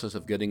process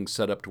of getting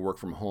set up to work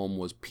from home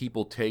was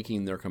people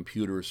taking their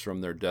computers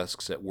from their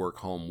desks at work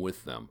home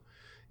with them.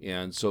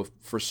 And so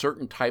for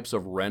certain types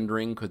of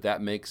rendering, could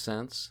that make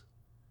sense?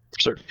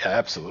 Yeah,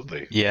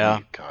 absolutely. Yeah.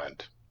 Any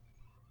kind.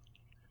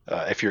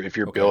 If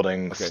you're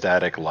building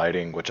static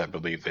lighting, which I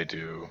believe they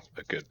do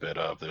a good bit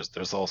of,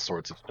 there's all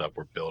sorts of stuff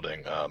we're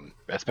building,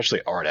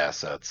 especially art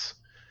assets.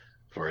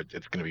 Where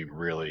it's going to be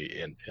really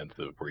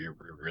intensive, where you're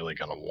really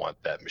going to want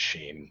that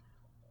machine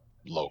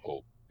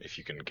local if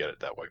you can get it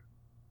that way.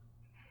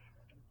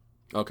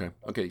 Okay,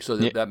 so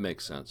that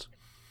makes sense.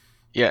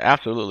 Yeah,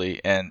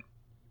 absolutely. And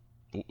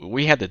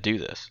we had to do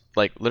this.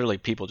 Like, literally,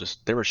 people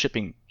they were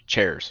shipping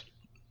chairs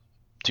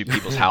to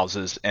people's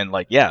houses and,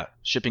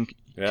 shipping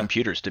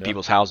computers to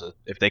people's houses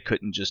if they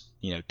couldn't just,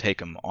 take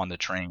them on the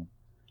train.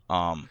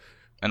 And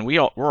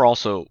we're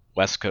also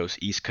West Coast,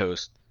 East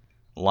Coast,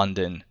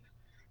 London,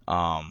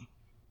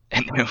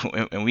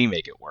 and we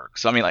make it work.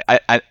 So I mean,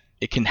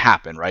 it can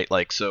happen, right?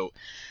 So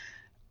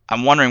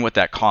I'm wondering what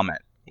that comment,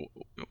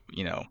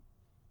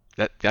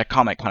 that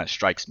comment kind of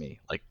strikes me.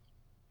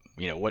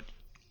 What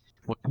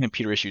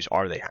computer issues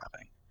are they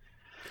having?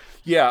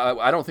 Yeah,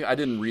 I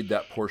didn't read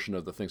that portion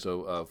of the thing.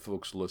 So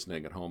folks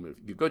listening at home, if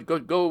you go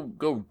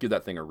give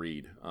that thing a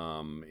read.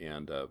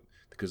 And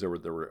because there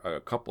were a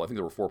couple, I think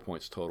there were 4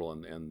 points total,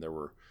 and there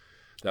was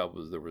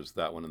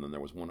that one, and then there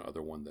was one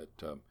other one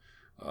that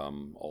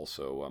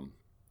also.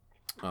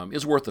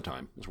 Is worth the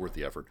time. Is worth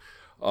the effort.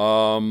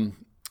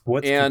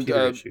 What's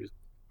computer issues?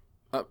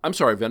 I'm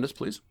sorry, Vendus,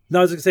 please. No,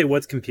 I was going to say,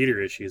 what's computer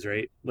issues,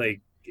 right?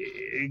 Like,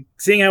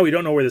 seeing how we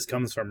don't know where this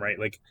comes from, right?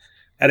 Like,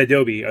 at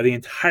Adobe, the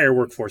entire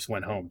workforce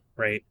went home,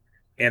 right?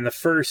 And the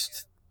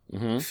first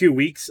few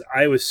weeks,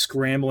 I was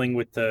scrambling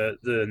with the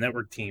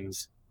network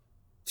teams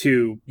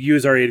to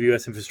use our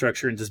AWS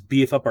infrastructure and just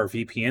beef up our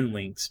VPN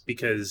links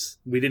because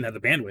we didn't have the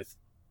bandwidth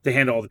to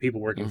handle all the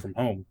people working from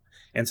home.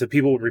 And so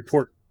people would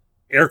report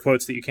air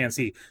quotes that you can't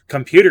see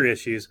computer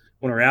issues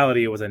when in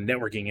reality it was a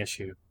networking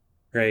issue,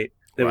 right?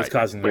 That was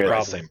causing the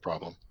problem. Same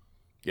problem.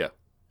 Yeah.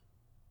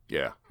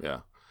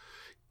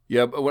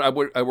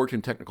 But I worked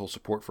in technical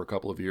support for a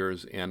couple of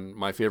years, and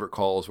my favorite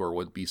calls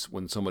would be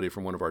when somebody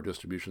from one of our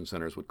distribution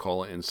centers would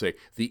call in and say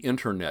the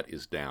internet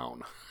is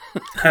down.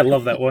 I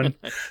love that one.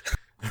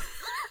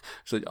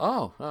 So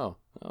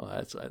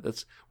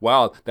that's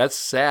wow, that's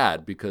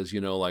sad because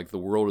the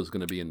world is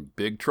going to be in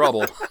big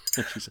trouble.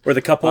 Were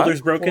the cup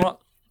holders broken?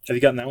 Have you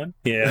gotten that one?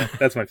 Yeah,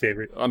 that's my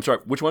favorite. I'm sorry,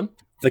 which one?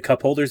 The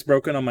cup holder's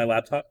broken on my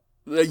laptop.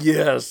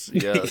 Yes.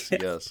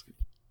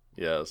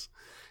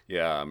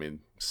 Yeah, I mean,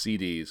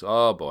 CDs.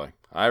 Oh, boy.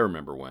 I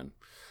remember when.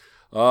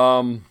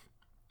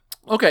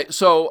 Okay,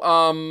 so,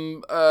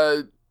 and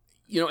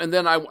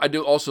then I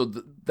do also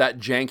that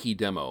janky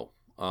demo.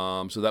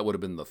 So that would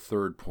have been the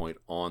third point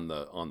on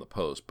the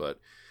post. But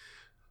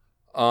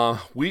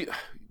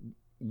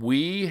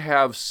we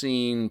have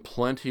seen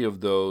plenty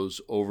of those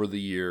over the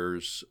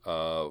years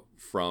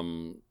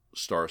from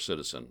Star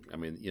Citizen. I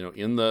mean,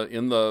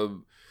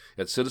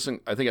 at Citizen,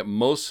 I think at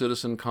most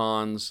Citizen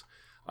Cons,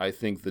 I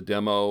think the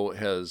demo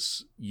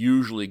has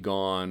usually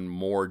gone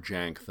more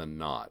jank than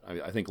not.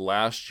 I think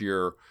last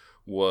year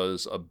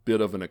was a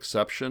bit of an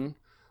exception,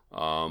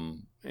 but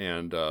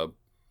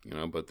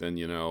then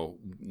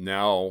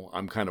now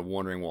I'm kind of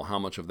wondering, well, how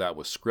much of that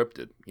was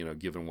scripted?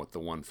 Given what the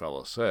one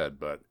fellow said,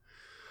 but.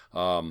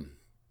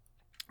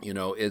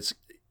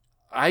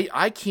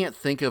 I can't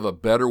think of a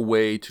better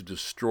way to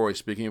destroy,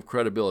 speaking of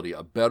credibility,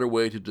 a better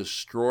way to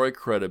destroy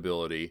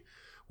credibility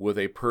with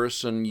a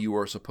person you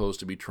are supposed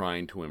to be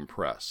trying to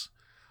impress.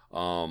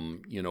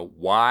 Why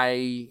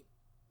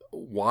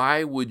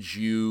would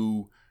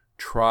you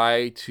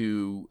try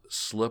to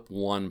slip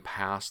one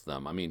past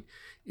them? I mean,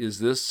 is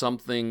this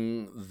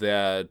something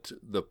that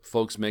the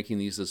folks making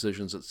these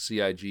decisions at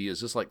CIG, is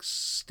this like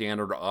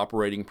standard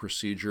operating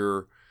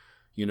procedure,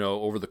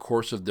 over the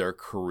course of their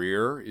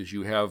career? Is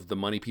you have the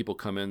money people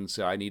come in and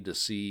say, I need to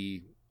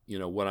see,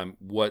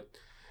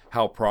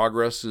 how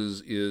progress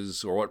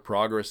is or what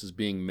progress is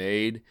being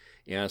made.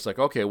 And it's like,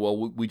 okay, well,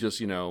 we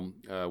just,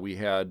 we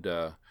had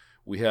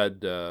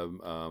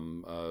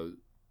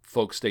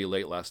folks stay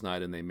late last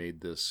night and they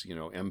made this,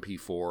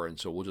 MP4. And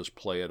so we'll just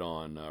play it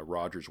on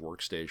Roger's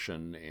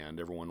workstation and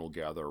everyone will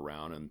gather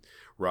around and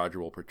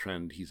Roger will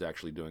pretend he's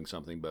actually doing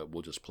something, but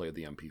we'll just play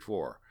the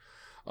MP4.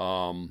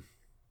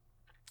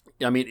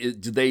 I mean,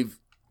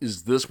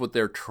 is this what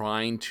they're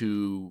trying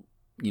to,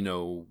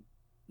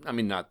 I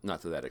mean, not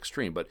to that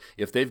extreme, but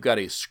if they've got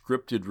a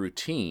scripted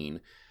routine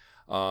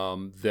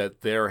that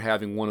they're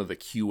having one of the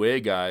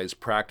QA guys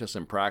practice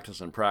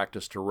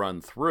to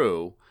run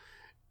through,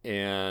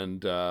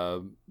 and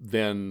then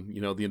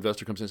the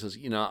investor comes in and says,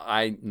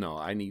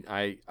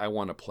 I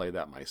want to play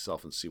that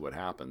myself and see what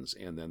happens,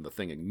 and then the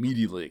thing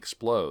immediately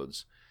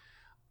explodes.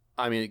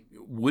 I mean,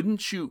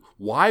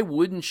 why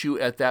wouldn't you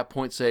at that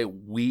point say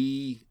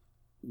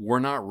we're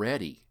not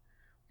ready?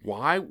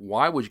 Why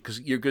would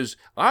you? Because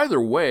either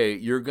way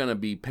you're going to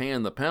be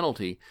paying the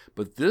penalty,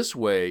 but this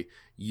way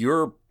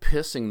you're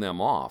pissing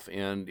them off.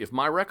 And if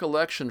my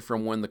recollection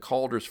from when the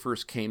Calders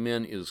first came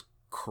in is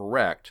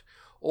correct,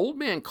 Old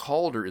Man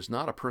Calder is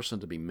not a person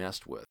to be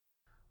messed with.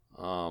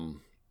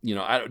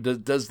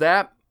 Does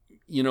that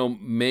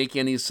make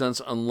any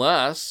sense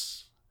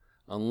unless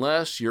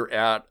you're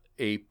at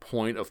a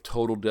point of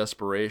total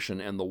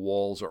desperation and the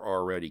walls are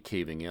already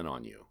caving in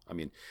on you? I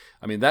mean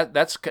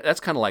that's kind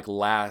of like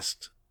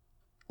last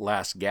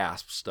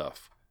gasp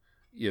stuff.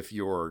 If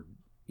you're,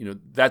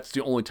 that's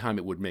the only time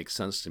it would make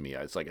sense to me.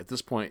 It's like at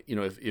this point,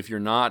 if you're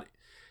not,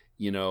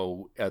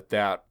 at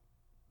that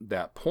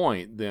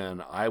point,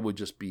 then I would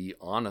just be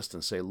honest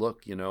and say,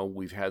 look,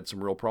 we've had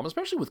some real problems,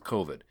 especially with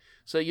COVID.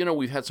 Say,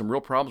 we've had some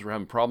real problems. We're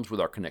having problems with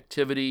our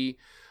connectivity.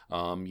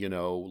 Lando,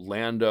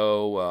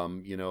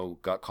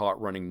 got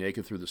caught running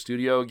naked through the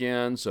studio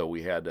again. So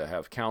we had to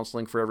have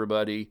counseling for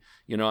everybody.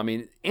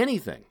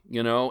 Anything,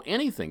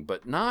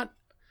 but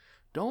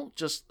don't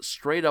just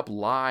straight up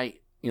lie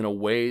in a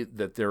way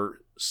that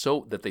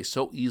they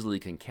so easily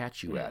can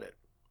catch you at it.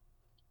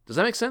 Does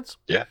that make sense?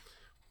 Yeah.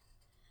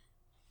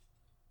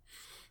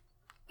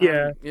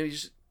 Yeah.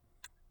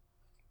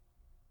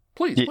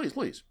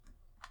 Please.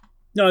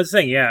 No, I was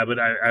saying, yeah, but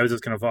I was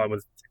just going to follow up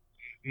with,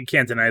 you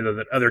can't deny, though,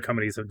 that other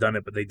companies have done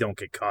it, but they don't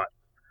get caught.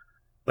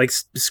 Like,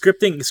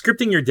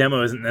 scripting your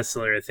demo isn't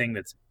necessarily a thing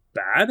that's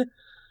bad,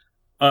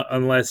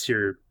 unless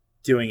you're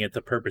doing it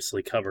to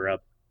purposely cover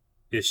up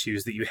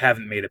issues that you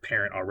haven't made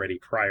apparent already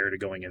prior to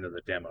going into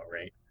the demo,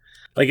 right?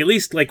 Like, at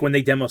least, like, when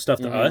they demo stuff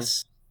to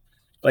us,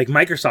 like,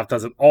 Microsoft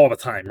does it all the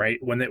time, right?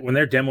 When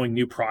they're demoing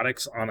new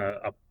products on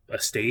a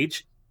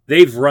stage,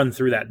 they've run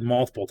through that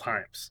multiple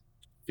times.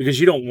 Because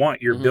you don't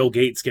want your Bill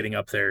Gates getting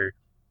up there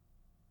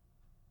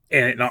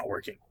and it not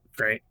working,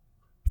 right?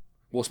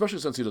 Well, especially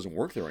since he doesn't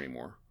work there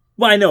anymore.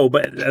 Well, I know,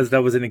 but as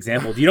that was an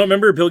example. Do you don't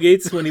remember Bill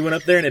Gates when he went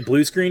up there and it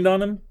blue screened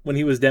on him when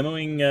he was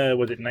demoing?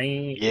 Was it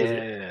 9?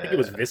 Yeah. I think it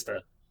was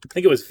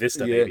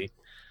Vista. Maybe.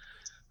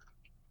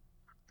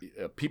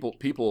 Yeah,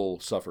 people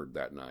suffered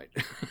that night.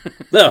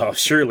 Oh,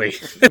 surely.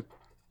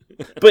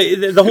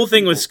 But the whole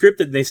thing was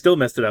scripted and they still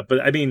messed it up. But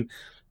I mean,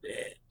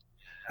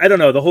 I don't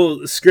know. The whole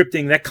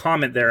scripting, that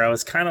comment there, I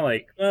was kind of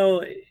like,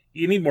 well,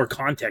 you need more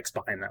context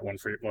behind that one.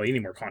 You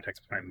need more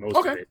context behind most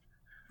of it.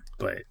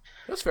 But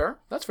that's fair.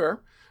 I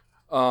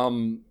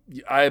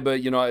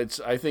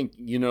think,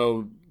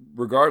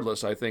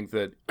 regardless, I think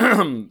that,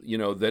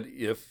 that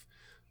if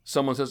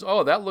someone says,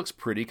 oh, that looks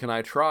pretty, can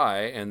I try?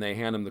 And they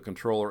hand them the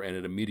controller and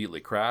it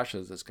immediately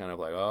crashes, it's kind of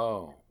like,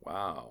 oh,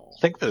 wow.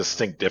 I think the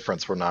distinct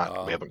difference we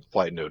haven't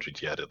quite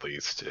noted yet, at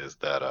least, is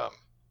that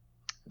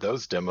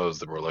those demos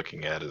that we're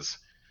looking at is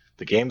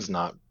the game's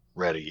not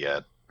ready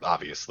yet,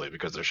 obviously,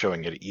 because they're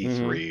showing it at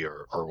E3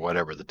 or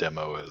whatever the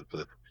demo is,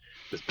 but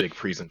this big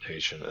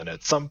presentation. And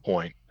at some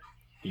point,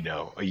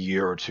 a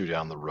year or two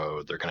down the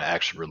road, they're going to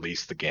actually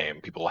release the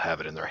game. People will have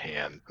it in their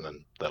hand, and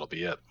then that'll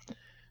be it.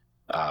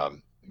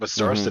 But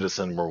Star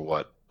Citizen, we're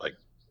what, like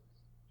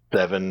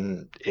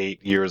 7-8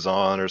 years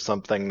on or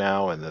something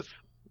now, and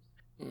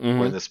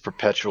we're in this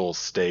perpetual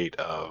state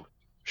of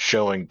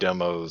showing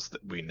demos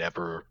that we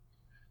never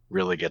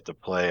really get to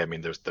play. I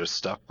mean, there's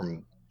stuff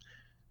from,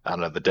 I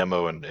don't know, the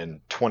demo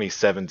in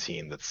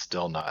 2017 that's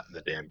still not in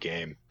the damn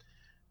game,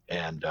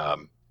 and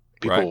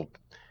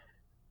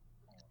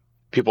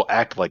people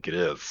act like it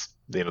is.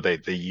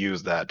 They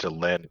use that to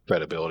lend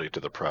credibility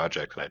to the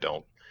project, and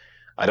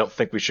I don't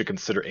think we should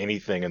consider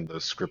anything in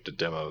those scripted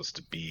demos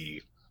to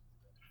be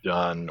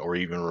done or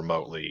even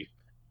remotely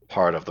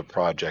part of the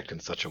project in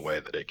such a way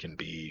that it can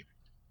be,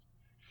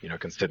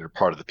 considered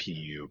part of the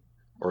PU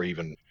or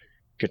even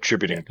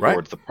contributing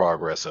towards the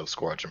progress of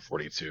Squadron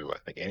 42. I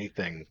think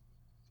anything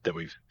that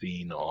we've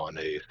seen on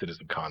a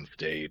CitizenCon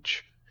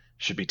stage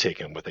should be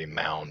taken with a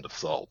mound of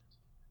salt.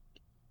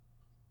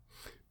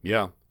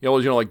 Yeah. Yeah,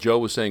 well, like Joe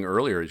was saying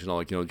earlier,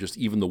 just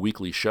even the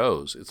weekly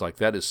shows, it's like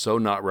that is so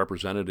not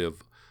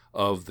representative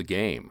of the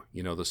game.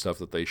 The stuff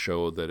that they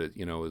show that it,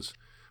 is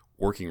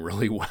working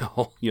really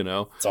well,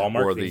 It's all or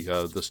marketing.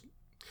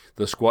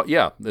 the squad.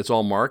 Yeah, it's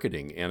all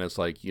marketing. And it's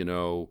like,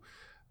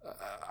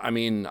 I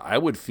mean, I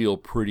would feel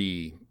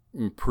pretty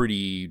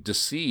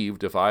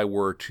deceived if I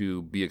were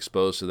to be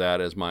exposed to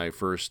that as my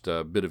first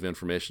bit of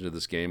information to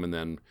this game, and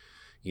then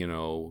get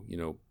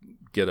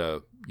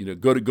a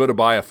go to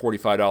buy a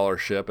 $45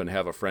 ship and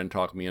have a friend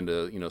talk me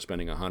into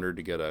spending $100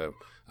 to get a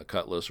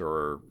cutlass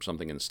or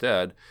something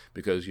instead,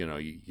 because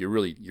you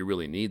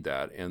really need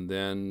that, and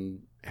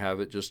then have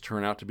it just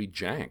turn out to be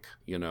jank,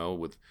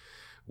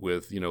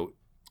 with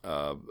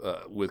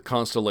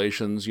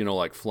constellations,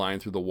 like flying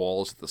through the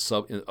walls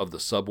of the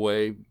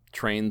subway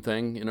train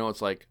thing.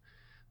 It's like,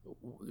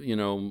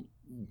 no,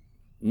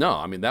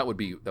 I mean that would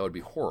be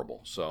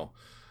horrible. So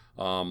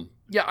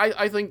yeah,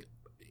 I think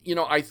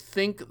I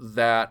think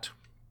that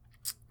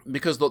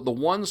because the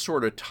one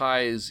sort of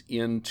ties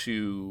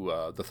into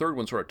the third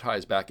one sort of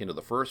ties back into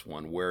the first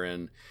one,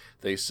 wherein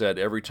they said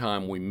every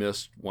time we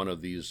missed one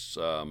of these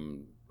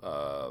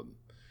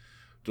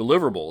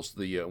deliverables,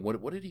 the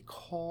what did he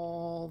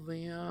call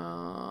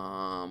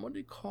them? What did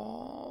he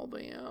call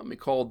them? He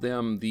called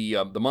them the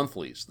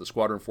monthlies, the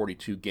Squadron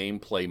 42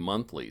 gameplay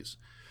monthlies.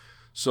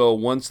 So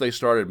once they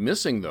started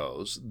missing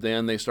those,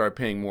 then they started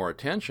paying more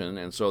attention,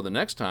 and so the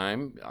next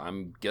time,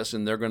 I'm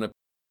guessing they're going to.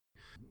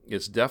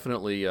 It's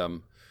definitely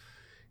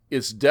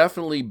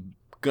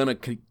going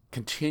to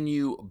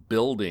continue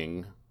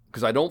building,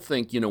 because I don't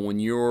think when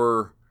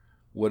you're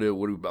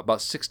about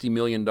 $60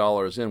 million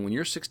in. When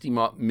you're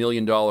 $60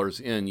 million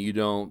in, you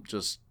don't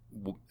just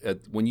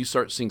when you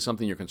start seeing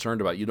something you're concerned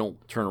about, you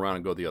don't turn around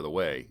and go the other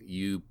way.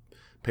 You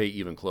pay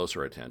even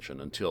closer attention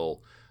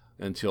until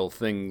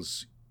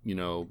things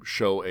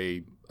show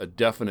a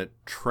definite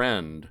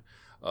trend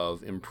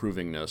of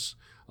improvingness,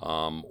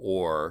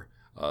 or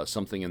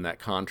something in that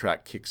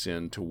contract kicks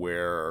in to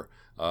where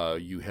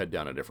you head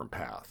down a different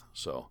path.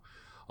 So,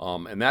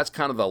 and that's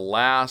kind of the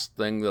last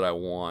thing that I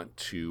want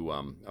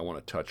to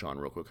touch on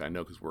real quick. I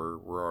know because we're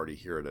already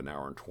here at an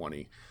hour and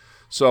 20.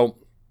 So,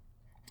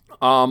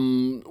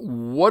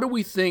 what do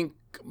we think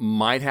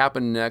might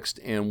happen next,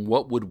 and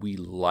what would we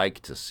like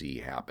to see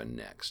happen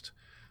next?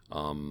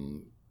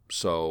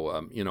 So,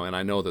 and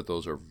I know that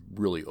those are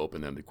really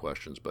open-ended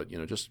questions, but,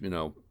 just,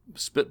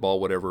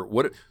 spitball whatever.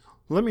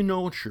 Let me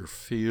know what you're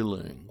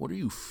feeling. What are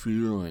you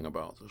feeling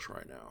about this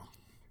right now?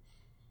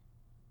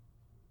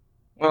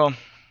 Well,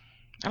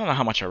 I don't know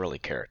how much I really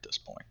care at this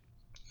point.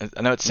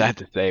 I know it's sad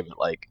to say, but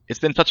it's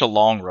been such a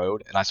long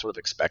road, and I sort of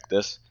expect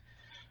this.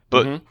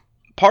 But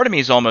part of me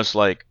is almost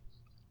like,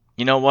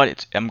 you know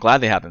what? I'm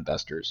glad they have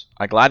investors.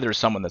 I'm glad there's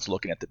someone that's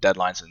looking at the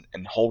deadlines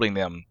and holding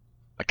them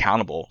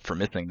accountable for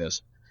missing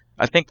this.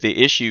 I think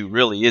the issue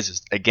really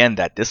is again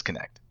that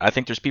disconnect. I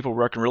think there's people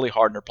working really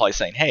hard and they're probably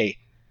saying, hey,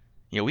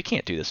 we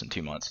can't do this in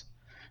 2 months.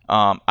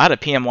 I had a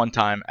PM one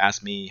time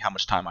ask me how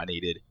much time I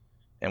needed,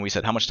 and we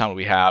said, how much time do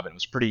we have? And it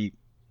was a pretty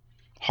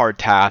hard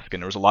task,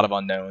 and there was a lot of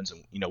unknowns.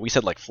 And we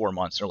said 4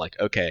 months. They're like,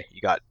 okay,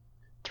 you got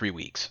 3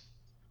 weeks.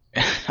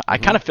 I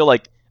kind of feel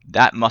like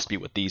that must be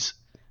what these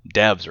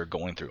devs are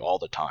going through all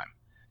the time.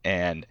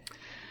 And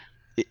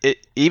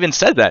it even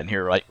said that in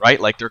here, right?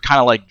 They're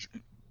kind of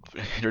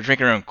they're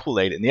drinking their own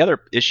Kool-Aid. And the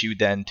other issue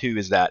then too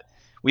is that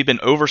we've been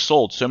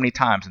oversold so many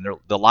times, and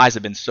the lies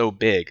have been so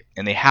big,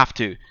 and they have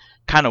to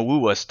kind of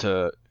woo us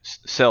to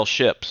sell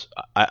ships.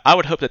 I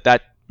would hope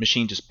that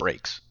machine just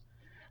breaks.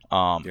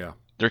 Yeah.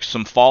 There's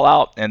some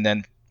fallout, and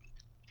then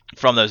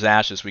from those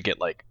ashes we get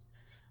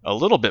a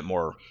little bit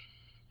more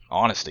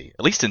honesty,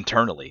 at least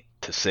internally,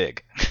 to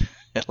SIG.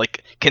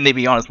 Can they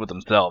be honest with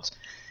themselves?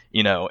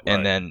 Right.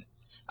 And then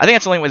I think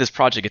that's the only way this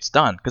project gets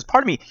done. Because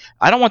part of me,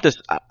 I don't want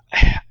this.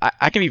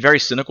 I can be very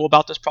cynical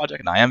about this project,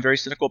 and I am very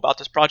cynical about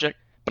this project.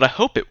 But I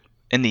hope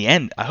in the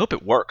end, I hope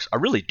it works. I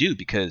really do,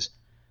 because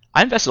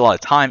I invested a lot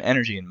of time,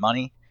 energy, and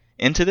money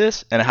into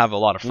this, and I have a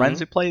lot of friends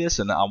who play this,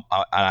 and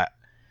I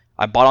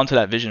bought onto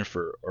that vision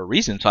for a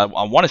reason. So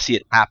I want to see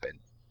it happen.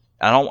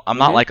 I'm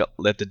not like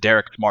the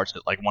Derek Smarts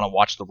that want to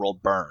watch the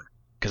world burn,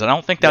 because I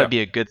don't think that would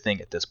be a good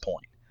thing at this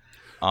point.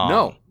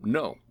 No.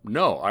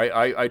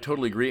 I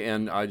totally agree,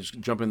 and I just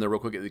jump in there real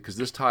quick because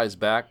this ties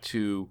back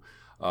to,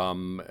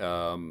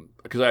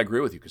 because I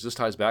agree with you, because this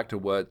ties back to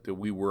what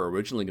we were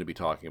originally going to be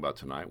talking about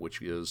tonight,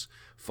 which is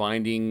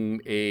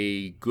finding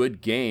a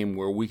good game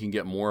where we can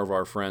get more of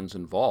our friends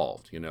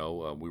involved. We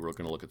were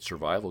going to look at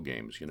survival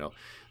games.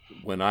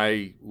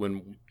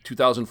 When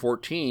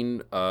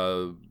 2014,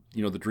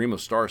 the dream of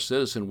Star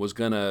Citizen was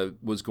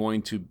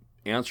going to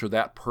answer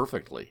that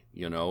perfectly.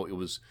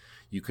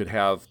 You could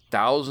have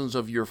thousands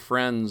of your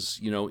friends,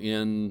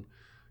 in,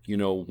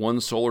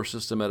 one solar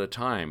system at a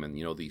time, and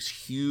these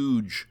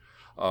huge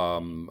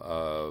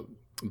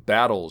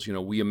battles.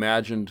 We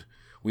imagined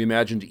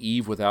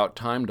Eve without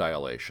time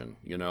dilation.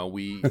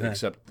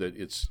 Except that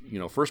it's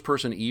first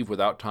person Eve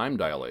without time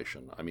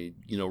dilation. I mean,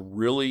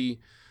 really,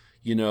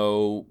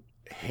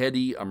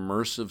 heady,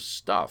 immersive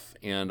stuff,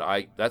 and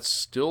that's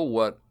still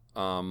what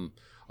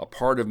a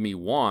part of me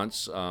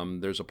wants.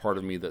 There's a part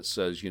of me that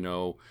says,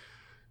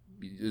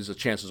 the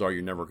chances are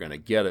you're never going to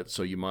get it,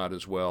 so you might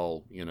as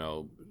well,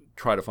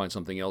 try to find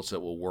something else that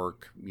will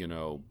work.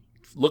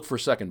 Look for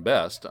second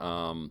best.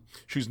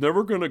 She's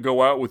never going to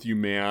go out with you,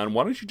 man.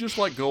 Why don't you just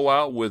go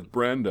out with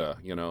Brenda?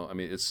 I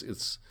mean,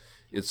 it's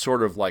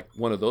sort of like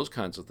one of those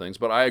kinds of things.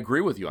 But I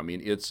agree with you. I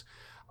mean,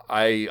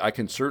 I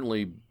can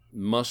certainly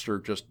muster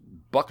just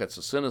buckets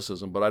of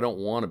cynicism, but I don't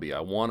want to be.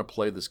 I want to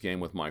play this game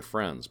with my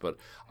friends. But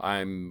I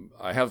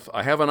have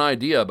an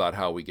idea about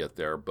how we get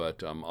there.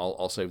 But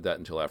I'll save that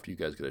until after you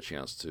guys get a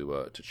chance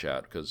to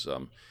chat, because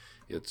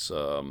it's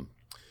a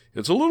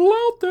little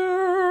out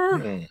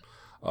there.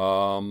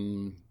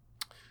 Mm.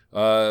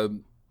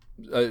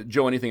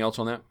 Joe, anything else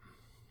on that?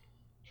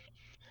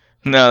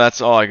 No,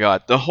 that's all I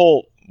got. The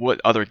whole what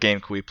other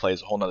game could we play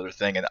is a whole other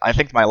thing, and I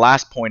think my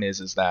last point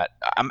is that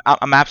I'm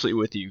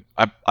absolutely with you.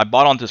 I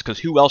bought on this because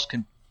who else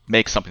can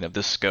make something of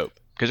this scope?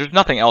 Because there's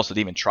nothing else that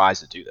even tries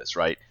to do this,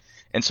 right?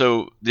 And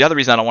so the other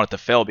reason I don't want it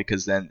to fail,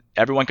 because then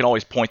everyone can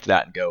always point to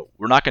that and go,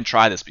 we're not going to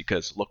try this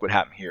because look what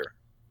happened here.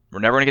 We're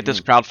never going to get this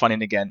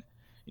crowdfunding again.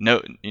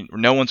 No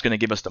one's going to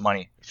give us the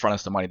money, front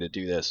us the money to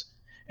do this.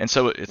 And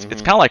so it's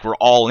kind of like we're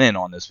all in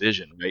on this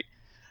vision, right?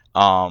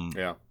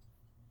 Yeah.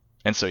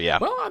 And so yeah.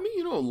 Well, I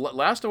mean,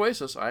 Last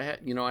Oasis, I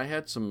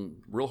had some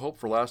real hope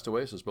for Last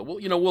Oasis, but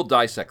we'll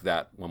dissect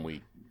that when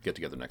we get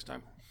together next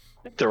time.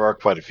 I think there are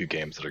quite a few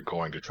games that are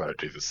going to try to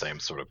do the same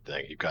sort of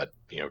thing. You've got,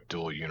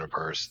 Dual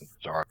Universe and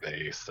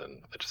Starbase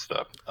and just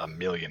a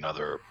million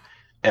other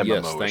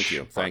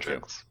MMO-ish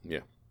projects. Yeah.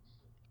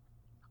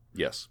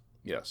 Yes.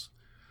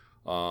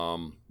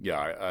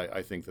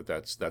 I think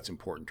that's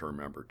important to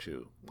remember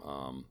too.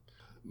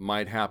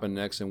 Might happen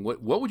next, and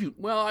what would you?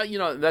 Well,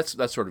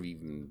 that's sort of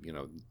even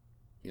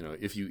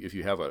if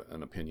you have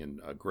an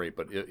opinion, great.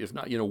 But if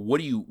not,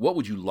 what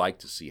would you like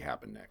to see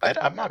happen next?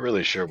 I'm not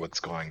really sure what's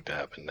going to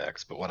happen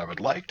next, but what I would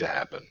like to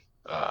happen,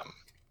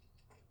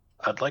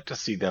 I'd like to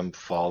see them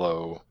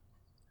follow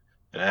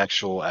an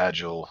actual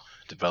agile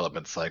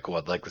development cycle.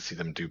 I'd like to see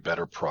them do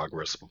better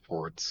progress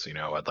reports.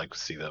 I'd like to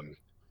see them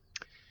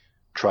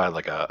try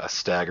a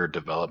staggered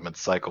development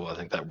cycle. I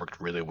think that worked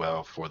really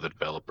well for the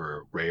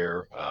developer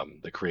Rare,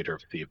 the creator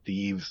of Sea of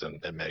Thieves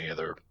and many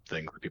other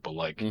things that people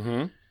like.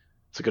 Mm-hmm.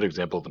 It's a good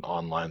example of an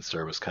online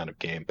service kind of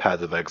game.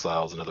 Path of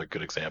Exile is another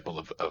good example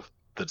of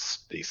the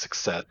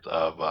success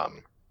of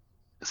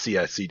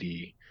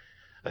CI/CD,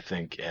 I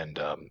think, and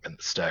the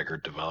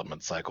staggered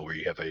development cycle where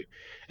you have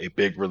a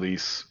big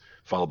release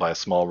followed by a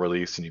small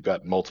release, and you've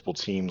got multiple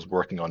teams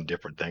working on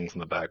different things in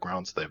the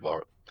background. So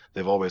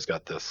they've always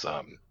got this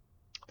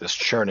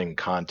churning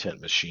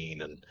content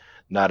machine, and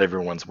not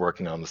everyone's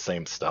working on the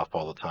same stuff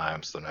all the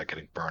time, so they're not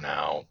getting burnt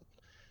out.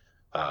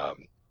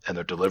 And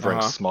they're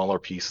delivering smaller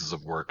pieces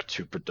of work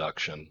to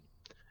production.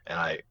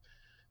 And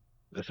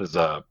this is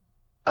I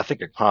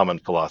think a common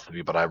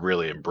philosophy, but I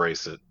really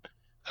embrace it.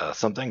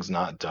 Something's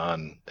not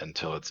done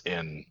until it's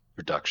in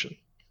production.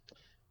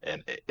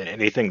 And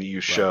anything that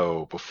you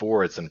show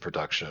before it's in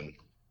production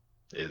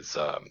is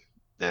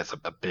there's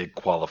a big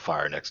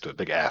qualifier next to it, a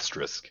big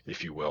asterisk,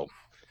 if you will,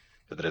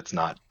 that it's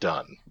not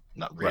done.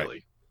 Not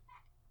really.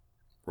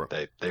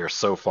 Right. They are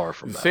so far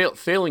from that.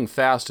 Failing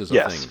fast is a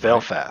thing. Yes, fail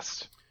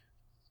fast.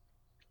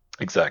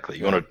 Exactly.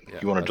 You want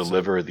to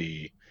deliver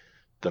the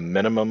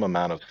minimum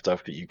amount of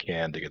stuff that you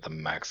can to get the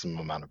maximum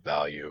amount of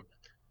value.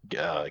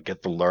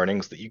 Get the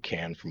learnings that you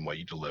can from what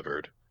you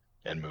delivered,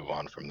 and move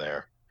on from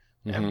there.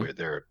 Mm-hmm.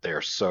 And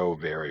they're so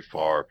very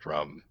far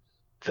from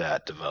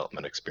that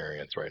development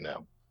experience right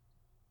now.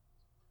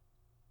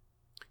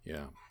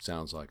 Yeah,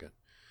 sounds like it.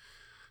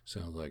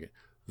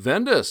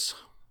 Vendus,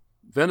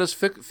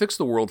 fix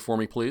the world for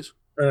me, please.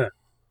 Wait,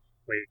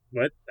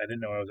 what? I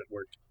didn't know I was at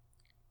work.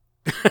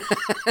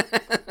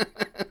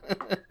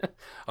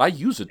 I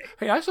use it.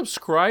 Hey, I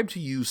subscribe to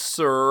you,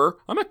 sir.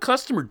 I'm a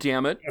customer,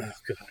 damn it. Oh,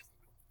 God.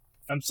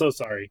 I'm so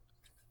sorry.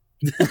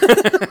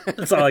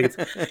 That's all I can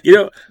say.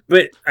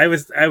 But I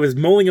was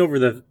mulling over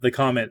the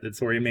comment that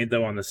Sori made,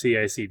 though, on the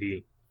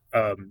CI/CD.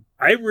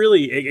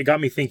 It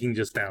got me thinking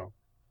just now.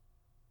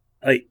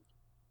 Like,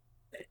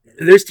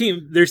 there's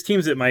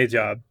teams at my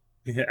job.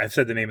 I've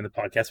said the name of the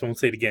podcast, but I won't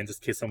say it again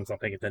just in case someone's not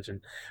paying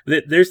attention.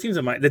 There's teams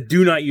at mine that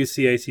do not use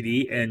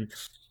CI/CD,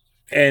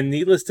 and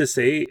needless to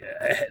say,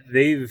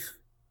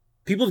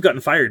 people have gotten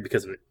fired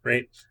because of it,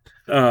 right?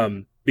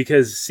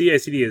 Because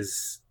CI/CD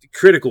is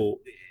critical,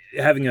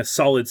 having a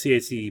solid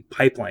CI/CD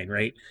pipeline,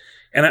 right?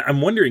 And I'm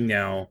wondering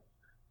now,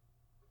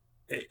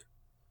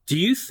 do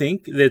you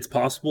think that it's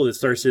possible that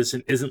Star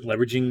Citizen isn't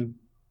leveraging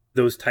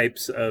those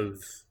types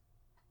of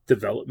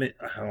development?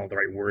 I don't know the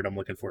right word I'm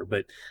looking for,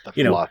 but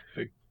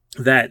philosophy.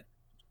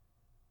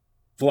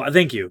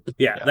 Thank you.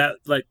 Yeah, that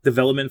like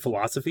development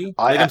philosophy.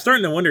 I'm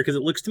starting to wonder because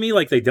it looks to me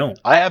like they don't.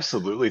 I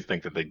absolutely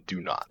think that they do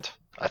not.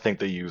 I think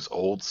they use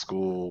old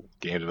school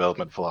game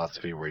development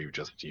philosophy where you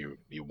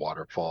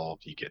waterfall,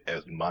 you get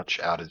as much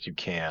out as you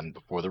can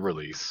before the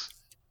release,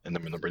 and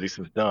then when the release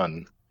is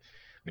done,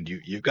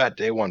 mean, you've got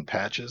day one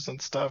patches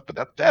and stuff,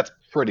 but that's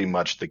pretty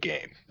much the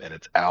game, and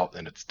it's out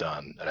and it's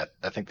done. And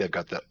I think they've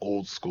got that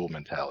old school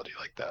mentality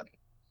like that.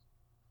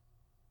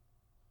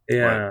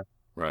 Yeah,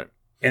 Right.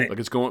 and Like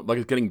it's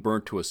getting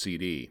burnt to a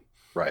CD.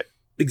 Right.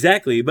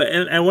 exactly. But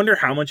and I wonder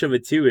how much of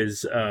it too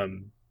is,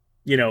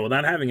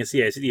 not having a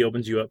CI/CD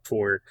opens you up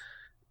for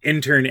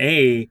intern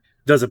A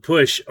does a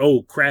push.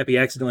 Oh crap! He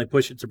accidentally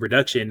pushed it to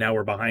production. Now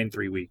we're behind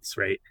 3 weeks,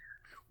 right?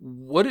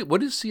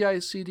 What is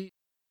CI/CD?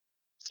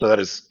 So it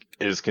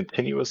is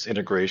continuous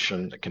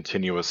integration,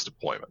 continuous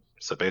deployment.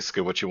 So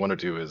basically, what you want to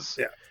do is,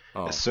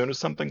 Yeah. as soon as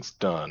something's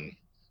done,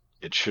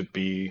 it should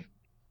be,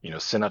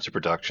 sent out to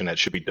production. It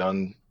should be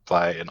done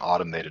by an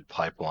automated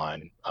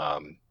pipeline.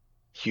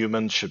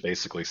 Humans should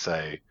basically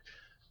say,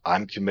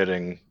 I'm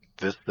committing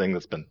this thing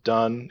that's been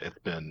done. It's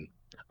been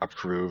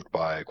approved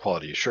by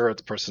quality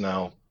assurance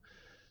personnel,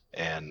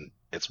 and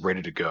it's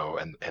ready to go.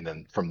 And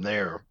then from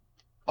there,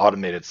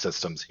 automated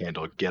systems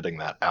handle getting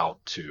that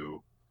out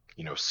to,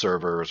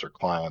 servers or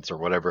clients or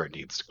whatever it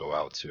needs to go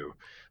out to.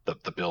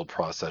 The build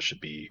process should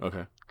be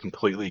Okay.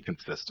 completely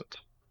consistent.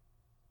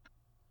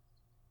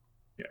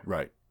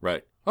 Right.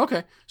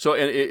 Okay. So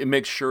and it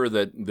makes sure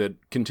that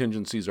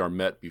contingencies are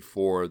met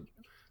before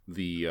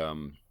the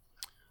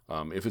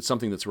if it's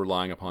something that's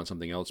relying upon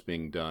something else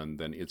being done,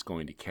 then it's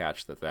going to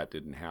catch that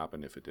didn't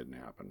happen if it didn't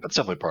happen. That's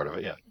definitely part of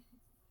it, yeah.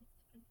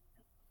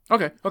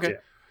 Okay.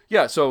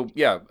 Yeah.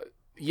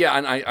 Yeah.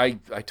 And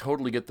I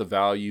totally get the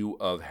value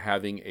of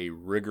having a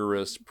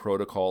rigorous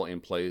protocol in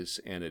place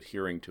and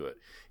adhering to it.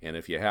 And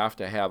if you have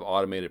to have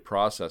automated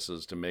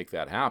processes to make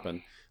that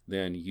happen,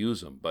 then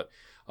use them. But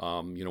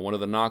one of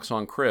the knocks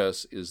on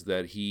Chris is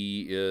that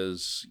he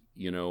is,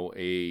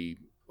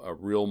 a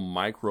real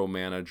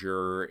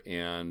micromanager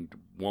and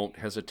won't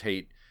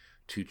hesitate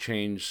to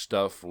change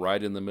stuff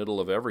right in the middle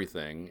of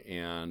everything.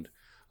 And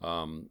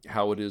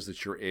how it is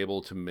that you're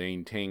able to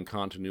maintain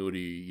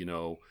continuity,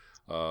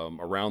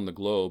 around the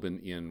globe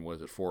in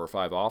was it 4 or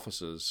 5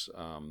 offices,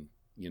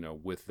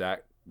 with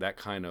that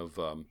kind of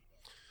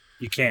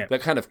You can't.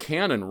 that kind of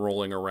cannon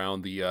rolling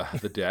around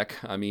the deck.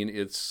 I mean,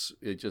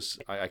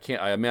 I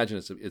can't. I imagine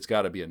it's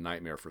got to be a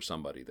nightmare for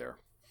somebody there.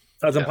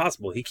 That's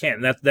impossible. He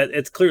can't. That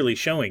it's clearly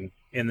showing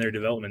in their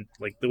development,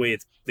 like the way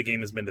the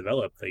game has been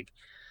developed. Like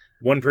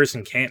one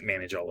person can't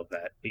manage all of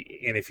that,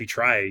 and if you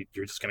try,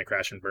 you're just going to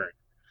crash and burn.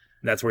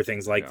 And that's where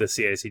things like the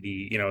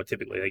CI/CD,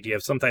 typically like you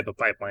have some type of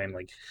pipeline,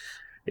 like.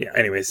 Yeah.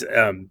 Anyways,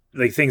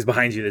 like things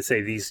behind you that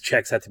say these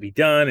checks have to be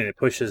done, and it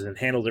pushes and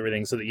handles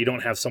everything so that you don't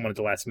have someone at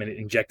the last minute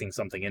injecting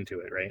something into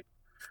it, right?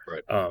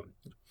 Right.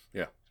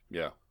 Yeah.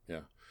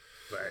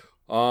 Right.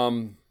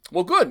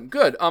 Well,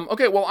 good.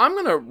 Okay. Well, I'm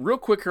gonna real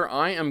quick here.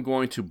 I am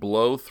going to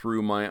blow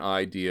through my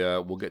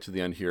idea. We'll get to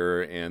the end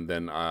here, and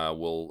then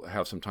we'll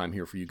have some time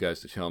here for you guys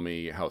to tell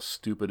me how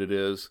stupid it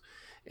is,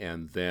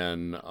 and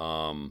then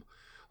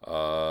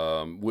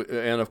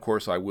and of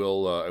course, I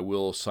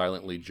will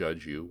silently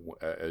judge you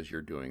as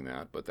you're doing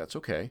that, but that's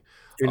okay.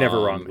 You're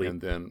never wrong, Lee.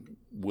 And then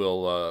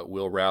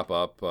we'll wrap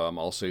up.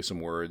 I'll say some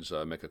words,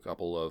 make a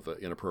couple of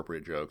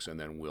inappropriate jokes, and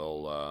then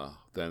we'll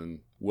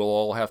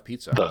all have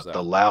pizza. How's that?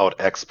 The loud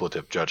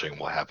expletive judging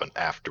will happen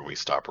after we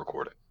stop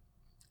recording.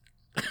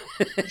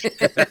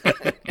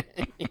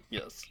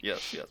 Yes.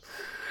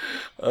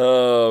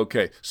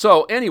 Okay.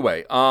 So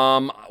anyway,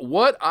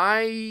 what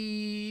I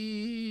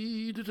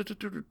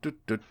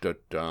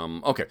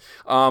okay.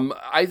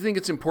 I think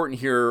it's important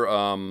here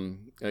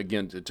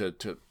again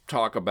to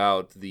talk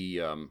about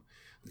the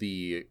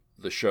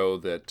show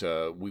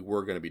that we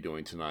were going to be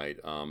doing tonight,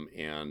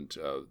 and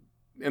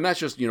that's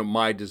just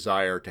my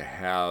desire to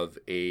have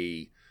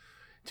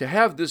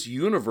this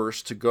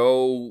universe to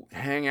go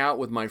hang out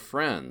with my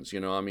friends.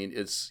 I mean,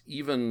 it's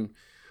even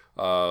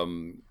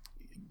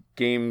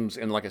games,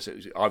 and like I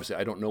said, obviously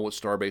I don't know what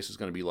Starbase is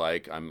going to be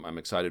like. I'm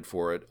excited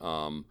for it.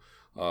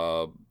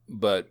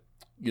 But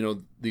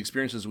the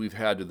experiences we've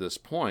had to this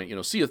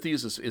point, Sea of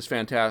Thieves is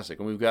fantastic,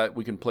 and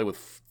we can play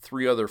with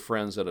 3 other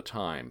friends at a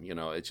time.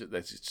 It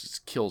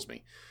just kills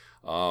me.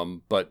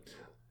 But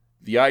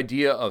the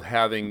idea of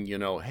having,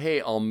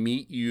 hey, I'll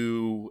meet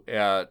you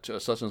at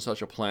such and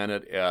such a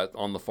planet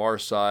on the far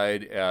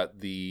side at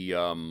the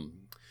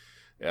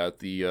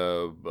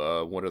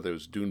what are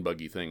those dune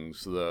buggy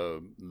things,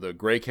 the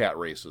gray cat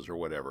races or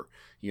whatever,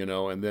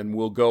 and then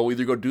we'll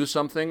either go do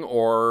something,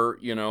 or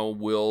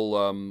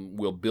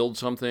we'll build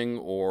something,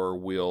 or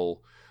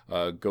we'll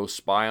go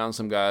spy on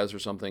some guys or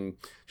something.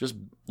 Just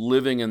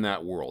living in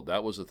that world.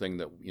 That was the thing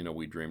that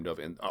we dreamed of,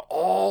 and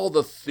all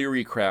the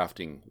theory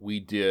crafting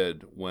we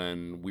did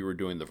when we were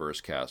doing the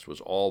Versecast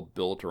was all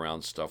built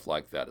around stuff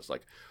like that. It's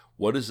like,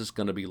 what is this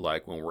going to be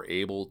like when we're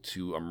able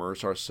to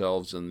immerse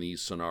ourselves in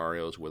these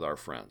scenarios with our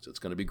friends? It's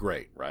going to be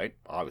great, right?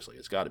 Obviously,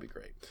 it's got to be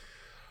great.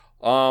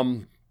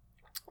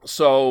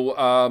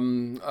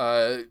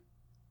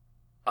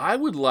 I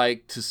would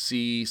like to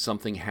see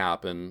something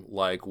happen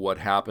like what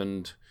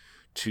happened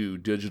to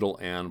Digital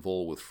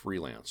Anvil with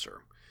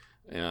Freelancer.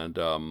 And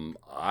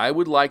I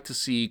would like to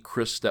see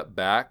Chris step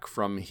back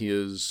from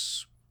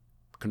his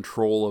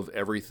control of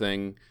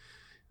everything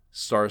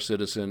Star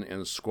Citizen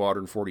and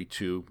Squadron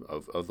 42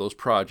 of those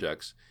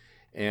projects.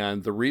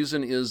 And the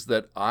reason is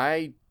that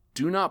I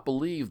do not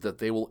believe that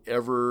they will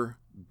ever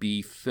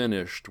be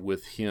finished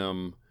with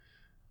him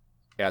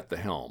at the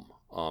helm.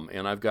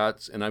 And I've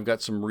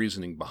got some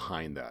reasoning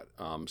behind that.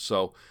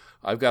 So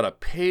I've got a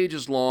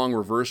pages long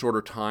reverse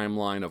order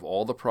timeline of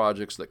all the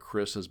projects that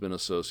Chris has been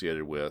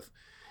associated with.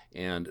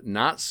 And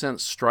not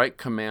since Strike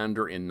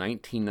Commander in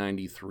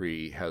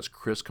 1993 has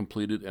Chris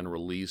completed and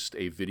released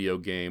a video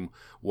game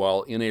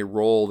while in a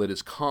role that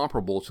is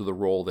comparable to the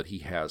role that he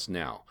has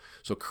now.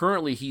 So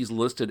currently he's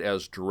listed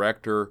as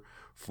director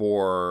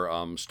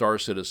for Star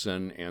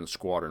Citizen and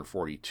Squadron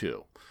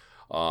 42.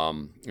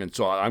 And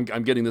so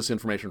I'm getting this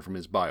information from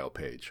his bio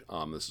page.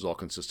 This is all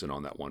consistent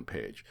on that one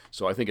page.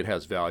 So I think it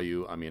has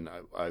value. I mean,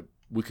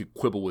 we could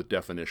quibble with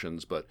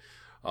definitions, but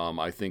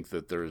I think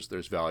that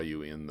there's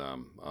value in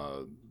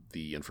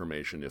the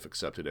information if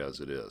accepted as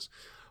it is.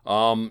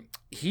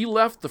 He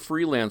left the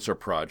Freelancer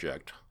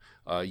project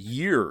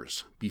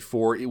years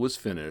before it was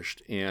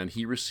finished, and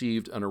he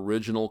received an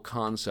original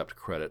concept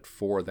credit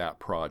for that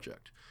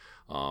project.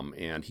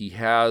 And he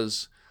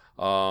has,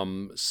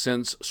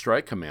 since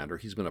Strike Commander,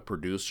 he's been a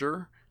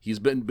producer. He's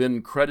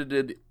been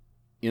credited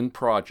in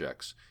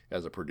projects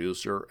as a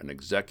producer, an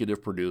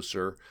executive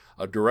producer,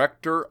 a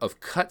director of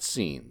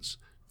cutscenes,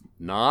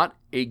 not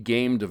a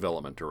game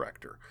development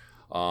director,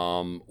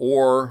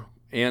 or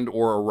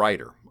a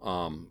writer.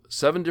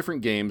 7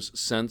 different games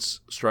since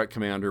Strike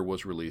Commander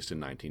was released in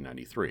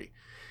 1993.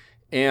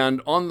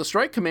 And on the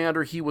Strike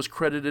Commander, he was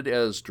credited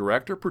as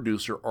director,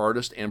 producer,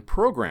 artist, and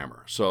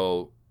programmer.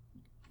 So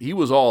he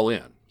was all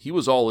in. He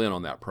was all in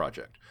on that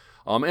project.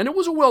 And it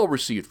was a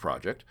well-received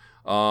project.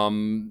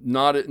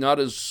 Not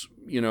as,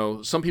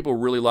 some people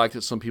really liked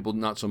it, some people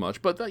not so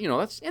much. But,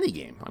 that's any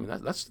game. I mean,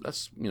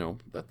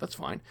 that's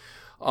fine.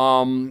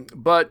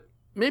 But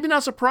maybe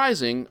not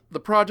surprising, the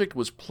project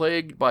was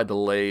plagued by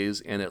delays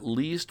and at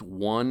least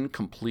one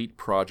complete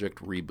project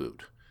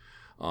reboot.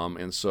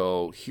 And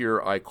so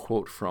here I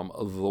quote from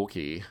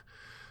Loki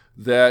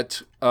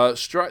that the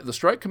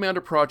Strike Commander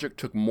project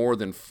took more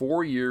than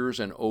 4 years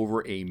and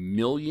over 1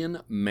 million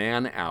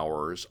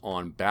man-hours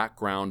on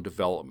background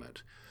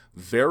development.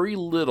 Very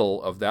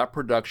little of that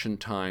production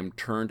time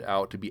turned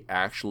out to be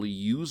actually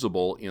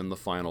usable in the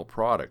final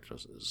product.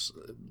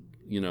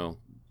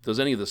 Does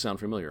any of this sound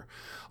familiar?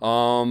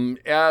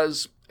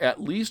 As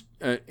at least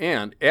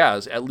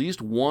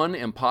one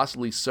and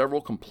possibly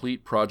several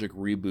complete project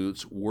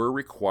reboots were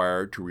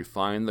required to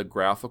refine the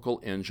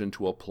graphical engine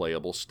to a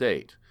playable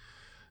state.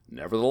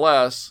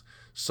 Nevertheless,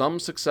 some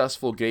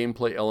successful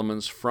gameplay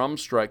elements from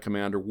Strike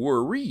Commander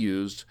were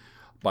reused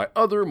by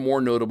other more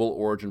notable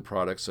Origin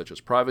products such as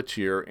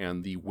Privateer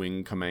and the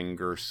Wing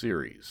Commander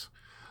series.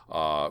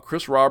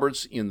 Chris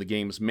Roberts in the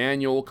game's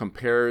manual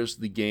compares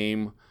the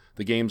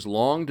game's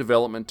long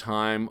development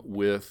time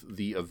with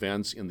the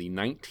events in the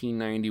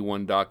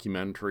 1991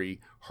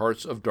 documentary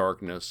Hearts of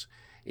Darkness,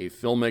 A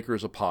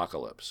Filmmaker's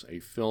Apocalypse, a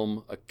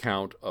film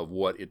account of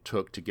what it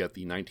took to get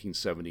the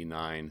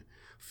 1979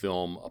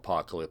 film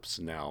Apocalypse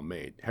Now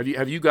made. Have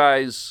you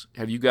guys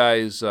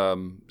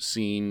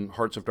seen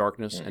Hearts of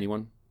Darkness? Yeah.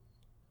 Anyone?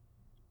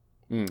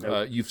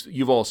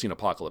 You've all seen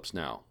Apocalypse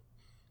Now.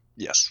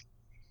 Yes.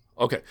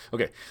 Okay.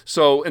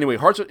 So anyway,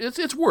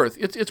 it's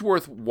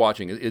worth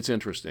watching. It's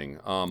interesting.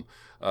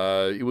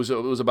 It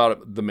was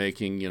about the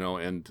making,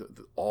 and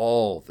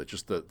all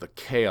the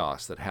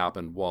chaos that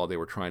happened while they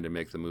were trying to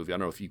make the movie. I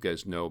don't know if you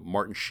guys know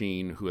Martin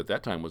Sheen, who at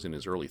that time was in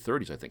his early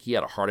 30s. I think he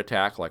had a heart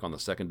attack like on the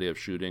second day of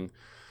shooting.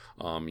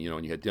 And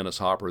you had Dennis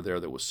Hopper there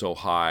that was so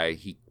high,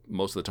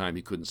 most of the time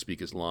he couldn't speak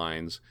his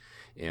lines.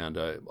 And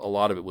a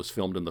lot of it was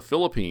filmed in the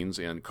Philippines,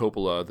 and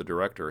Coppola, the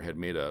director, had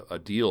made a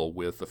deal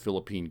with the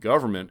Philippine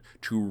government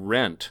to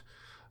rent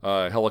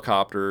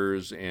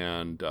helicopters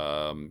and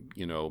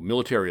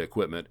military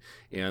equipment,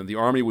 and the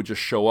army would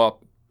just show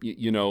up,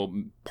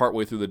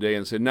 partway through the day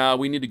and say, "No,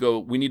 we need to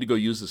go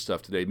use this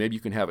stuff today. Maybe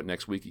you can have it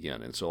next week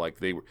again." And so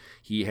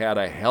he had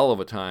a hell of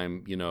a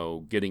time,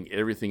 getting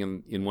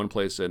everything in one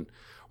place at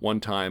one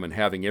time and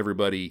having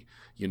everybody,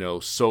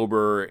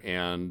 sober,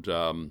 and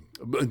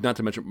not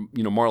to mention,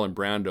 Marlon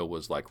Brando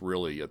was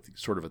really at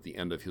the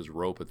end of his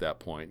rope at that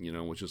point,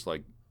 which is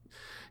like,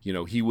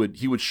 he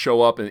would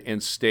show up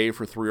and stay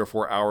for 3 or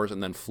 4 hours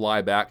and then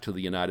fly back to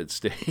the United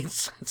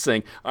States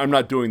saying, "I'm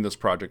not doing this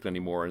project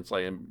anymore." And it's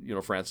like,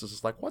 Francis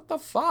is like, "What the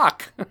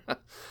fuck?"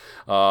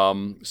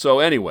 So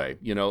anyway,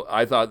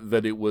 I thought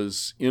that it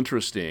was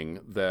interesting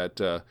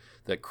that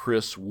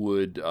Chris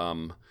would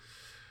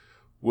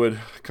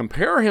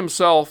compare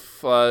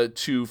himself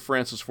to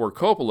Francis Ford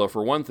Coppola,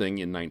 for one thing,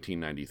 in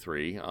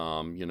 1993.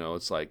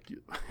 It's like,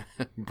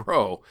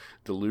 bro,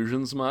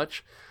 delusions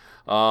much?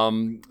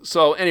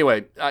 So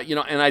anyway,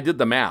 and I did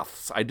the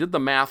maths.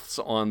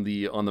 on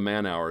the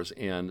man hours,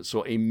 and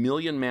so 1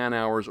 million man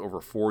hours over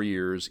 4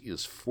 years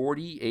is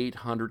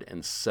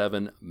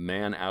 4,807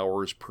 man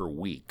hours per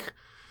week.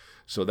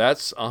 So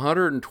that's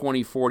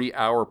 120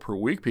 40-hour per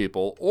week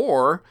people,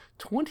 or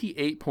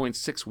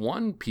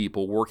 28.61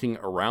 people working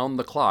around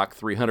the clock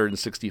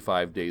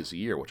 365 days a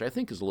year, which I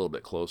think is a little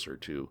bit closer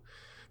to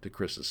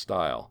Chris's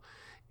style.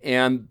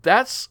 And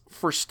that's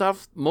for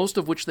stuff, most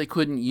of which they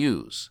couldn't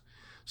use.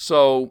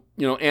 So,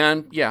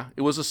 and yeah,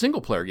 it was a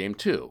single-player game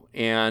too,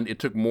 and it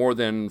took more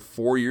than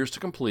 4 years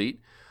to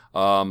complete.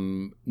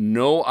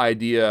 No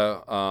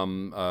idea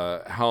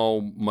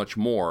how much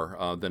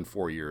more than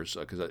 4 years,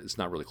 because it's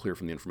not really clear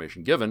from the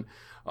information given.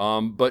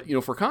 But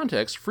for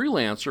context,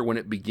 Freelancer, when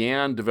it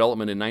began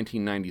development in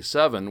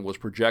 1997, was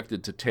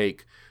projected to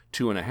take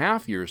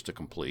 2.5 years to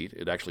complete.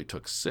 It actually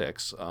took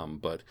 6,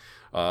 but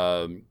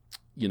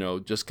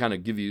just kind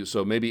of give you,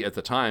 so maybe at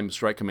the time,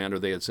 Strike Commander,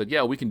 they had said,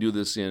 yeah, we can do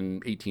this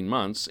in 18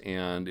 months,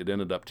 and it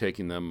ended up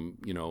taking them,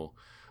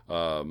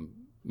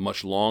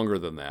 much longer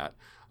than that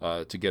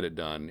to get it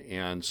done.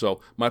 And so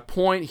my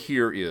point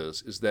here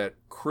is that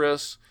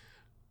Chris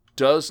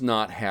does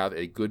not have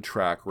a good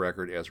track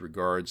record as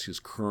regards his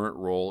current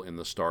role in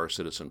the Star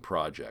Citizen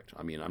project.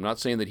 I mean, I'm not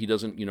saying that he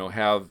doesn't,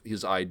 have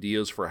his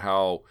ideas for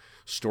how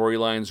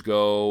storylines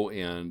go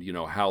and,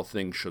 how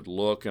things should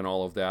look and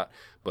all of that.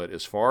 But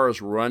as far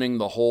as running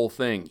the whole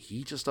thing,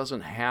 he just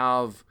doesn't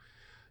have,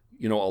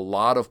 a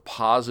lot of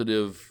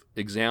positive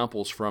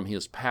examples from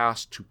his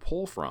past to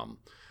pull from.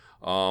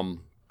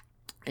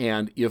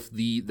 And if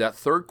that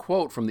third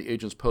quote from the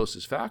Agent's Post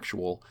is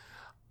factual,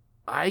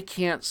 I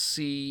can't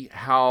see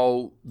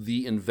how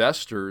the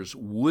investors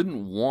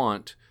wouldn't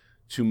want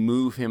to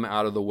move him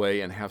out of the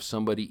way and have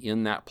somebody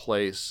in that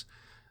place.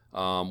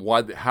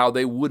 How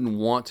they wouldn't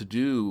want to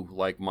do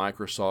like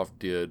Microsoft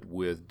did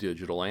with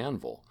Digital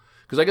Anvil.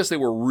 Because I guess they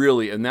were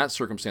really, in that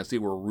circumstance, they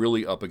were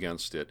really up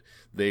against it.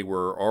 They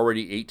were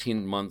already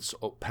 18 months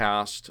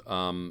past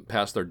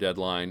their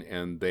deadline,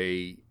 and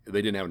they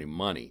didn't have any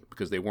money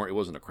because it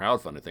wasn't a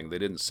crowdfunding thing. They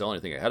didn't sell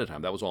anything ahead of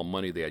time. That was all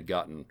money they had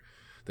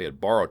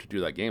borrowed to do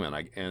that game.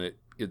 And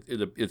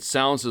it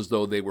sounds as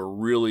though they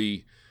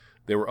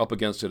were up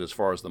against it as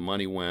far as the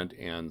money went.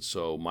 And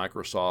so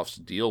Microsoft's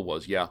deal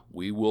was, yeah,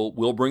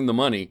 we'll bring the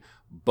money,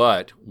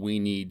 but we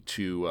need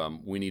to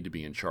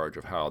be in charge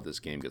of how this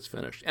game gets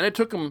finished. And it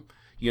took them,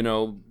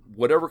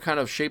 whatever kind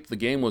of shape the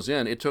game was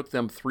in, it took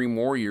them 3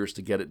 more years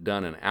to get it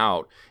done and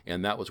out,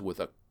 and that was with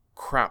a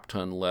crap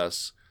ton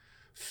less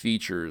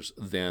features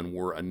than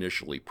were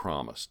initially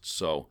promised.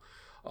 So,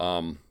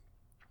 I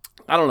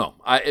don't know.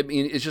 I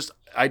mean, it's just,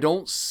 I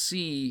don't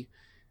see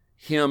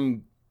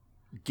him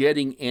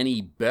getting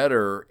any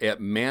better at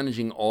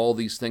managing all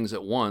these things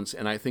at once,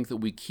 and I think that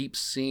we keep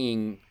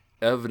seeing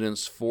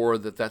evidence for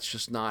that's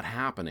just not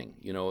happening,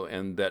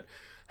 and that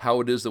how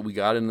it is that we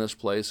got in this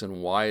place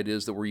and why it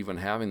is that we're even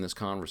having this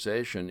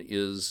conversation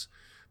is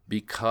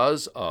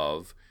because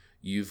of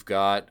you've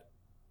got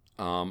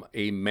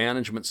a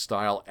management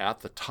style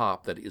at the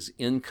top that is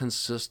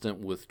inconsistent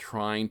with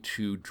trying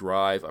to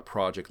drive a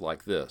project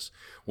like this.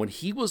 When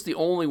he was the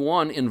only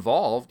one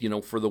involved,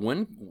 for the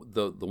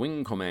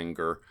Wing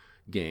Commander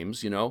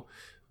games,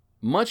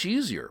 much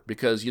easier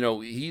because,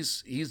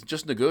 he's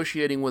just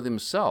negotiating with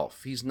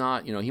himself. He's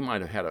not, he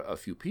might have had a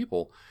few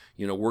people,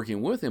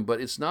 working with him, but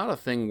it's not a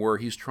thing where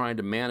he's trying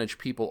to manage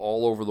people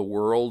all over the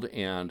world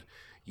and,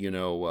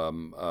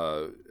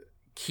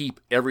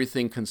 keep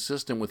everything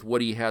consistent with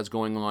what he has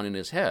going on in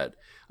his head.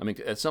 I mean,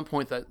 at some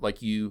point that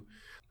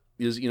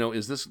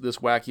is this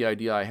wacky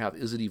idea I have,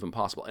 is it even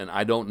possible? And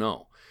I don't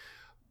know.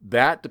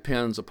 That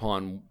depends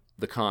upon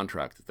the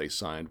contract that they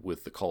signed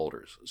with the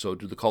Calders. So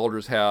do the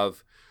Calders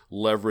have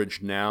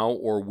leverage now,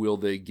 or will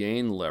they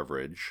gain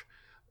leverage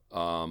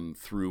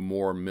through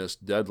more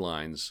missed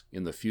deadlines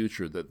in the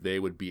future that they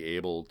would be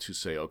able to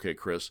say, okay,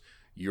 Chris,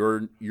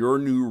 your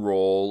new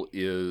role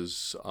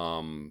is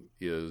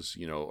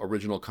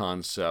original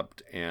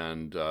concept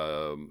and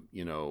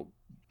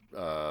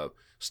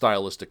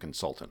stylistic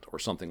consultant or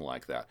something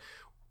like that.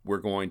 We're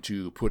going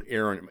to put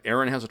Aaron.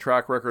 Aaron has a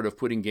track record of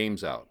putting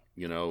games out.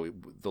 The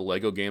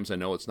Lego games, I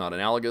know it's not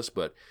analogous,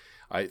 but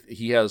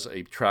he has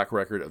a track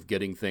record of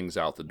getting things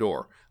out the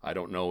door. I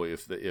don't know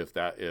if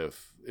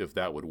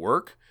that would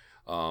work,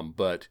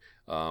 but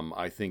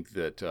I think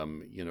that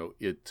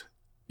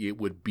it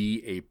would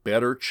be a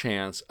better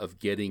chance of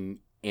getting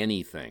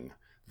anything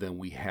than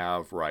we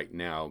have right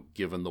now,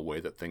 given the way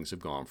that things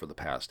have gone for the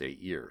past 8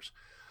 years.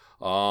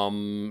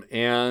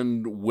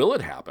 And will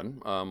it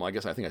happen? I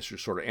guess I think I should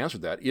sort of answer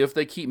that. If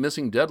they keep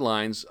missing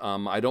deadlines,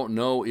 I don't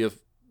know if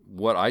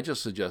what I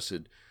just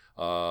suggested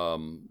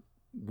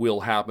will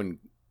happen,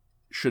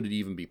 should it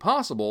even be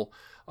possible.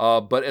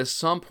 But at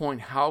some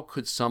point, how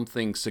could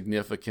something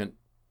significant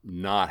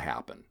not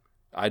happen?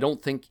 I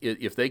don't think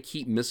if they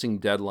keep missing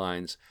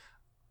deadlines,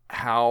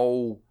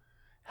 how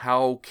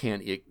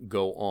can it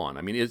go on?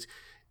 I mean, it's,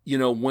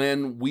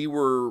 when we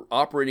were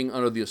operating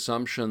under the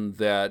assumption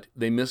that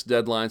they missed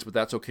deadlines, but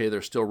that's okay,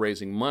 they're still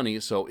raising money,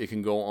 so it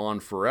can go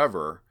on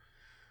forever.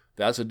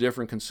 That's a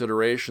different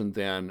consideration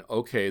than,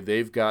 okay,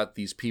 they've got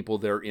these people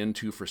they're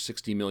into for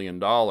 $60 million,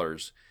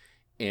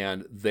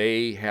 and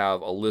they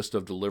have a list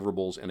of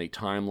deliverables and a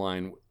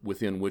timeline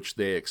within which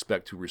they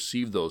expect to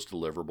receive those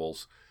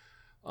deliverables,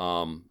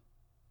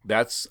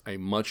 that's a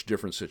much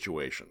different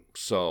situation.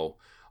 So,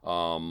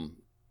 I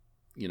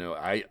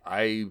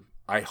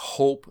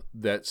hope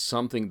that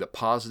that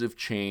positive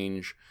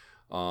change,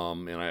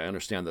 and I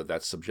understand that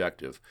that's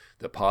subjective,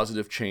 that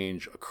positive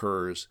change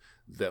occurs,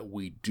 that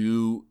we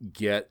do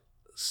get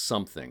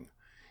something.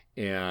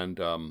 And,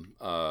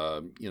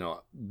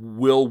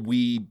 will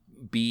we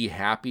be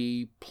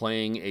happy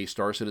playing a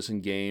Star Citizen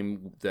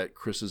game that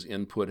Chris's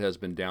input has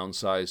been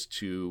downsized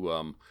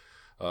to,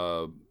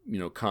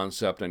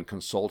 concept and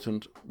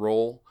consultant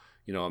role?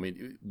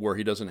 Where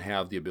he doesn't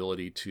have the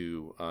ability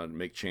to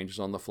make changes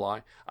on the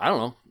fly. I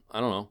don't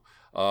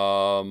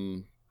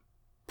know.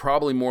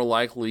 Probably more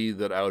likely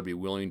that I would be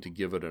willing to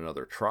give it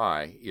another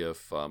try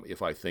if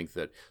I think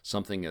that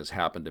something has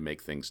happened to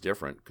make things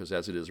different. Because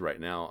as it is right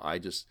now,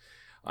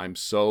 I'm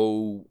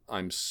so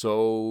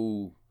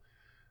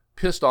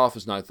pissed off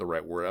is not the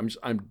right word.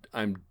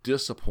 I'm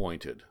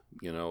disappointed.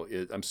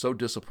 I'm so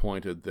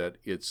disappointed that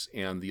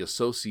and the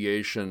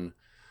association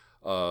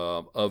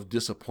of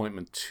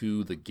disappointment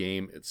to the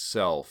game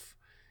itself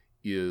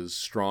is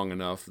strong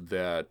enough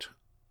that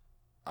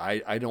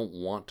I don't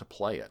want to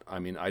play it. I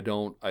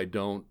don't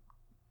want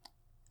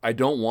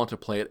to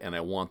play it, and I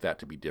want that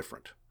to be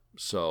different.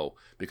 So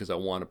because I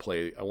want to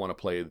play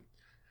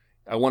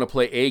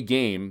a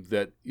game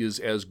that is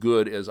as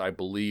good as I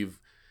believe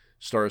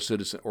Star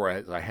Citizen, or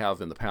as I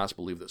have in the past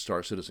believed that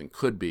Star Citizen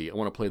could be. I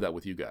want to play that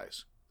with you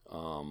guys.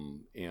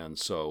 And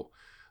so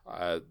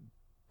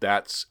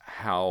that's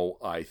how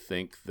I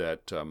think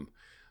that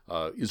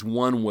is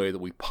one way that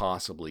we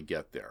possibly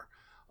get there.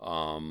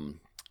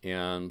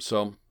 And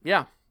so,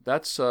 yeah,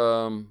 that's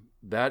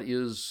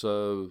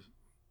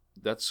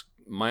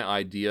my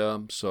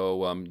idea.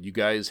 So, you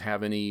guys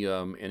have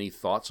any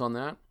thoughts on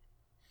that?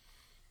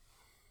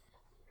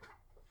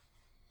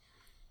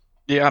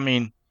 Yeah,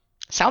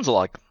 sounds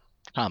like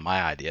kind of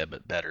my idea,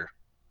 but better.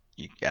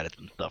 You added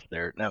some stuff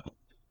there. No,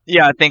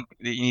 yeah, I think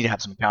that you need to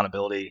have some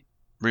accountability.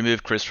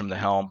 Remove Chris from the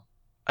helm.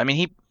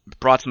 He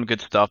brought some good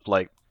stuff.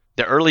 Like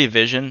the early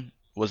Vision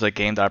was a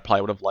game that I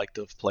probably would have liked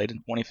to have played in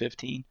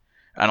 2015.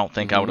 I don't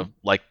think I would have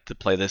liked to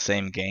play the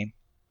same game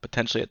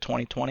potentially at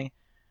 2020.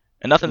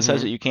 And nothing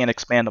says that you can't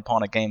expand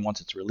upon a game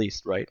once it's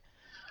released, right?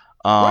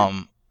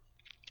 Right.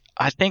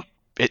 I think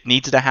it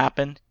needs to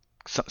happen.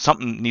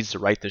 Something needs to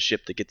right the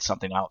ship to get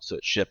something out so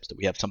it ships, that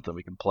we have something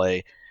we can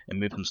play and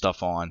move some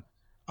stuff on.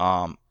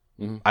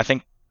 I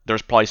think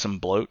there's probably some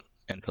bloat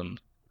and some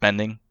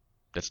spending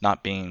that's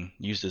not being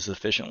used as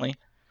efficiently.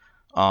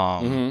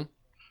 So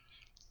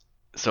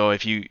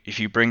if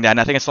you bring that, and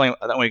I think it's something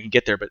that way we can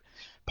get there, but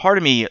part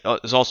of me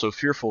is also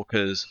fearful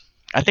because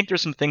I think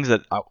there's some things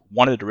that I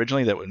wanted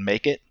originally that would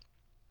make it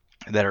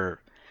that are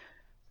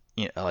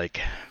like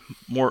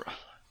more,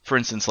 for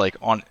instance, like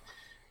on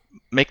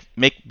make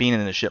being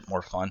in the ship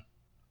more fun.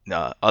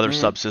 Other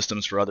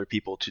subsystems for other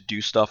people to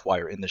do stuff while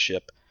you're in the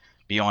ship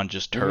beyond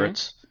just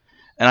turrets.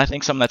 And I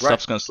think some of that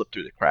stuff's going to slip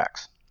through the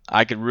cracks.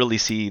 I could really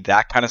see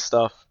that kind of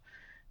stuff.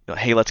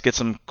 Hey, let's get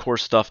some core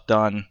stuff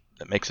done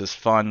that makes this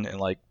fun,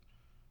 and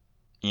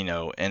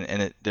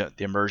the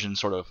immersion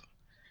sort of,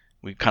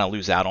 we kind of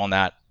lose out on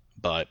that.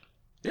 But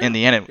in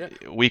the end,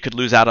 we could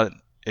lose out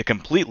on it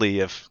completely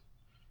if,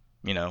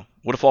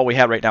 what if all we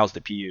have right now is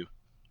the PU?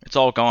 It's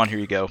all gone. Here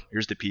you go.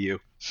 Here's the PU.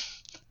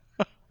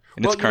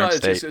 In its current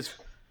state.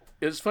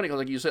 It's funny because,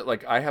 like you said,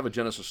 like I have a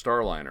Genesis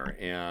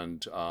Starliner,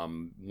 and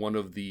one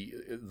of the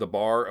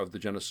bar of the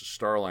Genesis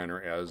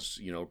Starliner, as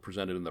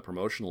presented in the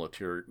promotional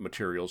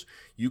materials,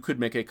 you could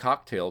make a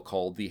cocktail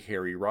called the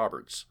Harry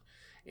Roberts,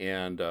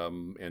 and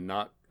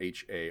not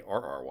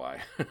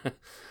HARRY.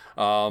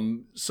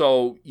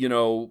 So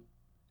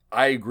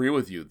I agree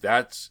with you.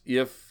 That's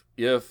if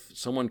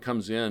someone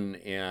comes in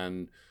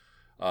and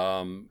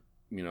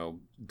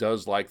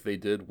does like they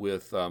did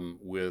with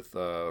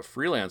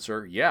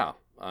Freelancer, yeah.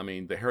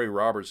 The Harry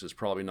Roberts is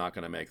probably not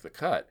going to make the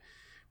cut.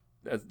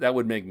 That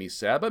would make me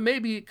sad, but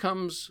maybe it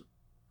comes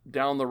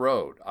down the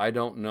road. I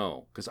don't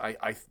know, because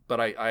I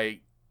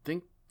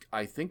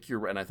think you're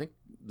right, and I think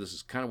this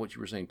is kind of what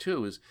you were saying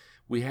too. Is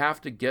we have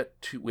to get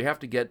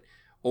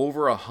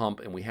over a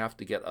hump, and we have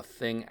to get a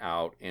thing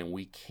out, and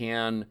we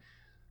can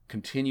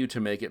continue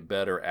to make it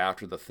better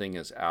after the thing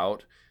is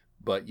out.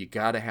 But you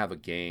got to have a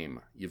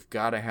game. You've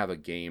got to have a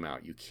game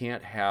out. You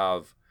can't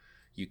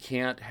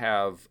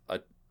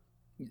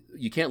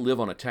live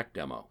on a tech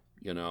demo,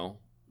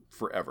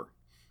 forever.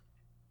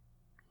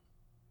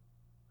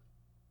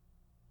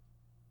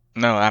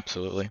 No,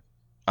 absolutely.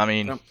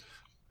 Yeah.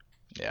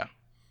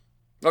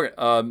 Okay,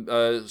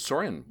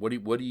 Sorian,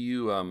 what do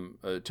you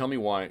tell me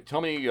why?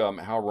 Tell me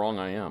how wrong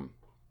I am.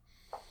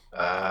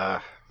 I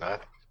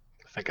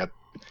think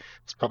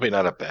it's probably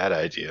not a bad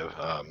idea.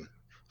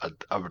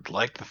 I would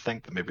like to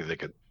think that maybe they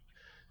could,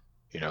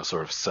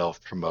 sort of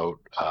self-promote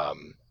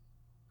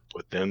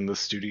within the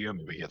studio.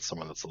 Maybe get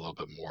someone that's a little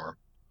bit more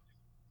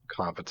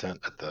competent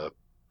at the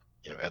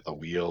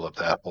wheel of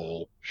that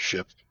whole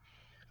ship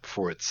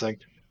before it's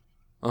synced.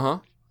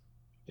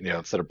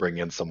 instead of bringing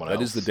in someone That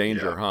else. is the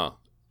danger, huh?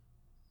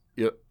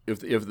 If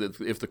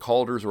the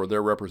Calders or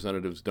their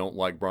representatives don't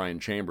like Brian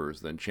Chambers,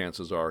 then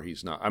chances are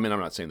he's not. I mean, I'm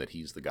not saying that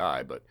he's the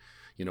guy, but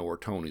or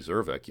Tony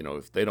Zervik,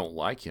 if they don't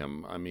like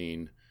him, I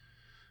mean,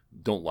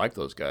 don't like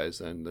those guys,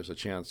 then there's a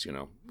chance.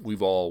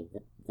 We've all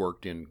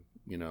worked in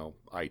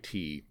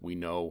IT. We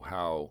know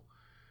how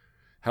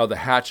the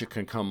hatchet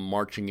can come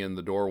marching in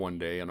the door one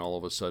day, and all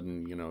of a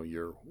sudden,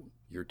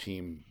 your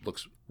team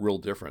looks real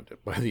different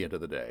by the end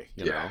of the day.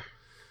 You know,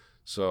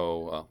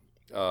 so.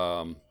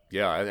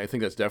 Yeah, I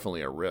think that's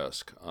definitely a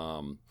risk,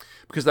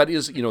 because that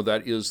is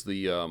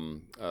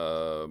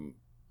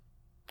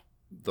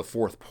the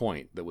fourth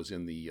point that was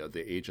in the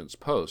agent's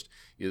post,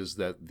 is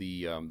that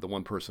the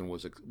one person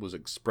was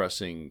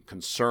expressing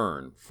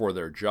concern for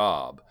their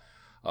job,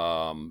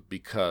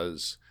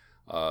 because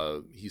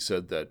he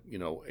said that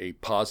a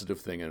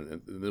positive thing,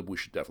 and we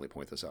should definitely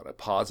point this out, a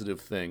positive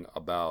thing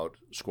about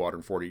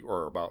Squadron 40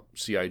 or about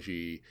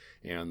CIG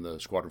and the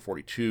Squadron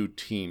 42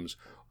 teams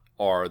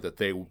are that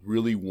they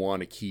really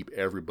want to keep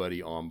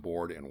everybody on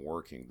board and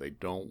working. They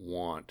don't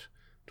want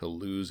to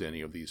lose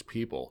any of these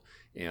people,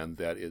 and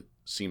that it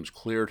seems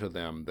clear to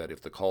them that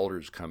if the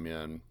Calders come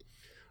in,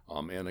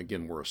 and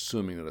again, we're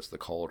assuming that it's the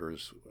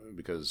Calders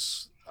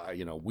because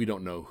we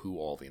don't know who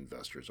all the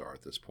investors are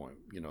at this point.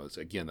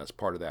 That's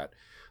part of that.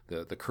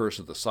 The curse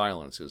of the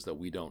silence is that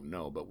we don't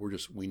know, but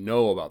we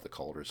know about the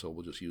Calders, so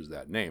we'll just use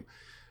that name.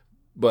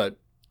 But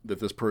that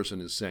this person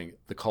is saying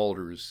the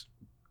Calders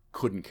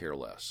couldn't care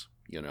less.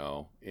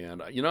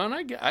 And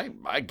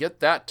I get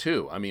that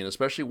too. I mean,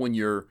 especially when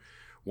you're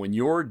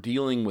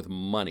dealing with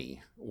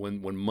money,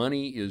 when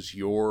money is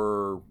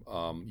your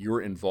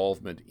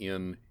involvement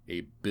in a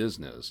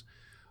business,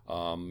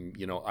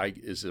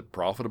 is it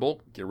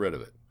profitable? Get rid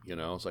of it.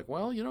 It's like,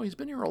 well, he's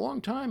been here a long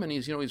time and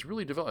he's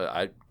really developed.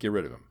 I get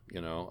rid of him.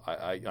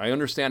 I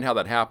understand how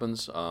that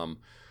happens.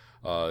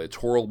 It's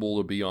horrible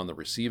to be on the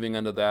receiving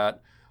end of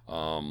that.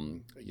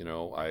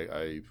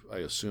 I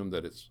assume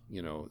that it's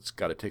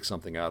got to take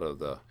something out of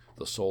the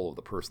soul of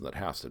the person that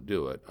has to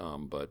do it.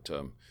 But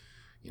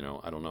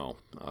I don't know.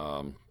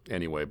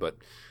 Anyway, but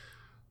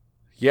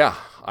yeah,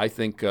 I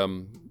think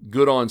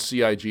good on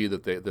CIG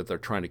that they're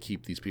trying to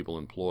keep these people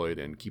employed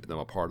and keep them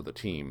a part of the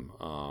team.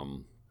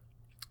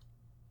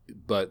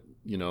 But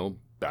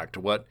back to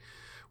what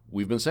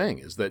we've been saying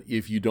is that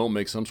if you don't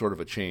make some sort of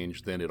a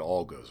change, then it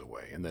all goes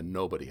away, and then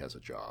nobody has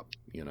a job.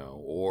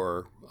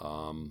 Or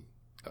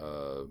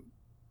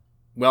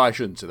well, I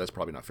shouldn't say that's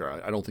probably not fair.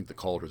 I don't think the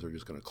Calders are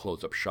just going to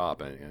close up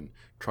shop and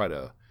try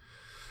to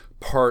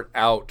part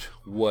out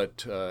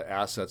what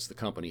assets the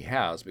company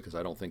has, because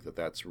I don't think that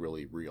that's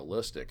really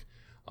realistic.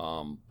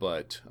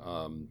 But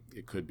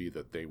it could be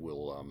that they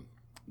will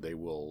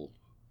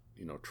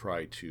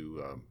try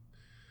to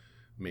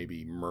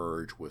maybe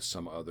merge with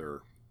some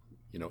other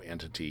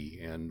entity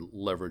and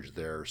leverage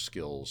their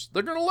skills.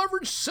 They're going to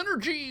leverage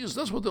synergies.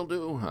 That's what they'll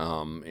do.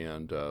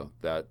 And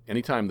that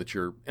anytime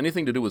that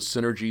anything to do with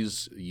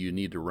synergies, you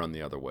need to run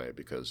the other way,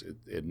 because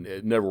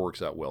it never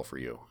works out well for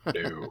you.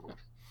 No.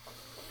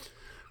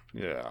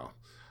 Yeah.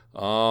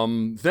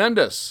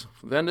 Vendus,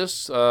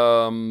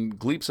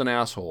 Gleep's an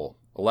asshole.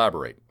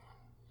 Elaborate.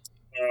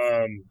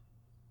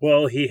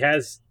 Well, he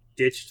has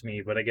ditched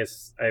me, but I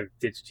guess I've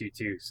ditched you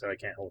too, so I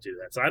can't hold you to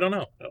that. So I don't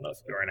know. I don't know if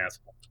you're an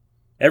asshole.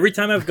 Every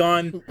time I've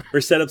gone or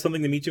set up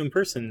something to meet you in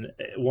person,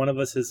 one of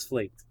us has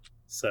flaked.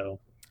 So,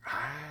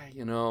 I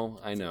know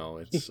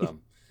it's.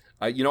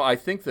 I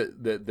think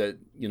that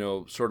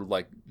sort of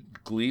like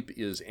Gleep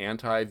is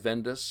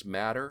anti-Vendus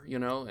matter,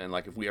 and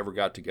like if we ever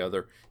got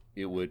together,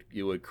 it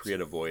would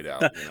create a void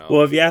out.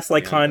 Well, if you ask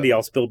like Condi,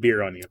 I'll spill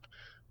beer on you.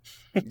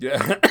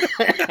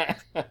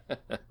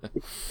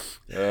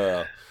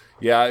 Yeah.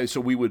 Yeah, so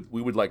we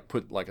would like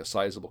put like a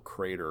sizable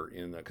crater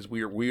in that, because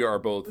we are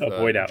both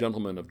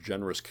gentlemen of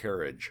generous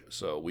carriage,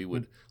 so we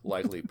would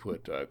likely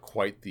put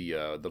quite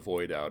the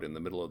void out in the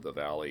middle of the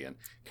valley, and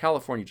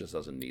California just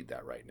doesn't need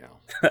that right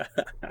now.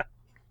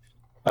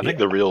 I think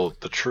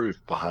the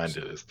truth behind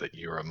it is that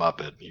you're a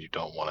Muppet. You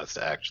don't want us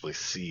to actually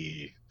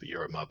see that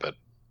you're a Muppet.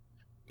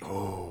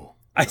 Oh,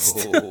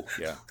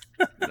 yeah,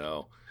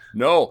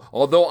 no.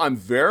 Although I'm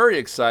very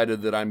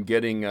excited that I'm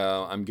getting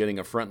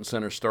a front and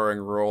center starring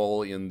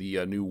role in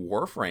the new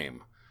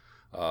Warframe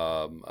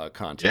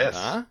content. Yes.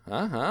 Huh?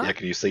 Uh-huh. Yeah.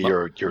 Can you say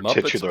your Muppets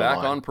titular back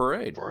line on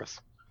parade for us?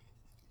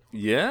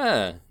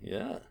 Yeah.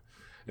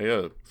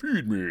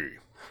 Feed me,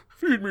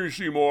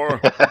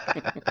 Seymour. We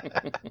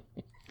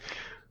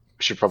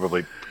should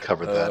probably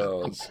cover that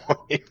at some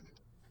point.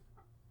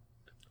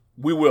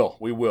 We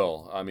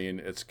will. I mean,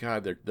 it's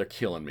God. They're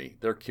killing me.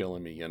 They're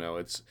killing me.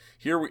 It's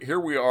here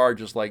we are,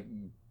 just like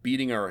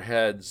beating our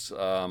heads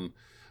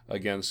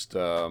against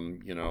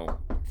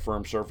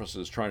firm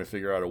surfaces, trying to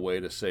figure out a way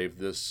to save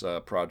this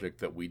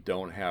project that we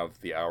don't have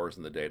the hours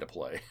in the day to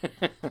play.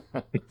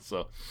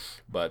 So,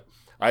 but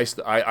I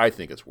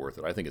think it's worth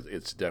it. I think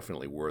it's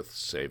definitely worth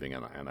saving,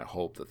 and I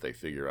hope that they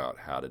figure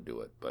out how to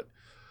do it. But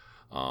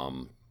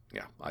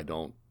yeah,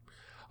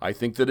 I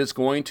think that it's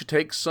going to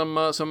take some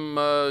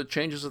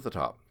changes at the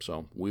top.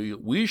 So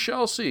we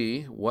shall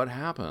see what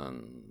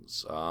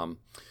happens. You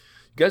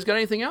guys got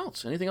anything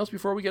else? Anything else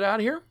before we get out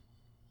of here?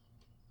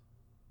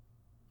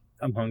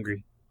 I'm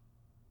hungry.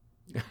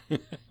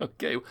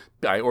 Okay,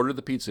 I ordered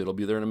the pizza. It'll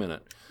be there in a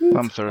minute.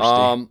 I'm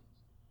thirsty.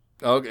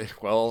 Okay,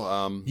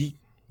 well,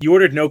 you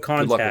ordered no luck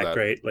with contact, that.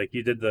 right? Like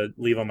you did the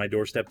leave on my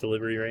doorstep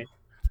delivery, right?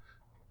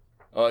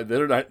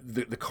 They're not,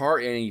 the car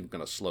ain't even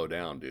gonna slow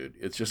down, dude.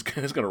 It's just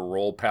gonna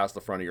roll past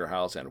the front of your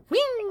house and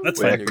whing. That's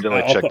We fine.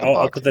 accidentally checked the I'll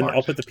box put the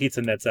marked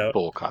pizza nets out.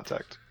 full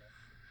contact.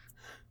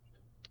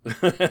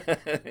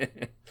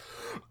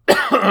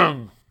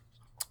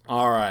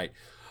 All right.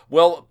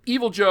 Well,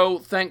 Evil Joe,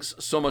 thanks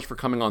so much for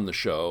coming on the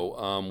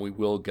show. We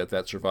will get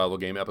that survival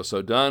game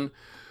episode done.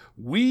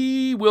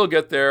 We will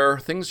get there.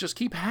 Things just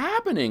keep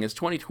happening. It's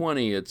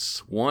 2020.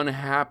 It's one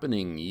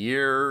happening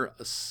year.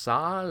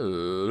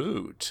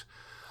 Salute.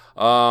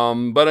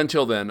 But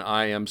until then,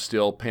 I am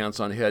still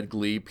Pants on Head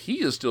Gleep.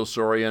 He is still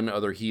Saurian.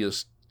 He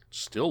is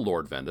still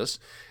Lord Vendus.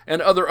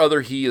 And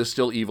he is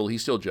still evil.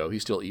 He's still Joe.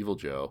 He's still Evil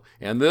Joe.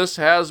 And this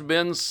has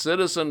been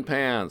Citizen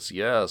Pants.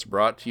 Yes,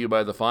 brought to you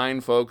by the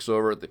fine folks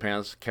over at the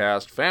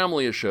Pantscast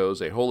family of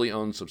shows, a wholly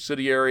owned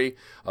subsidiary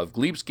of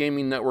Gleep's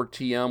Gaming Network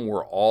TM,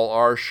 where all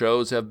our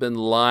shows have been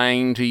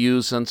lying to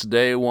you since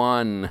day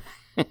one.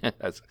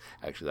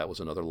 That was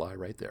another lie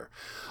right there.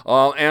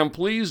 And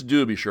please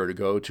do be sure to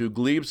go to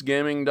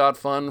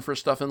gleepsgaming.fun for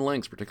stuff and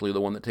links, particularly the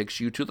one that takes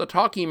you to the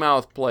Talky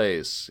Mouth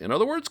place. In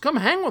other words, come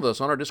hang with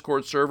us on our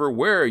Discord server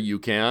where you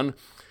can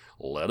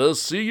let us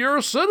see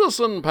your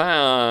Citizen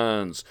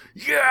Pants.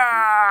 Yeah!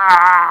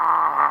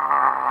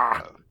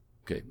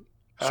 Okay,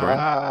 sorry.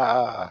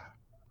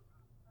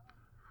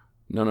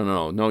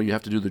 No, you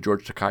have to do the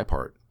George Takei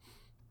part.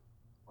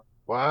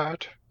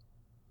 What?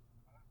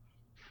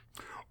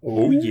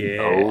 Oh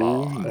yeah!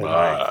 Oh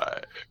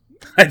my!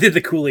 I did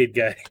the Kool-Aid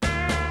guy.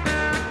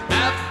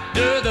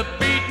 After the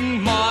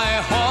beating my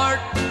heart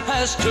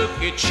has took,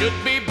 it should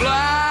be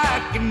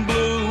black and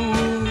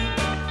blue.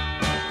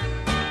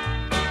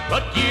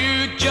 But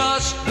you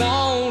just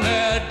won't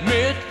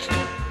admit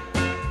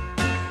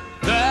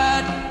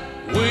that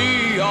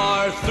we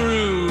are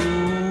through.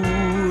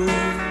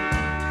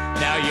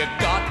 Now you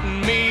got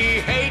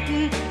me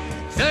hating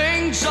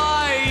things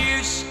I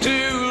used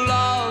to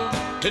love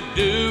to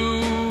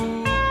do.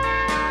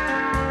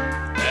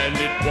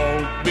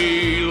 Won't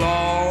be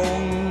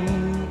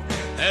long,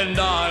 and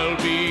I'll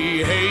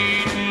be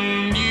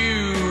hating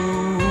you.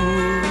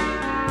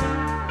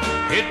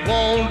 It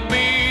won't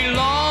be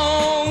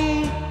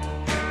long,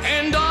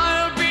 and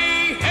I'll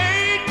be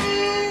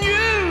hating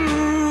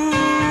you.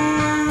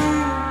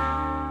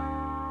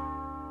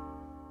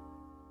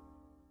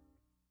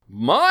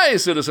 My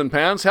Citizen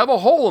Pants have a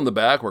hole in the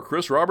back where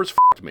Chris Roberts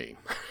f***ed me.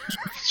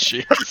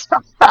 Jeez.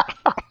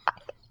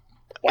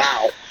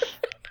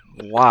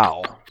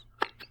 Wow.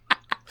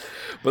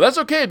 But that's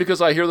okay,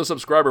 because I hear the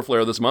subscriber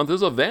flare this month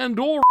is a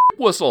Vandal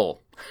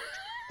whistle.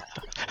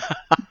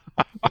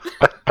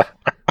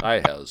 I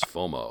has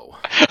FOMO.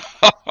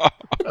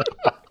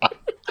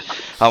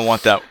 I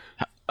want that.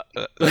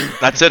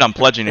 That's it. I'm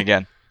pledging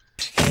again.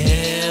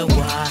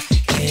 I